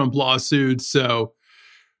have the Trump lawsuit. So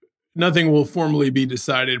nothing will formally be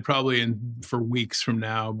decided probably for weeks from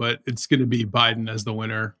now, but it's going to be Biden as the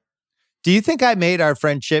winner. Do you think I made our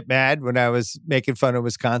friend Chip mad when I was making fun of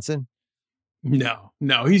Wisconsin? No,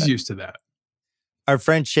 he's used to that. Our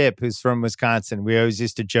friend Chip, who's from Wisconsin, we always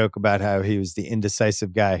used to joke about how he was the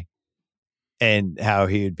indecisive guy and how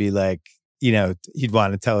he would be like, he'd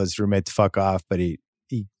want to tell his roommate to fuck off, but he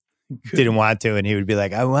didn't want to. And he would be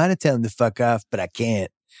like, I want to tell him to fuck off, but I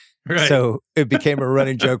can't. Right. So it became a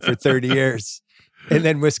running joke for 30 years. And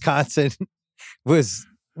then Wisconsin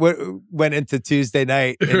went into Tuesday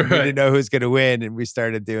night and we didn't know who was going to win. And we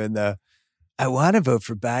started doing I want to vote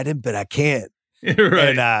for Biden, but I can't.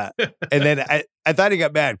 Right. And then I thought he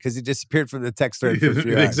got mad because he disappeared from the text thread for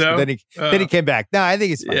 3 hours. So? Then he came back. No, I think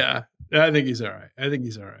he's fine. Yeah, I think he's all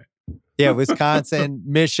right. Yeah, Wisconsin,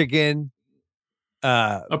 Michigan,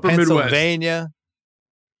 Upper Pennsylvania. Midwest.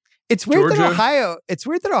 It's weird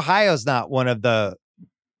that Ohio's not one of the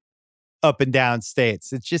up and down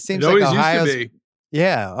states. It just seems like Ohio's used to be.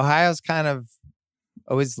 Yeah, Ohio's kind of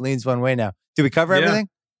always leans one way now. Do we cover everything?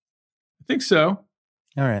 I think so.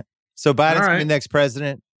 All right. So Biden's going to be the next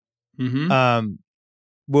president. Mm-hmm.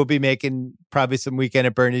 We'll be making probably some Weekend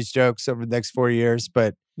at Bernie's jokes over the next 4 years,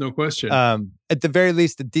 but no question. At the very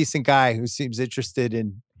least, a decent guy who seems interested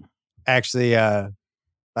in actually,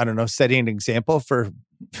 setting an example for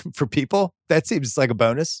people. That seems like a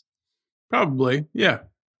bonus. Probably. Yeah.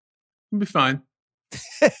 It'll be fine.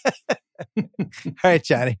 All right,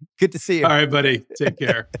 Johnny. Good to see you. All right, buddy. Take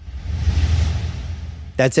care.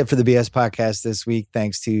 That's it for the BS podcast this week.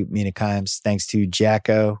 Thanks to Mina Kimes. Thanks to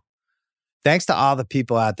JackO. Thanks to all the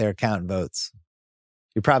people out there counting votes.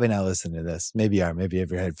 You're probably not listening to this. Maybe you are. Maybe you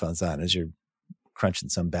have your headphones on as you're crunching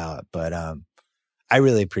some ballot. But I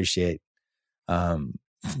really appreciate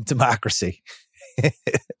democracy.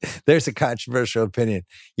 There's a controversial opinion.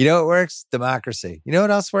 You know what works? Democracy. You know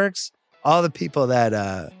what else works? All the people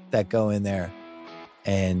that go in there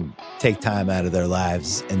and take time out of their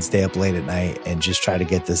lives and stay up late at night and just try to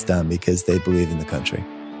get this done because they believe in the country.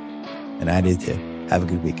 And I do too. Have a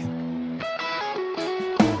good weekend.